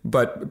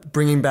 but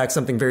bringing back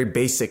something very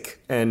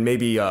basic and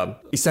maybe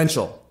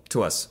essential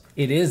to us.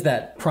 It is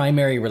that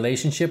primary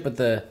relationship with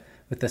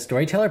the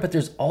storyteller, but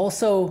there's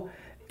also,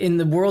 in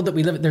the world that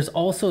we live in, there's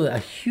also a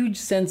huge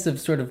sense of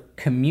sort of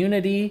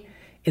community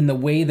in the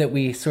way that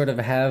we sort of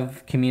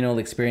have communal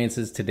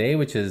experiences today,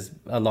 which is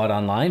a lot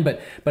online.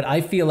 But I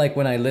feel like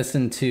when I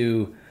listen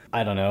to,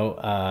 I don't know,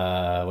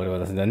 what do I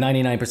listen to?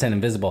 99%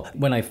 Invisible.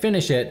 When I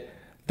finish it,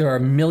 there are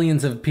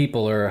millions of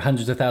people or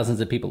hundreds of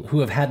thousands of people who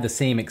have had the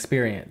same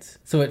experience.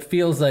 So it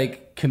feels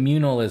like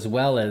communal as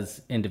well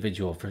as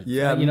individual.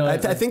 I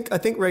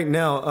think right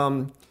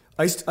now,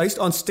 I used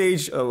to, on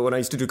stage when I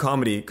used to do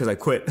comedy, because I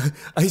quit,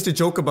 I used to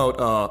joke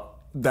about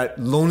that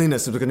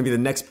loneliness was going to be the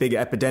next big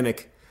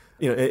epidemic.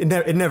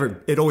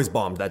 It always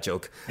bombed, that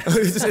joke.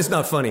 It's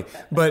not funny,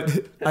 but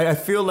I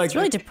feel like it's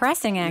really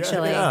depressing,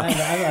 actually.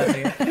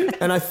 Yeah.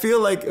 And I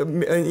feel like,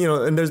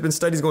 and there's been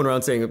studies going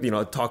around saying,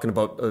 talking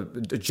about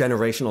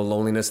generational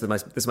loneliness.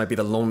 This might be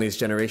the loneliest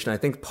generation. I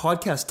think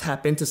podcasts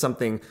tap into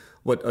something,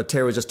 what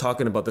Terry was just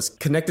talking about, this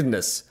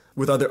connectedness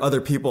with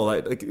other people.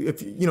 Like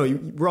if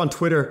we're on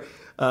Twitter,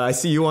 I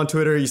see you on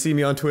Twitter, you see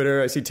me on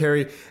Twitter, I see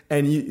Terry,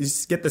 and you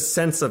get the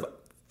sense of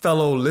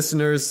fellow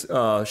listeners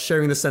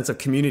sharing the sense of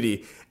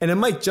community. And it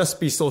might just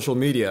be social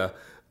media,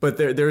 but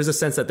there is a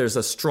sense that there's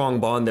a strong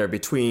bond there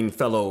between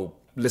fellow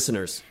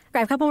listeners. I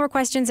have a couple more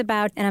questions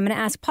about, and I'm going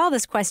to ask Paul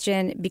this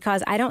question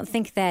because I don't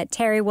think that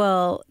Terry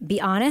will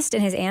be honest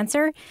in his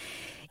answer.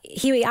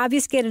 He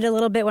obfuscated a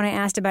little bit when I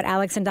asked about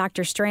Alex and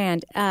Dr.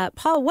 Strand.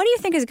 Paul, what do you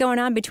think is going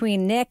on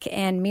between Nick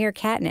and Mere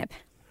Catnip?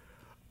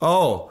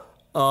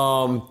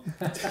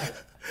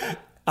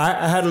 I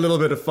had a little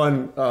bit of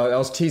fun. I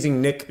was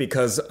teasing Nick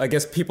because I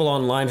guess people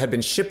online have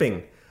been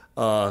shipping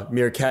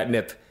Mere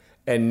Catnip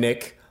and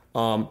Nick.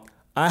 I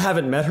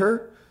haven't met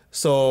her,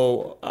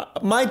 so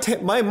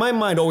my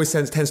mind always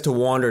tends to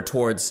wander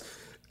towards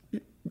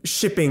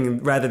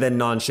shipping rather than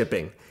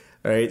non-shipping.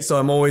 All right, so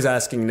I'm always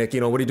asking Nick,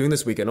 what are you doing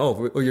this weekend?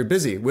 Oh, you're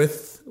busy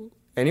with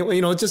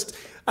anyway.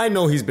 I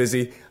know he's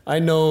busy. I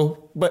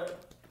know,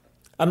 but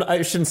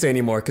I shouldn't say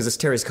anymore because it's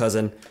Terry's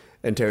cousin.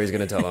 And Terry's going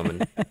to tell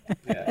him.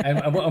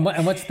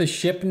 And what's the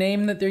ship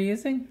name that they're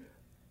using?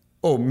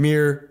 Oh,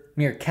 Mere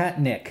Cat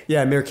Nick.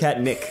 Yeah, Mere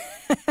Cat Nick.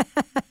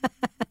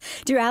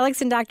 Do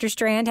Alex and Dr.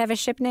 Strand have a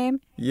ship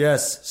name?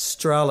 Yes,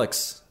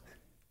 Stralix.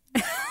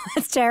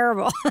 That's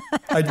terrible.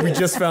 We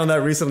just found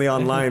that recently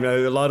online.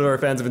 A lot of our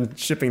fans have been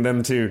shipping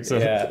them too. So.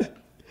 Yeah.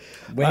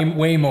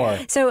 Way more.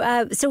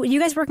 So you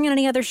guys working on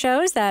any other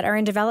shows that are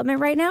in development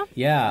right now?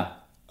 Yeah.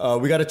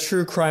 We got a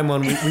true crime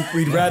one. We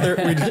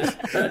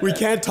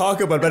can't talk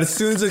about it, but as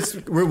soon as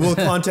we'll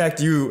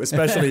contact you,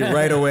 especially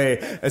right away,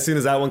 as soon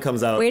as that one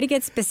comes out. Way to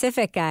get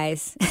specific,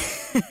 guys.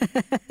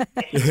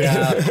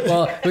 Yeah.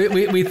 Well,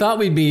 we thought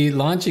we'd be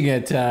launching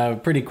it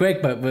pretty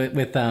quick, but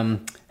with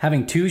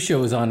having two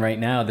shows on right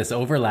now, this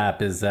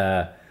overlap is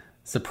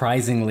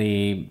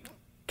surprisingly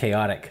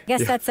chaotic. I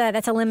guess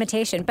that's a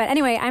limitation. But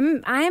anyway,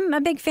 I'm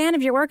a big fan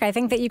of your work. I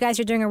think that you guys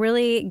are doing a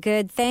really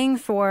good thing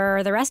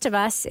for the rest of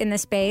us in the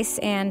space.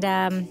 And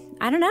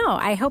I don't know.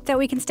 I hope that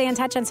we can stay in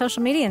touch on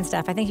social media and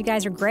stuff. I think you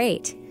guys are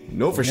great.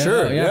 No, for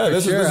sure. Yeah,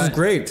 this is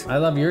great. I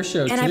love your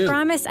show, too. And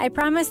I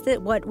promise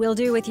that what we'll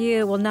do with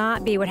you will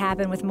not be what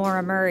happened with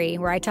Maura Murray,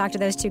 where I talked to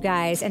those two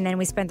guys, and then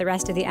we spent the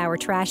rest of the hour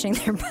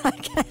trashing their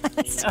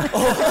podcast.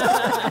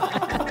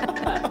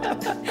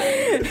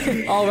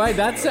 All right,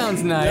 that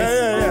sounds nice.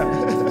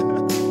 Yeah.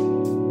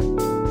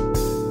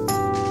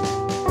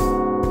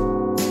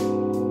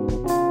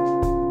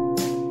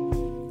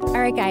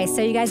 All right, guys.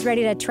 So you guys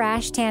ready to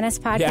trash Tanis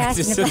podcast? Yeah,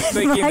 just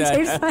thinking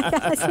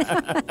that.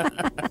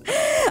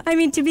 I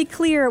mean, to be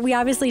clear, we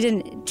obviously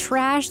didn't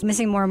trash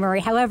Missing Maura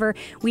Murray. However,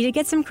 we did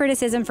get some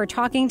criticism for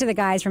talking to the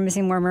guys from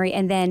Missing Maura Murray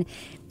and then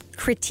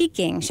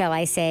critiquing, shall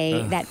I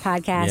say, that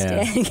podcast.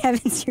 Yeah.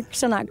 Kevin, you're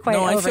still not quite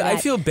over that. I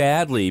feel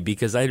badly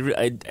because I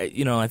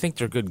think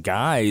they're good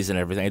guys and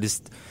everything.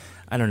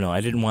 I don't know.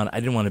 I didn't want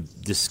to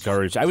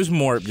discourage. I was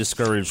more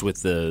discouraged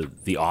with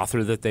the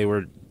author that they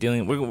were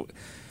dealing with.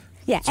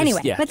 Yeah.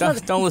 Anyway,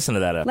 don't listen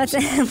to that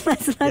episode.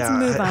 Let's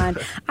move on.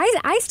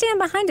 I stand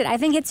behind it. I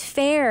think it's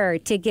fair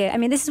to give. I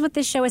mean, this is what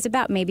this show is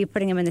about. Maybe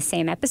putting them in the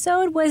same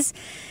episode was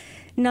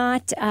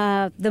not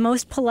the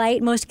most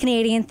polite, most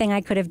Canadian thing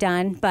I could have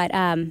done. But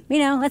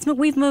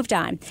we've moved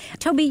on.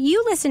 Toby,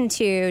 you listened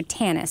to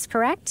Tanis,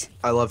 correct?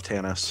 I love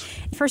Tanis.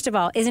 First of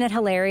all, isn't it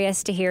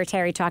hilarious to hear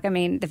Terry talk? I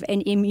mean,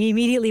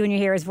 immediately when you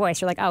hear his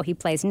voice, you're like, oh, he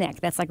plays Nick.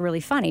 That's like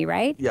really funny,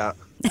 right? Yeah.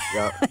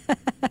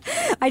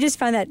 I just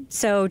find that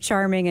so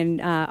charming and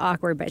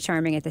awkward, but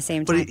charming at the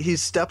same time. But he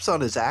steps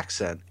on his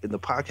accent in the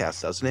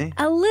podcast, doesn't he?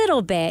 A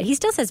little bit. He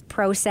still says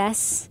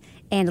process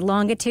and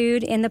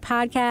longitude in the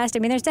podcast. I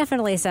mean, there's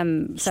definitely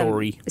some real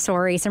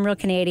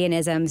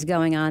Canadianisms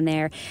going on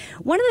there.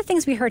 One of the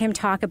things we heard him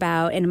talk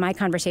about in my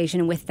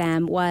conversation with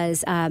them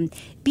was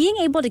being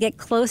able to get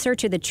closer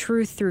to the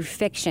truth through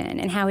fiction,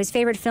 and how his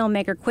favorite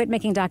filmmaker quit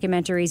making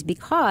documentaries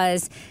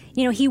because,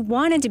 he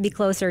wanted to be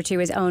closer to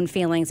his own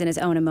feelings and his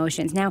own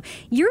emotions. Now,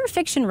 you're a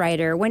fiction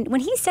writer.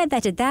 When he said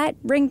that, did that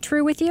ring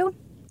true with you?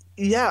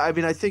 Yeah, I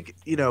mean, I think,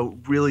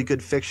 really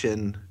good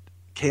fiction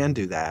can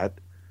do that.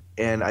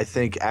 And I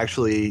think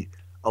actually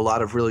a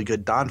lot of really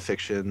good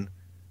nonfiction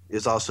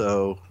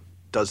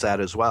does that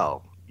as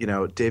well.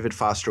 David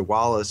Foster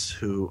Wallace,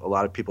 who a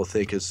lot of people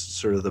think is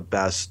sort of the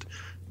best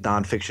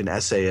nonfiction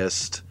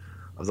essayist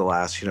of the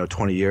last,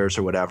 20 years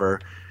or whatever,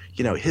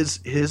 his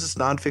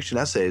nonfiction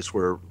essays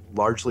were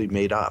largely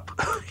made up,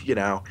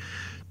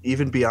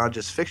 even beyond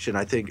just fiction,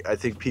 I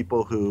think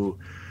people who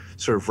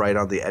sort of write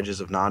on the edges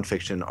of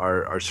nonfiction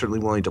are certainly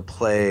willing to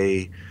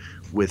play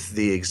with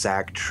the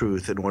exact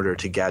truth in order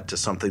to get to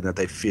something that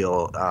they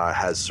feel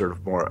has sort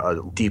of more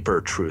a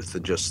deeper truth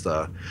than just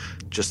the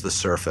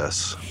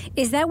surface.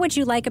 Is that what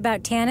you like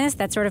about Tanis,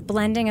 that sort of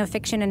blending of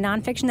fiction and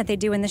nonfiction that they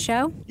do in the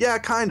show? Yeah,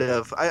 kind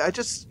of. I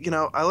just,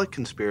 I like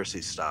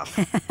conspiracy stuff.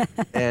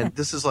 And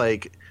this is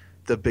like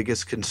the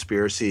biggest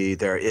conspiracy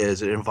there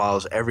is. It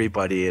involves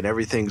everybody and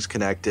everything's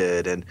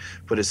connected,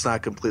 but it's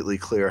not completely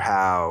clear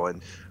how.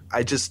 And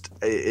I just,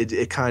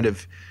 it kind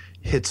of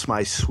hits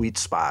my sweet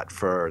spot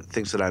for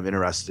things that I'm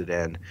interested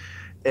in.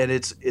 And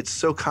it's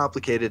so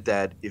complicated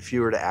that if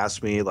you were to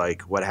ask me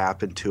like what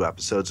happened 2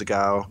 episodes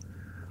ago,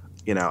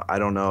 I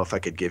don't know if I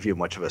could give you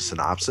much of a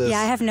synopsis. Yeah,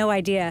 I have no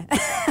idea.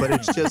 But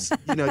it's just,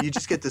 you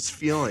just get this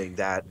feeling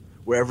that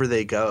wherever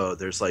they go,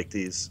 there's like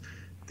these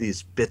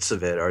bits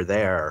of it are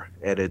there,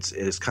 and it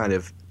is kind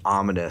of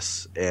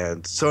ominous.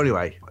 And so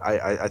anyway,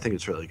 I think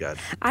it's really good.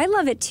 I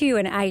love it too,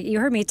 and you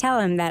heard me tell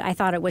him that I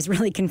thought it was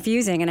really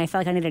confusing and I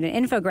felt like I needed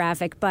an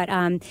infographic, but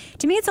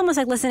to me it's almost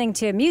like listening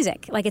to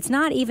music. Like, it's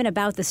not even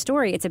about the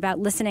story, it's about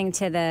listening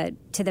to the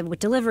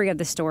delivery of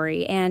the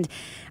story. And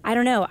I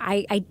don't know,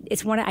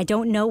 it's one I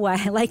don't know why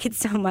I like it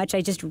so much.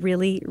 I just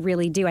really,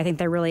 really do. I think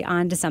they're really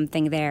onto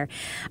something there.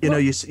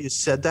 You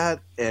said that,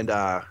 and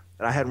I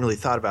hadn't really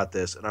thought about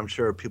this, and I'm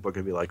sure people are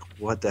going to be like,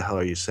 what the hell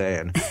are you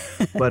saying?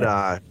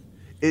 But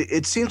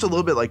it seems a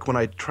little bit like when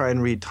I try and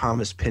read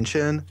Thomas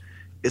Pynchon,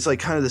 it's like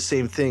kind of the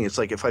same thing. It's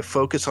like if I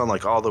focus on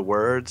like all the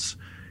words,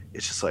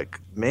 it's just like,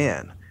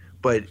 man.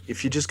 But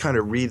if you just kind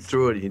of read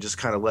through it and you just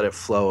kind of let it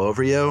flow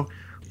over you,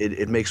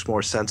 it makes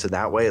more sense in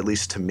that way, at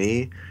least to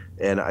me.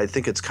 And I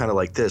think it's kind of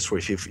like this, where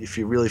if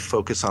you really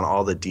focus on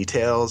all the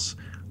details,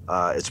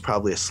 it's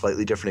probably a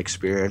slightly different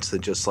experience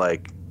than just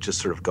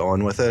sort of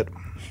going with it.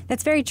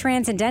 That's very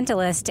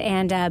transcendentalist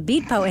and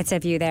beat poets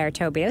of you there,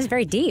 Toby. It was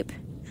very deep.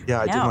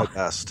 Yeah, I do my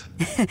best.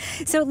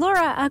 So,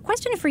 Laura, a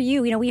question for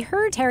you. We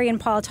heard Terry and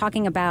Paul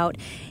talking about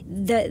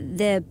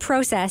the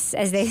process,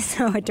 as they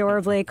so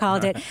adorably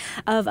called it,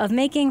 of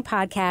making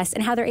podcasts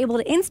and how they're able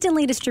to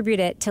instantly distribute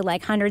it to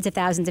like hundreds of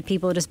thousands of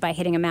people just by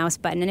hitting a mouse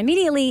button. And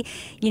immediately,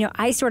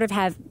 I sort of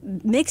have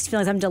mixed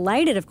feelings. I'm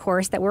delighted, of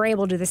course, that we're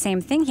able to do the same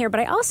thing here.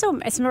 But I also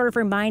am sort of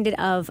reminded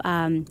of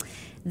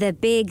the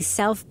big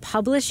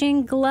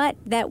self-publishing glut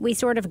that we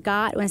sort of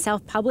got when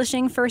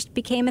self-publishing first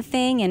became a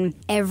thing and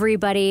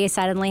everybody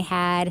suddenly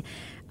had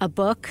a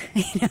book,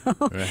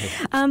 Right.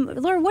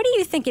 Laura, what do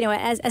you think,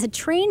 as a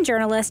trained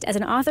journalist, as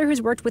an author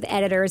who's worked with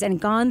editors and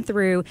gone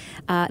through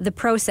the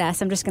process,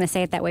 I'm just going to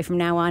say it that way from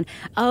now on,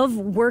 of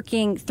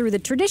working through the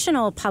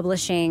traditional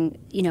publishing,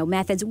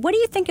 methods, what do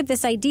you think of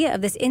this idea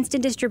of this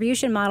instant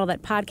distribution model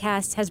that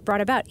podcasts has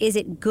brought about? Is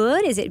it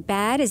good? Is it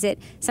bad? Is it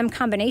some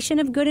combination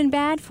of good and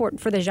bad for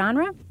the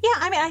genre? Yeah,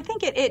 I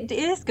think it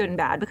is good and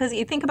bad, because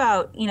you think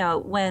about,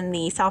 when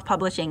the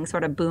self-publishing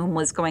sort of boom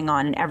was going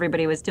on and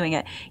everybody was doing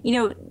it,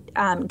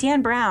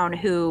 Dan Brown,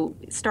 who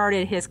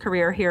started his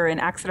career here in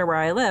Exeter, where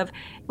I live,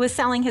 was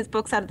selling his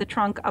books out of the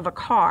trunk of a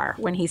car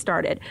when he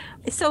started.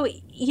 So,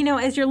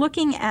 as you're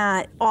looking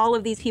at all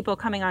of these people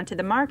coming onto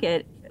the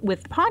market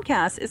with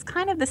podcasts, it's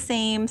kind of the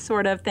same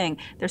sort of thing.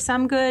 There's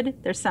some good,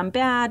 there's some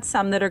bad,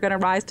 some that are going to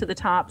rise to the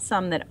top,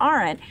 some that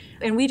aren't.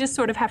 And we just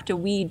sort of have to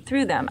weed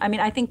through them.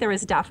 I think there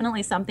is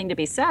definitely something to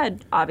be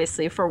said,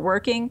 obviously, for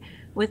working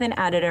with an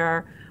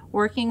editor,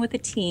 working with a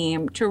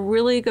team to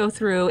really go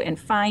through and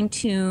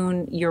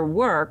fine-tune your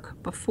work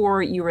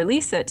before you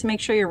release it to make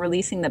sure you're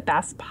releasing the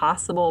best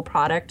possible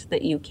product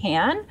that you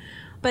can.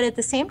 But at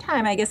the same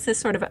time, I guess this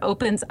sort of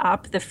opens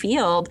up the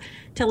field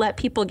to let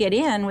people get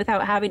in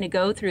without having to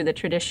go through the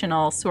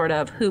traditional sort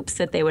of hoops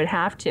that they would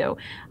have to.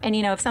 And,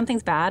 if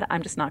something's bad,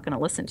 I'm just not going to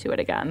listen to it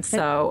again.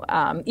 So,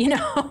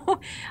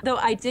 though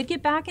I did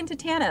get back into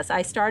Tanis.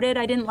 I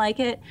didn't like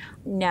it.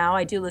 Now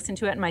I do listen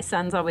to it. And my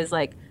son's always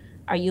like,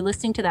 are you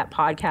listening to that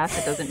podcast?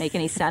 It doesn't make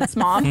any sense,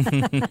 Mom.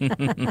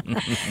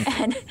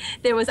 And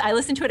I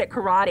listened to it at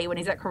karate when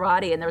he's at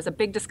karate, and there was a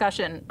big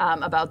discussion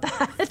about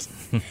that.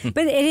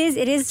 But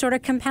it is sort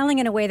of compelling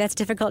in a way that's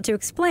difficult to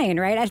explain,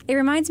 right? It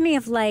reminds me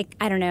of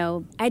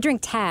I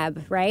drink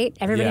Tab, right?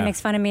 Everybody makes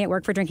fun of me at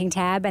work for drinking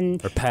Tab.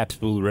 Or Pabst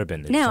Blue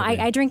Ribbon. No,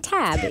 I drink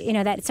Tab,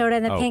 that soda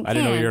in the pink can. I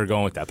didn't know where you were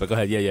going with that, but go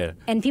ahead, yeah.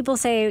 And people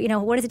say,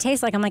 what does it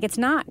taste like? I'm like, it's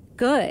not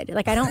good.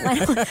 I don't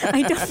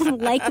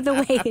like the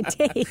way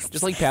it tastes.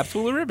 Just like Pabst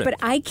Blue Ribbon. But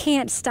I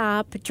can't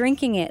stop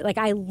drinking it.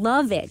 I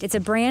love it. It's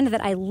a brand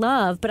that I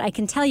love, but I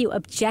can tell you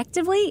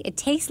objectively, it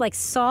tastes like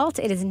salt.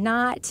 It is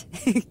not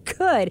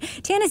good.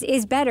 Tanis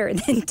is better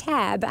than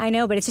Tab, I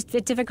know, but it's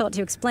just difficult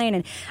to explain.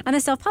 And on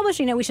the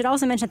self-publishing, we should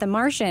also mention that The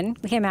Martian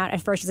came out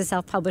at first as a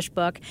self-published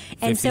book.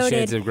 And 50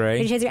 Shades of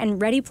Grey. And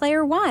Ready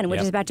Player One,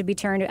 which is about to be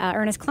turned,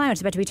 Ernest Cline, which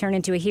is about to be turned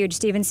into a huge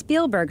Steven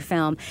Spielberg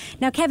film.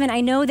 Now, Kevin, I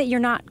know that you're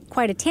not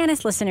quite a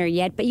Tanis listener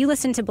yet, but you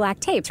listen to Black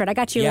Tapes, right? I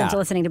got you into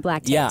listening to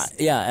Black Tapes.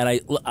 Yeah,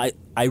 and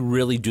I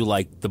really do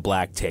like the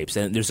Black Tapes,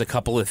 and there's a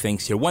couple of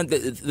things here. One,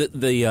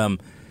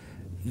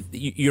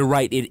 you're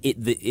right.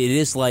 It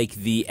is like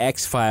the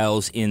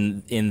X-Files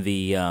in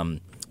the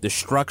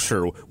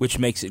structure, which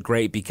makes it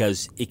great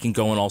because it can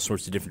go in all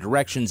sorts of different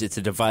directions. It's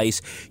a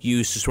device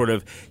used to sort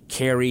of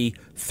carry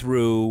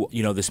through,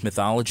 this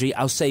mythology.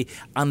 I'll say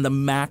on the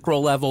macro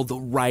level, the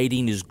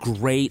writing is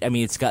great. I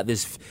mean, it's got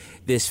this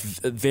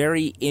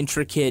very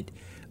intricate,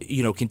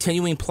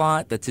 continuing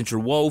plot that's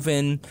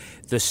interwoven.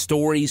 The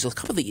stories, a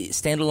couple of the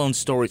standalone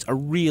stories are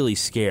really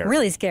scary.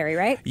 Really scary,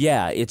 right?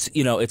 Yeah, it's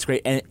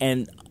great.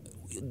 And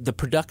the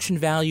production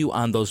value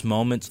on those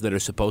moments that are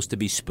supposed to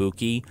be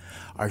spooky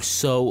are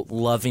so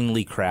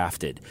lovingly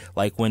crafted.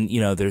 Like when,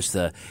 there's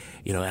the,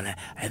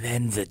 and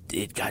then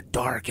it got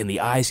dark and the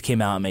eyes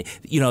came out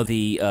and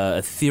the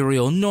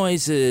ethereal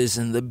noises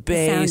and the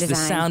bass, the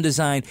sound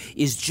design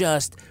is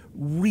just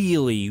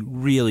really,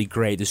 really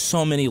great. There's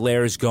so many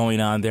layers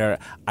going on there.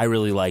 I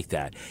really like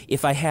that.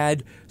 If I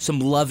had some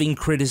loving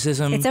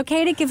criticism, it's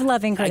okay to give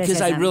loving criticism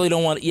because I really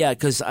don't want. Yeah,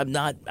 because I'm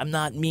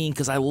not mean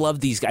because I love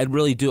these guys. I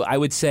really do. I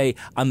would say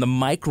on the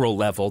micro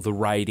level, the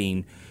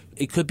writing,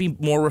 it could be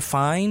more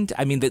refined.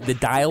 I mean, the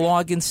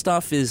dialogue and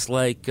stuff is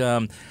like.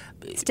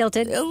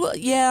 Stilted?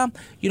 Yeah.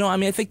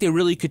 I think they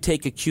really could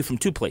take a cue from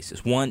two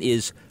places. One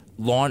is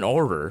Law and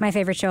Order. My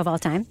favorite show of all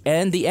time.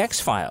 And The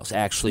X-Files,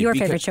 actually. Your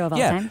favorite show of all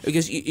time. Yeah,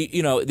 because,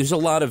 there's a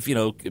lot of,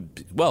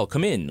 well,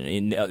 come in.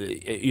 And,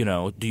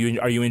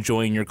 are you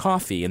enjoying your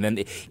coffee? And then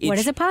what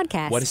is a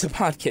podcast? What is a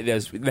podcast?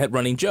 There's that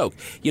running joke.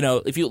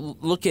 If you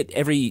look at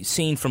every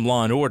scene from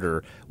Law and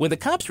Order, when the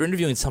cops are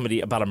interviewing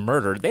somebody about a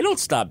murder, they don't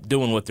stop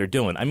doing what they're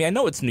doing. I mean, I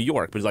know it's New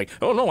York, but it's like,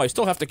 oh, no, I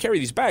still have to carry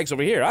these bags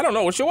over here. I don't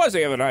know what she was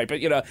the other night, but,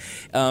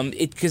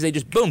 because they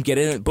just, boom, get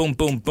in it, boom,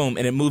 boom, boom,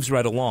 and it moves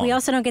right along. We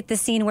also don't get the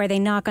scene where they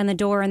knock on the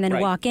door and then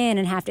walk in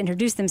and have to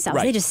introduce themselves.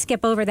 Right. They just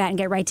skip over that and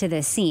get right to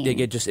the scene.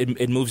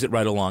 It moves it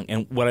right along.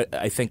 And what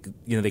I think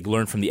they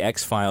learned from the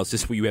X-Files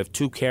is where you have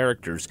two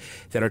characters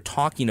that are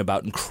talking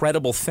about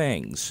incredible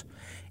things.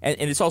 And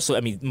it's also,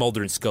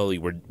 Mulder and Scully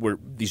were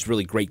these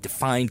really great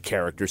defined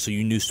characters, so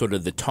you knew sort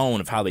of the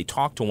tone of how they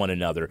talked to one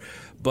another.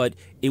 But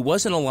it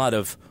wasn't a lot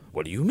of,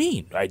 what do you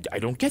mean? I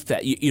don't get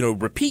that.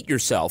 Repeat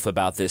yourself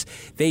about this.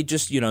 They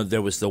just,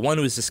 there was the one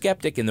who was the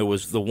skeptic and there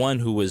was the one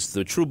who was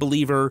the true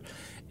believer.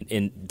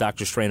 And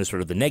Dr. Strand is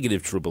sort of the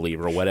negative true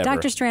believer or whatever.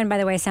 Dr. Strand, by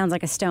the way, sounds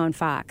like a stone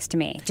fox to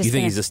me. You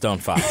think he's a stone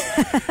fox?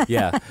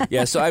 Yeah.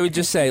 So I would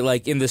just say,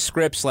 like, in the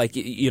scripts, like,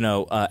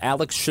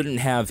 Alex shouldn't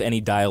have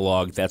any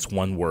dialogue that's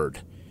one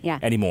word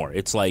anymore.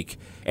 It's like,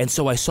 and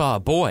so I saw a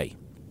boy.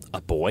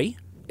 A boy?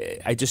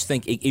 I just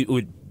think it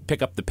would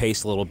pick up the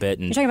pace a little bit.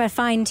 And you're talking about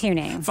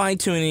fine-tuning.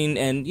 Fine-tuning,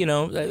 and,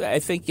 I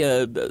think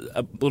a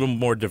little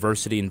more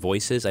diversity in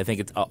voices. I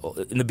think it's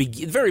in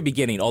the very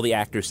beginning, all the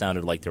actors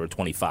sounded like they were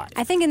 25.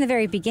 I think in the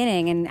very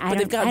beginning, but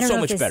they've gotten so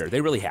much better.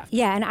 They really have.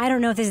 Yeah, and I don't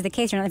know if this is the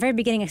case or not. At the very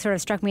beginning, it sort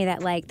of struck me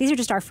that, like, these are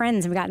just our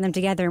friends, and we've gotten them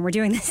together, and we're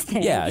doing this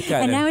thing. Yeah, kind of.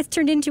 And now it's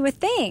turned into a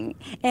thing.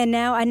 And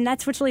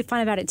that's what's really fun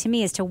about it to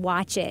me is to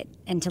watch it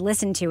and to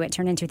listen to it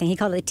turn into a thing. He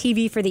called it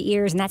TV for the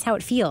ears, and that's how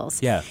it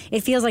feels. Yeah.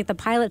 It feels like the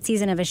pilot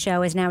season of a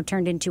show is now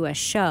turned into a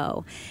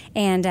show.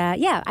 And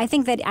I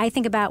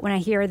think about when I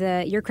hear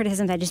your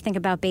criticisms, I just think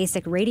about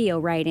basic radio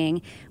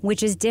writing,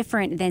 which is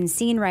different than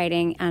scene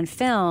writing on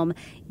film.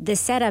 The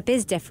setup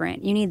is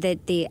different. You need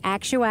the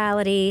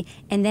actuality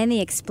and then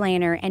the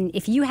explainer. And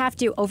if you have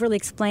to overly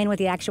explain what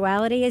the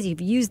actuality is,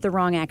 you've used the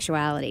wrong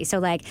actuality. So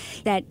like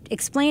that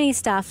explaining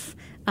stuff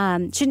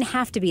shouldn't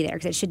have to be there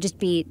because it should just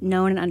be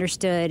known and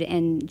understood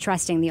and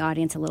trusting the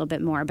audience a little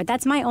bit more. But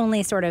that's my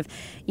only sort of,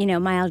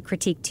 mild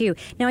critique too.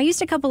 Now, I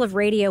used a couple of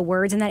radio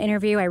words in that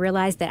interview. I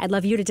realized that I'd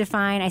love you to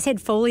define. I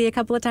said Foley a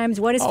couple of times.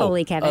 What is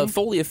Foley, Kevin?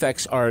 Foley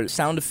effects are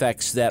sound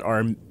effects that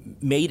are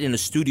made in a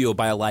studio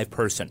by a live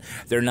person.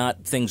 They're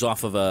not things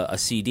off of a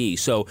CD.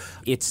 So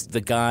it's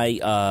the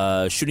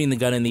guy shooting the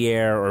gun in the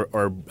air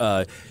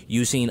or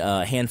using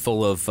a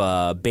handful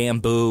of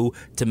bamboo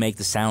to make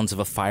the sounds of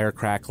a fire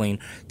crackling,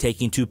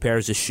 taking two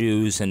pairs of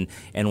shoes and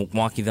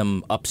walking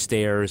them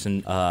upstairs,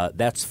 and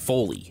that's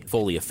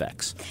Foley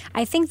effects.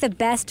 I think the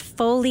best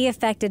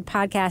Foley-affected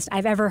podcast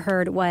I've ever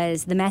heard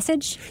was The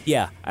Message.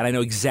 Yeah, and I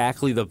know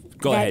exactly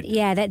Go ahead.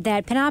 Yeah,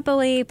 that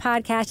Panoply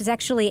podcast is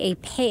actually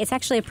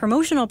a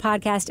promotional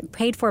podcast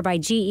paid for by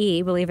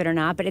GE, believe it or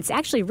not, but it's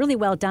actually really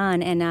well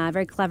done and a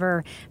very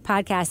clever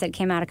podcast that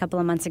came out a couple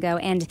of months ago.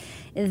 And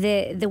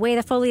the way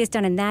the Foley is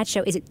done in that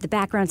show is the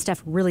background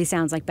stuff really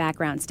sounds like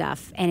background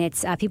stuff, and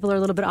it's people are a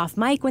little bit off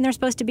mic when they're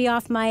supposed to be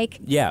off mic.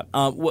 Yeah,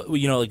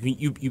 like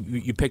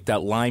you picked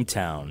out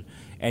Limetown.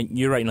 And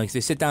you're right. Like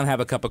they sit down, and have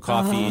a cup of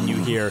coffee, and you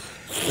hear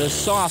the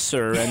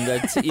saucer and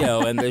and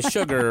the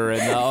sugar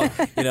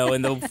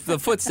and the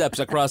footsteps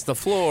across the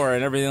floor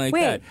and everything like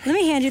that. Wait, let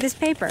me hand you this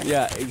paper.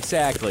 Yeah,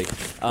 exactly. They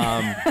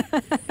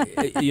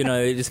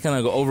just kind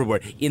of go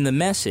overboard. In The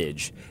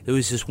Message, there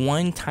was this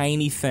one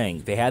tiny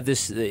thing. They had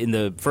this in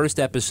the first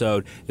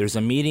episode. There's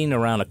a meeting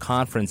around a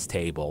conference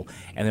table,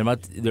 and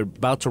they're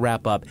about to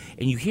wrap up,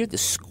 and you hear the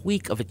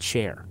squeak of a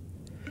chair.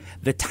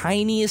 The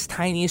tiniest,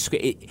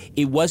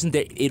 it wasn't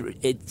that.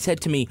 It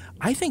said to me,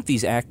 I think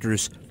these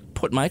actors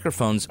put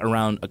microphones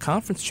around a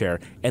conference chair,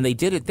 and they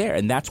did it there,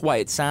 and that's why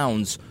it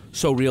sounds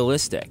so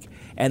realistic.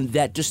 And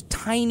that just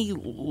tiny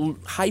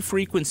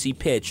high-frequency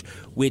pitch,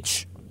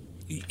 which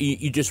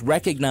you just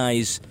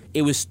recognize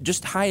it was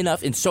just high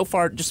enough and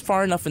just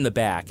far enough in the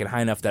back and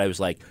high enough that I was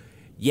like,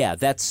 yeah,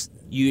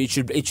 it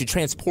should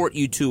transport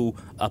you to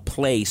a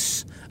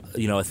place,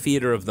 a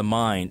theater of the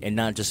mind, and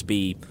not just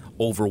be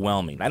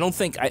overwhelming. I don't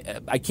think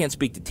I can't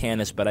speak to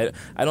Tanis, but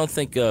I don't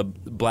think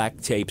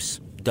Black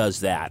Tapes does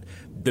that.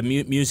 The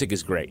music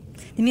is great.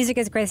 The music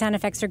is great. Sound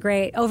effects are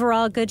great.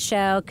 Overall, good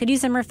show. Could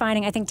use some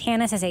refining. I think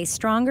Tanis has a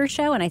stronger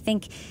show, and I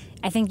think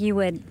you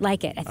would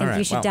like it. I think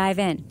you should dive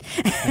in.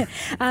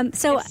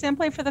 So it's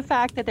simply for the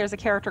fact that there's a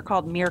character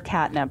called Mere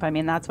Catnip. I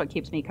mean, that's what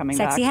keeps me coming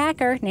back. Sexy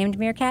hacker named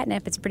Mere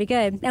Catnip. It's pretty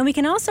good. And we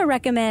can also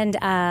recommend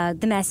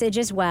The Message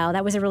as well.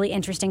 That was a really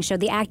interesting show.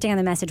 The acting on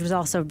The Message was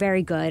also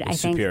very good, I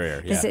think.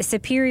 Superior, yeah.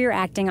 Superior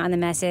acting on The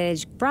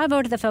Message.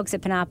 Bravo to the folks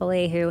at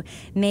Panoply who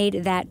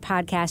made that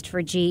podcast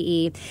for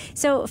GE.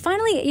 So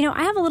finally,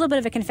 I have a little bit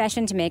of a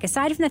confession to make.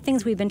 Aside from the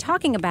things we've been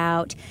talking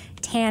about,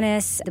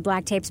 Tanis, the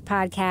Black Tapes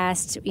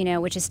podcast,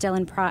 which is still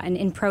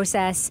in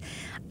process,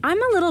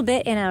 I'm a little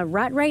bit in a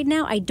rut right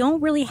now. I don't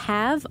really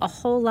have a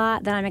whole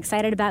lot that I'm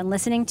excited about and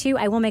listening to.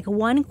 I will make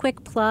one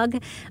quick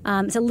plug.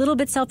 It's a little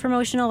bit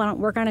self-promotional. I don't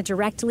work on it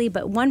directly,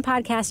 but one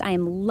podcast I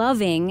am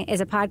loving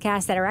is a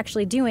podcast that are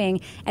actually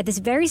doing at this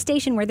very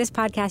station where this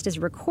podcast is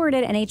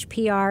recorded,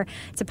 NHPR.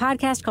 It's a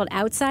podcast called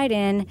Outside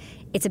In.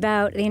 It's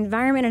about the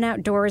environment and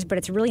outdoors, but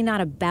it's really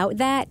not about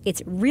that.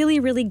 It's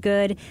really, really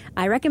good.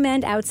 I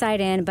recommend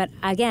Outside In, but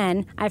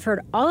again, I've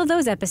heard all of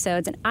those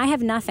episodes, and I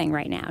have nothing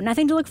right now.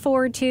 Nothing to look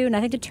forward to,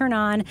 nothing to turn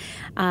on,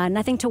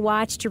 nothing to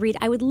watch, to read.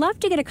 I would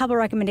love to get a couple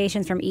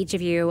recommendations from each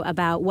of you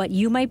about what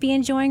you might be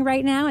enjoying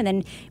right now, and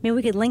then maybe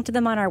we could link to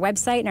them on our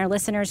website, and our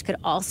listeners could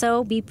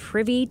also be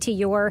privy to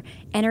your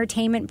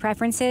entertainment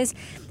preferences.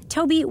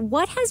 Toby,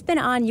 what has been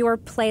on your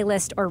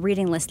playlist or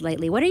reading list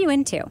lately? What are you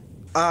into?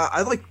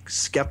 I like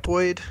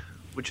Skeptoid,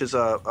 which is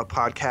a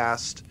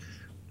podcast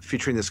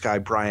featuring this guy,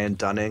 Brian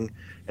Dunning.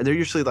 And they're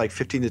usually like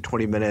 15 to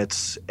 20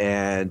 minutes,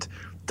 and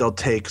they'll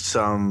take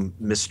some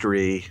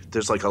mystery.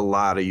 There's like a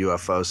lot of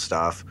UFO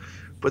stuff,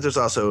 but there's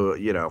also,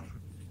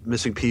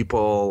 missing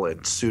people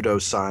and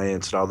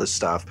pseudoscience and all this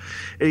stuff.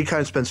 And he kind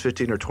of spends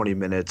 15 or 20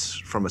 minutes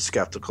from a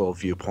skeptical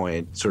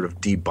viewpoint, sort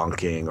of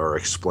debunking or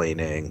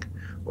explaining,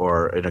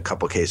 or in a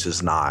couple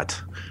cases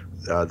not,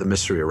 the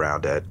mystery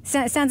around it.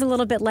 Sounds a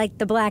little bit like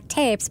the Black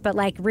Tapes, but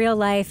like real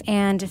life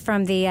and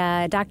from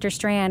the Dr.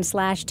 Strand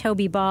 /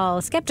 Toby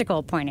Ball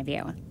skeptical point of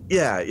view.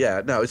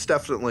 Yeah. No, it's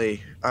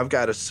definitely, I've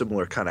got a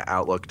similar kind of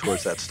outlook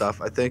towards that stuff,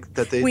 I think,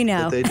 that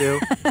they do.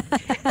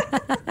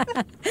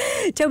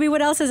 Toby,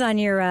 what else is on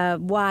your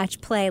watch,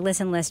 play,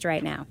 listen list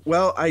right now?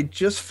 Well, I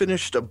just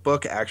finished a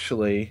book,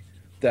 actually,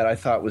 that I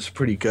thought was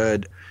pretty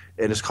good.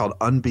 It is called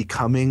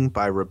Unbecoming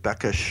by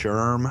Rebecca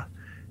Sherm.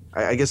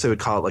 I guess I would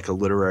call it like a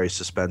literary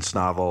suspense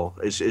novel.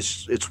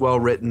 It's well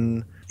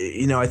written.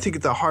 I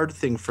think the hard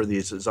thing for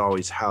these is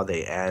always how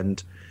they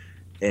end,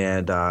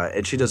 and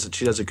she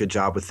does a good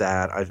job with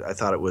that. I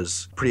thought it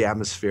was pretty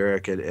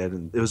atmospheric,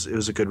 and it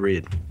was a good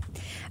read.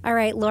 All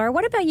right, Laura,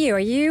 what about you? Are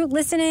you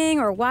listening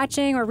or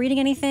watching or reading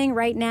anything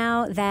right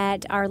now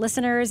that our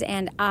listeners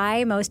and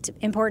I, most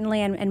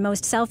importantly and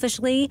most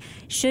selfishly,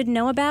 should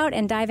know about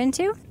and dive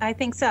into? I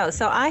think so.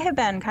 So I have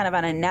been kind of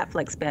on a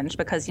Netflix binge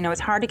because, it's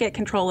hard to get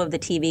control of the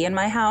TV in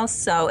my house.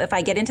 So if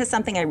I get into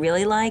something I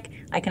really like,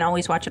 I can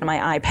always watch it on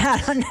my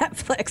iPad on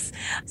Netflix.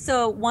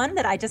 So one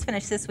that I just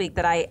finished this week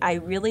that I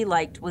really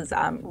liked was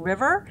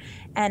River.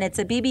 And it's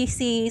a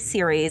BBC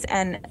series.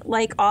 And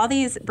like all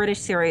these British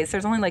series,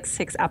 there's only like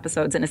 6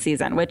 episodes in a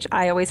season, which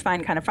I always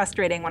find kind of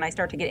frustrating when I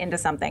start to get into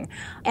something.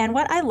 And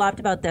what I loved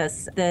about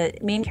this, the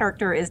main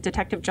character is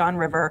Detective John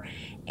River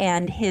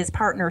and his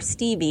partner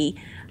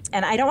Stevie.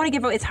 And I don't want to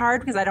give away, it's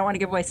hard because I don't want to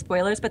give away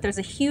spoilers, but there's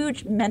a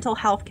huge mental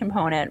health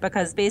component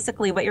because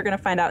basically what you're going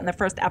to find out in the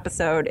first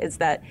episode is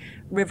that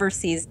River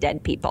sees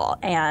dead people.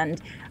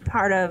 And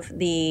part of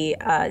the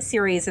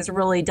series is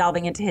really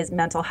delving into his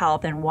mental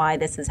health and why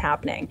this is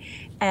happening.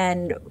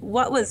 And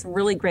what was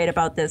really great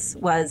about this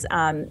was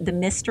the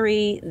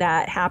mystery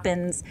that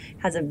happens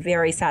has a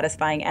very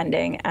satisfying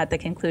ending at the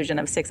conclusion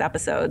of 6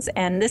 episodes.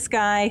 And this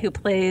guy who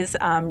plays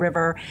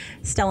River,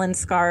 Stellan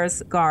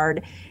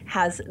Skarsgård,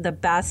 has the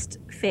best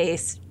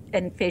face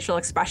and facial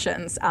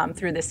expressions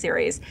through this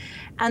series.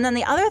 And then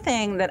the other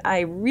thing that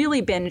I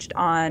really binged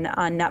on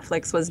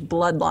Netflix was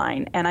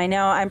Bloodline. And I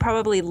know I'm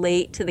probably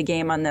late to the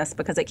game on this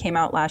because it came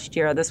out last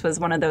year. This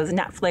was one of those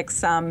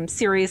Netflix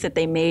series that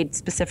they made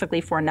specifically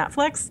for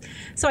Netflix.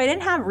 So I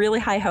didn't have really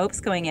high hopes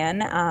going in,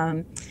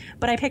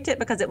 but I picked it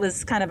because it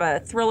was kind of a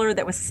thriller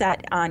that was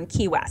set on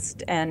Key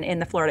West and in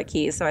the Florida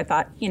Keys. So I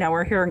thought,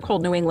 we're here in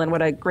cold New England.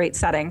 What a great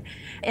setting.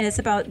 And it's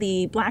about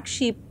the black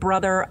sheep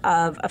brother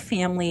of a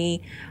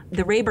family,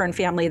 the Rayburn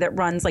family that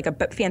runs like a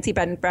fancy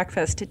bed and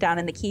breakfast down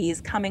in the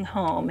Keys, coming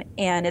home.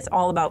 And it's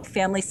all about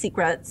family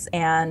secrets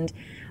and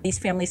these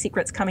family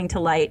secrets coming to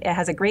light. It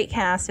has a great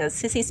cast. It has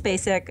Sissy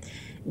Spacek.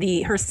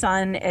 Her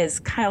son is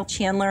Kyle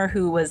Chandler,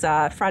 who was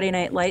Friday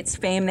Night Lights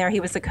fame there. He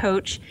was the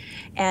coach.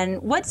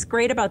 And what's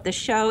great about this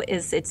show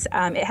is it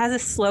has a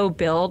slow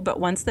build, but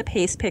once the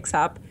pace picks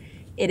up,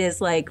 it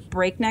is like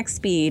breakneck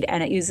speed,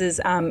 and it uses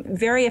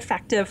very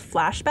effective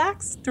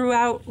flashbacks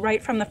throughout,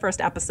 right from the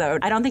first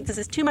episode. I don't think this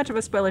is too much of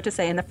a spoiler to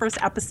say. In the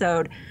first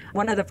episode,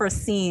 one of the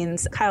first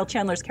scenes, Kyle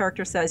Chandler's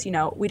character says,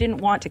 we didn't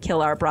want to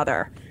kill our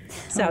brother.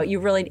 So you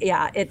really,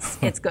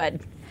 it's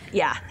good.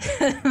 Yeah.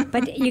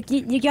 But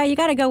you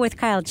got to go with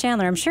Kyle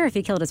Chandler. I'm sure if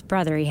he killed his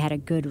brother, he had a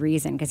good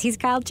reason, because he's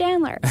Kyle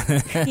Chandler.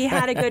 He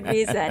had a good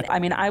reason. I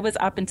mean, I was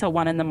up until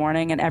 1 a.m,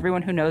 and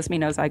everyone who knows me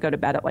knows I go to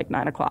bed at like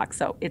 9 o'clock,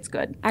 so it's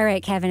good. All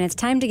right, Kevin, it's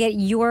time to get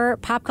your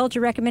pop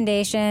culture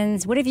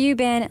recommendations. What have you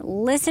been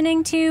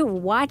listening to,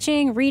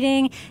 watching,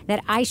 reading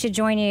that I should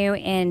join you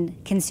in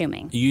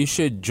consuming? You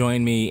should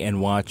join me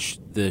and watch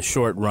the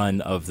short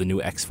run of the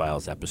new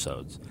X-Files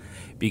episodes,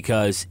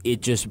 because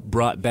it just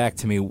brought back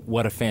to me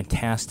what a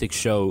fantastic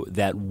show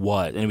that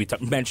was. And we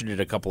mentioned it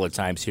a couple of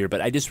times here,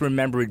 but I just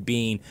remember it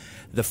being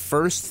the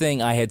first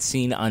thing I had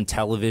seen on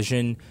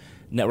television,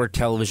 network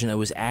television, that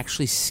was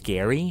actually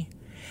scary.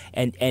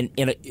 And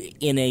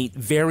in a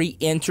very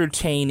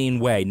entertaining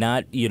way,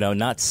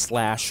 not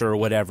slasher or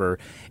whatever.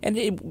 And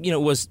it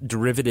was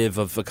derivative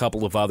of a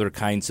couple of other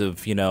kinds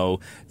of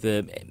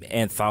the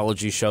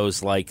anthology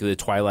shows like The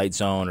Twilight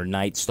Zone or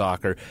Night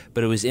Stalker,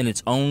 but it was in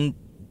its own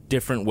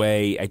different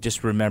way. I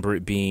just remember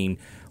it being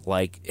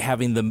like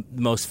having the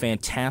most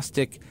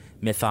fantastic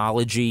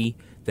mythology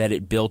that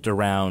it built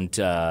around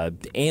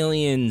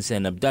aliens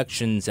and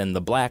abductions and the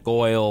black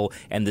oil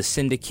and the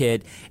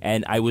syndicate,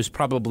 and I was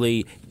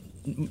probably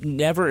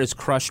never as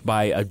crushed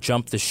by a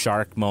jump the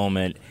shark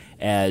moment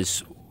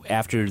as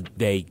after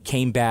they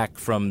came back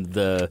from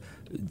the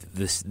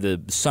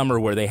summer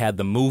where they had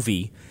the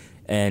movie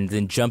and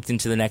then jumped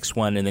into the next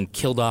one and then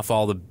killed off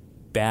all the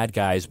bad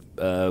guys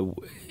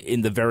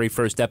in the very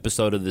first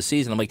episode of the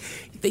season. I'm like,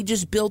 they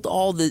just built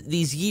all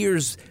these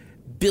years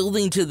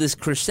building to this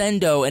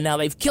crescendo, and now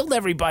they've killed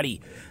everybody.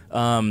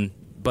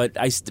 But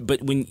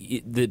when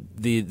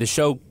the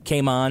show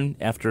came on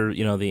after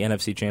the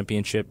NFC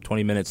Championship,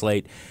 20 minutes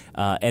late,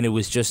 and it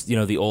was just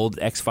the old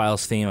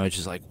X-Files theme, I was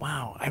just like,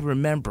 wow, I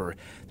remember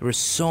there were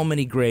so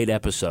many great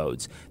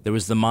episodes. There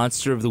was the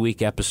Monster of the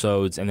Week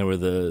episodes, and there were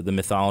the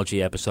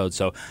mythology episodes.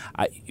 So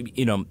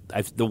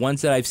the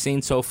ones that I've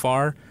seen so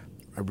far,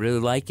 I really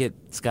like it.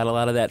 It's got a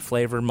lot of that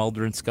flavor.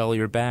 Mulder and Scully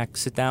are back.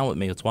 Sit down with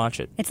me. Let's watch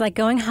it. It's like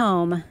going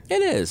home.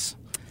 It is.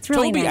 It's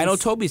really nice. I know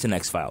Toby's an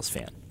X-Files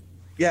fan.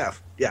 Yeah.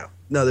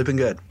 No, they've been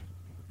good.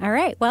 All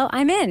right. Well,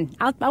 I'm in.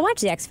 I'll watch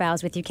the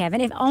X-Files with you,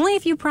 Kevin.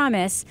 If you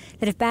promise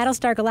that if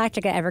Battlestar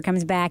Galactica ever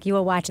comes back, you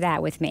will watch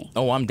that with me.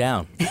 Oh, I'm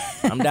down.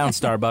 I'm down,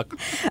 Starbuck.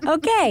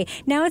 Okay.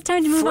 Now it's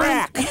time to move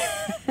on.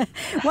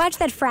 Watch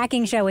that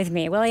fracking show with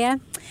me, will ya?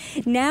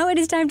 Now it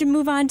is time to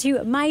move on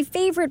to my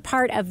favorite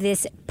part of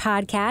this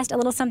podcast, a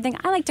little something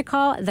I like to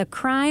call the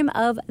crime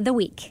of the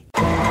week.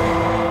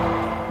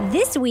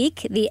 This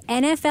week, the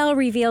NFL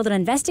revealed an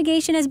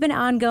investigation has been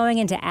ongoing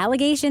into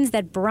allegations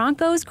that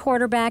Broncos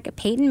quarterback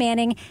Peyton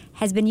Manning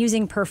has been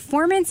using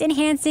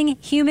performance-enhancing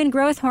human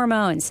growth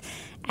hormones.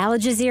 Al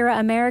Jazeera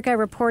America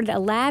reported a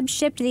lab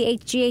shipped the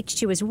HGH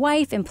to his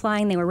wife,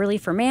 implying they were really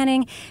for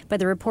Manning, but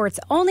the report's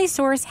only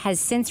source has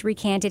since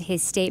recanted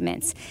his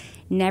statements.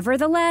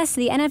 Nevertheless,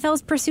 the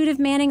NFL's pursuit of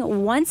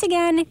Manning once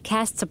again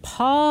casts a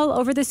pall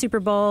over the Super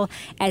Bowl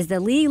as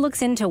the league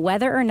looks into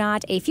whether or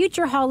not a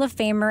future Hall of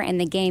Famer and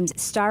the game's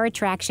star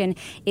attraction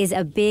is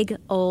a big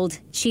old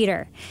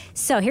cheater.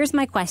 So here's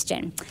my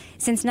question.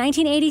 Since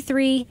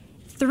 1983,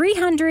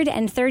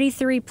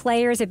 333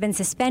 players have been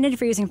suspended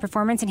for using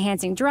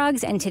performance-enhancing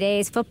drugs, and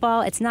today's football,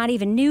 it's not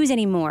even news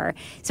anymore.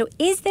 So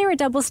is there a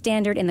double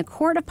standard in the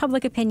court of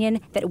public opinion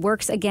that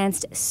works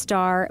against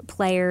star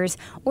players?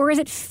 Or is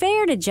it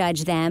fair to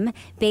judge them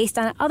based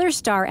on other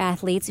star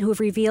athletes who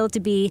have revealed to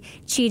be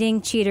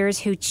cheaters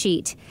who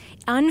cheat?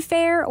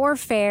 Unfair or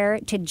fair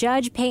to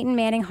judge Peyton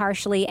Manning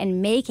harshly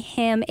and make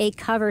him a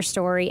cover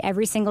story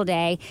every single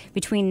day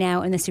between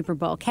now and the Super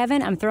Bowl?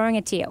 Kevin, I'm throwing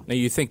it to you. Now,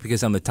 you think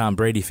because I'm the Tom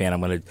Brady fan, I'm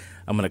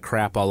gonna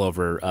crap all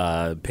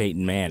over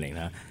Peyton Manning,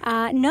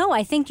 huh? No,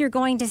 I think you're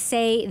going to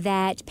say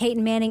that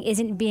Peyton Manning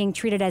isn't being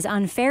treated as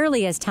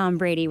unfairly as Tom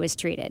Brady was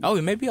treated.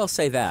 Oh, maybe I'll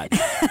say that.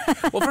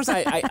 Well, first,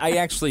 I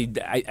actually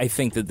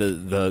think that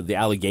the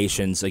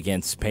allegations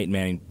against Peyton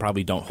Manning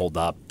probably don't hold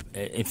up.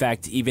 In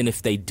fact, even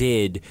if they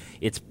did,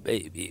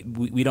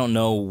 we don't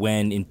know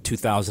when in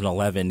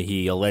 2011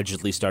 he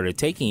allegedly started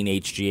taking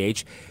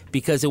HGH,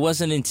 because it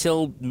wasn't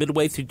until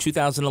midway through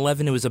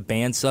 2011 it was a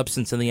banned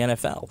substance in the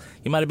NFL.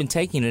 He might have been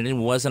taking it and it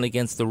wasn't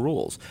against the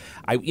rules.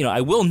 I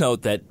will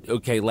note that,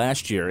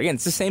 last year, again,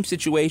 it's the same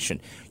situation.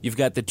 You've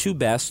got the two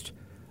best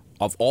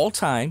of all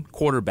time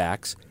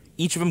quarterbacks,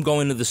 each of them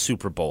going to the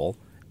Super Bowl.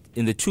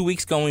 In the 2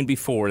 weeks going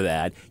before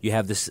that, you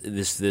have this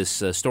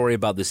story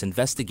about this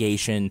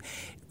investigation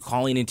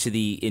calling into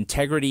the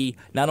integrity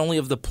not only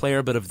of the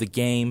player but of the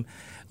game.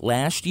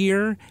 Last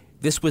year,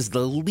 this was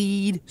the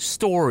lead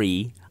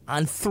story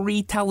on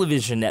 3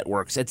 television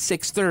networks at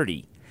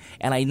 6:30.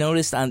 And I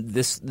noticed on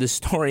this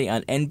story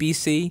on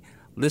NBC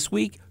this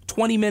week,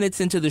 20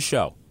 minutes into the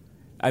show.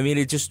 I mean,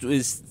 it just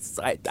is,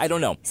 I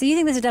don't know. So you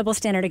think there's a double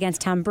standard against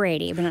Tom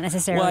Brady, but not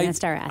necessarily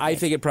against our athletes? I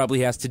think it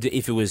probably has to do,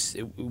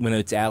 when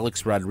it's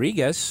Alex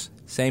Rodriguez,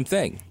 same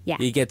thing. Yeah.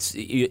 He gets,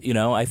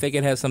 I think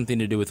it has something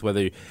to do with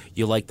whether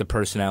you like the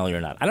personality or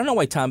not. I don't know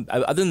why Tom,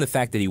 other than the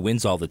fact that he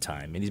wins all the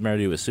time, and he's married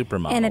to a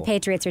supermodel. And the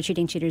Patriots are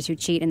cheating cheaters who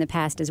cheat in the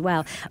past as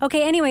well.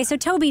 Okay, anyway, so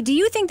Toby, do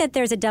you think that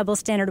there's a double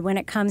standard when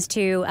it comes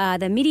to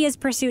the media's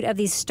pursuit of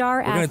these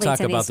star athletes? We're going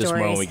to talk about this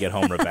more when we get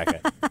home,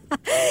 Rebecca.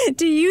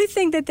 Do you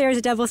think that there's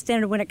a double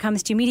standard when it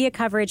comes to media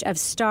coverage of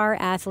star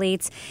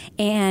athletes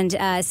and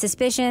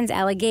suspicions,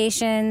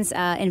 allegations,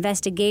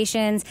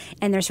 investigations,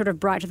 and they're sort of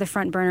brought to the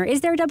front burner?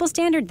 Is there a double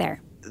standard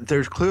there?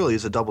 There clearly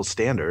is a double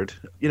standard.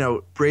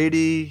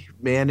 Brady,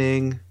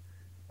 Manning,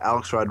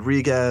 Alex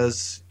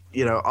Rodriguez,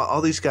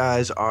 all these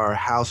guys are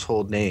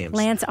household names.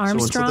 Lance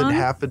Armstrong. So when something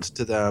happens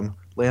to them,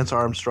 Lance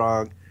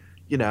Armstrong,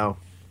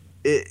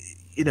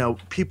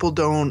 people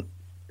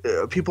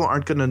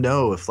aren't going to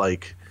know if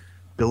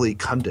Billy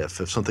Cundiff,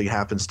 if something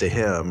happens to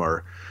him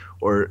or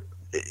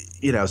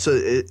so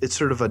it's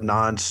sort of a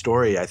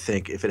non-story, I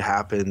think, if it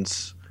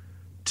happens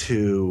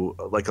to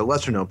a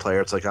lesser-known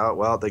player. It's oh,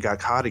 well, they got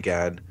caught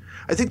again.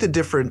 I think the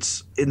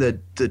difference in the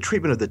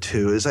treatment of the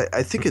two is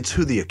I think it's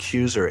who the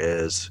accuser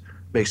is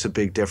makes a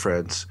big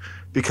difference,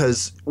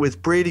 because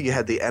with Brady you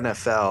had the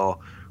NFL,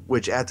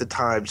 which at the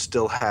time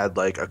still had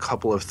a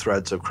couple of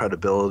threads of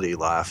credibility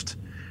left.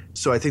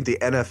 So I think the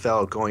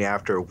NFL going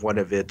after one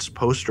of its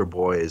poster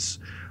boys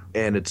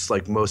and its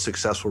most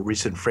successful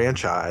recent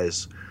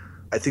franchise,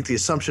 I think the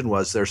assumption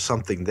was there's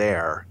something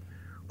there.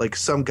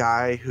 Some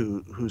guy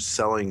who's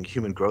selling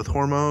human growth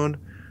hormone,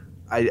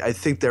 I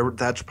think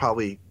that's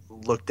probably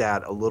looked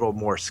at a little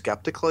more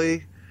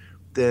skeptically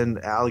than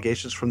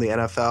allegations from the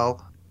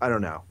NFL. I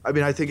don't know. I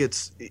mean, I think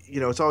it's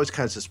always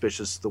kind of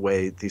suspicious the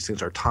way these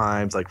things are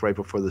timed, right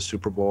before the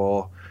Super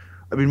Bowl.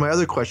 I mean, my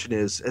other question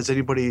is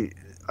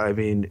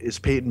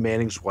Peyton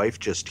Manning's wife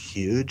just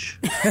huge?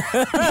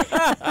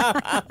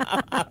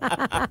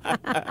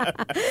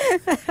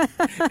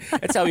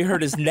 That's how he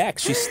hurt his neck.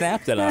 She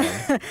snapped it on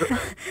him.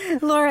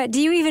 Laura, do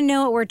you even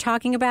know what we're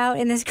talking about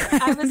in this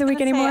crime of the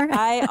week anymore?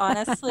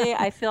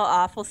 I feel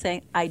awful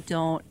saying I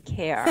don't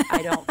care.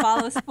 I don't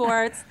follow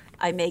sports.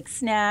 I make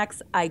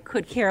snacks. I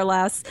could care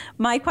less.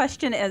 My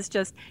question is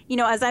just,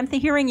 as I'm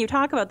hearing you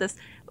talk about this,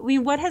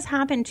 what has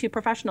happened to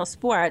professional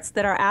sports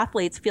that our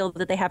athletes feel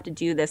that they have to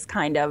do this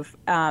kind of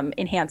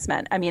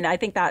enhancement? I mean, I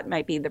think that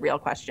might be the real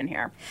question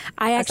here.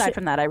 Aside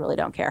from that, I really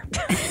don't care.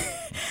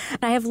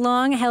 I have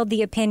long held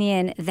the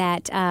opinion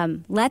that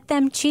let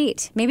them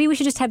cheat. Maybe we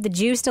should just have the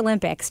juiced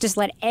Olympics. Just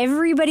let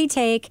everybody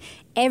take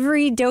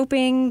every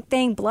doping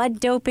thing,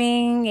 blood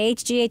doping,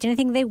 HGH,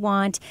 anything they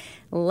want.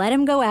 Let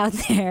them go out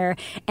there,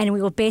 and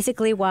we will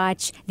basically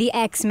watch the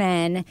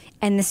X-Men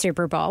and the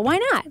Super Bowl. Why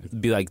not?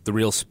 It'd be like the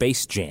real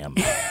Space Jam.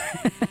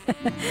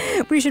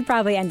 We should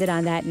probably end it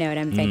on that note,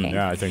 I'm thinking.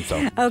 Yeah, I think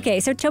so.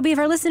 Okay, so Toby, if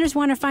our listeners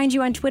want to find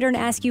you on Twitter and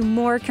ask you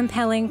more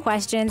compelling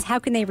questions, how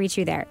can they reach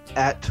you there?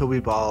 At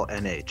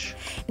TobyBallNH.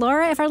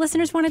 Laura, if our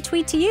listeners want to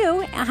tweet to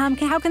you,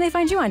 how can they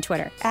find you on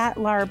Twitter?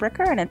 At Lara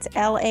Bricker, and it's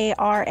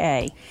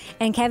Lara.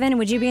 And Kevin,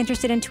 would you be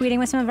interested in tweeting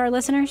with some of our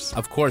listeners?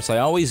 Of course, I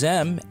always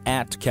am,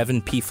 at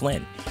Kevin P.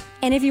 Flynn.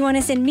 And if you want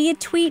to send me a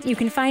tweet, you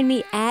can find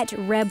me at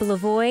Reb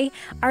Lavoie.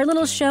 Our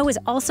little show is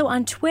also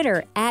on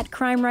Twitter, at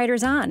Crime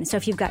Writers On. So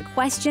if you've got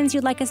questions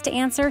you'd like us to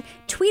answer,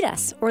 tweet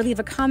us or leave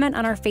a comment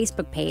on our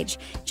Facebook page.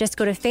 Just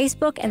go to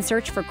Facebook and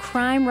search for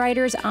Crime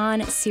Writers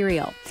On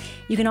Serial.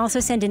 You can also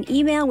send an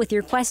email with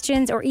your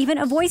questions or even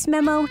a voice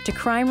memo to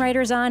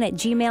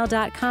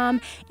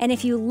crimewriterson@gmail.com. And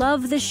if you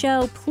love the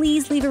show,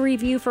 please leave a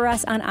review for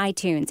us on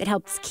iTunes. It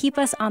helps keep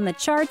us on the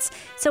charts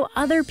so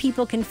other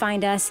people can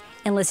find us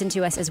and listen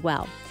to us as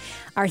well.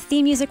 Our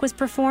theme music was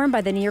performed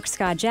by the New York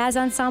Ska Jazz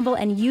Ensemble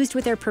and used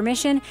with their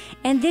permission,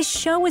 and this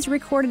show was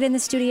recorded in the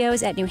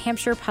studios at New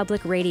Hampshire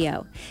Public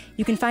Radio.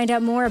 You can find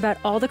out more about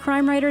all the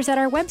crime writers at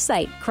our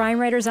website,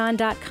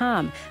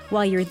 crimewriterson.com.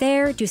 While you're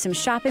there, do some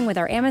shopping with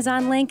our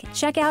Amazon link,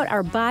 check out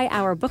our Buy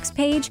Our Books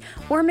page,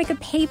 or make a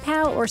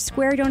PayPal or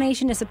Square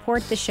donation to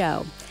support the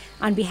show.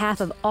 On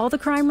behalf of all the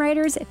crime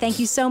writers, thank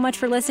you so much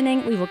for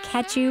listening. We will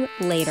catch you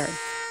later.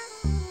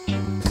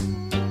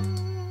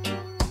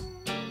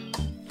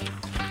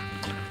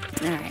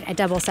 All right, I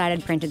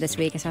double-sided printed this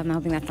week, so I'm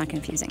hoping that's not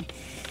confusing.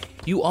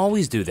 You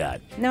always do that.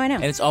 No, I know.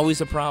 And it's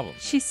always a problem.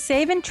 She's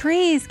saving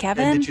trees,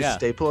 Kevin. And did you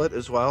staple it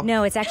as well?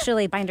 No, it's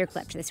actually binder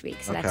clipped this week,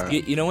 so that's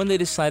good. You know when they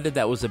decided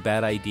that was a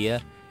bad idea?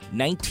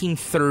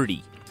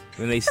 1930,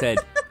 when they said,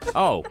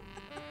 on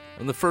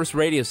the first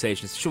radio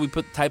station, should we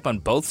type on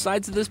both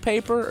sides of this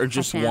paper or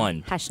just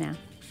one? Hush now.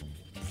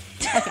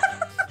 Okay.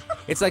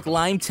 It's like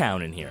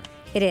Limetown in here.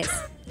 It is.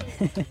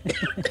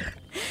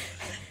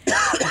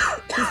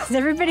 Is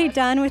everybody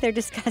done with their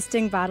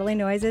disgusting bodily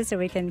noises so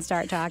we can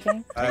start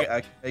talking?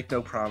 I make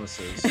no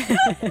promises.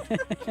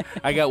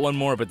 I got one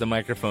more, but the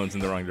microphone's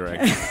in the wrong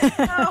direction.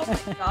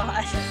 Oh, my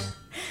gosh.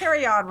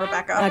 Carry on,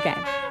 Rebecca. Okay.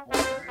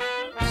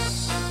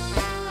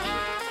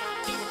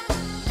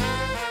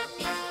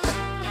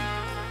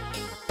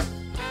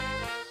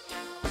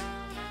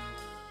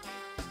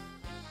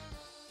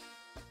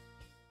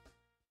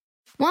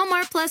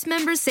 Walmart Plus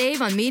members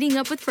save on meeting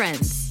up with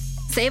friends.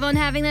 Save on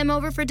having them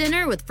over for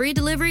dinner with free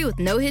delivery with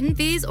no hidden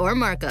fees or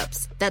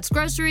markups. That's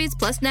groceries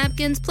plus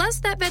napkins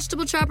plus that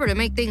vegetable chopper to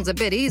make things a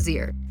bit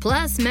easier.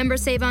 Plus,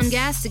 members save on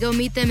gas to go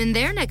meet them in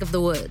their neck of the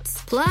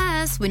woods.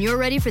 Plus, when you're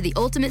ready for the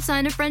ultimate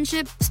sign of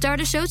friendship,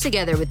 start a show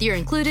together with your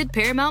included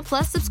Paramount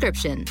Plus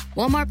subscription.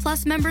 Walmart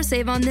Plus members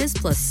save on this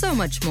plus so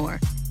much more.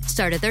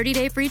 Start a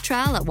 30-day free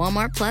trial at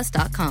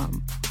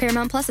walmartplus.com.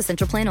 Paramount Plus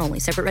Essential Plan only.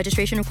 Separate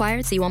registration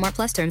required. See Walmart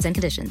Plus terms and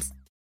conditions.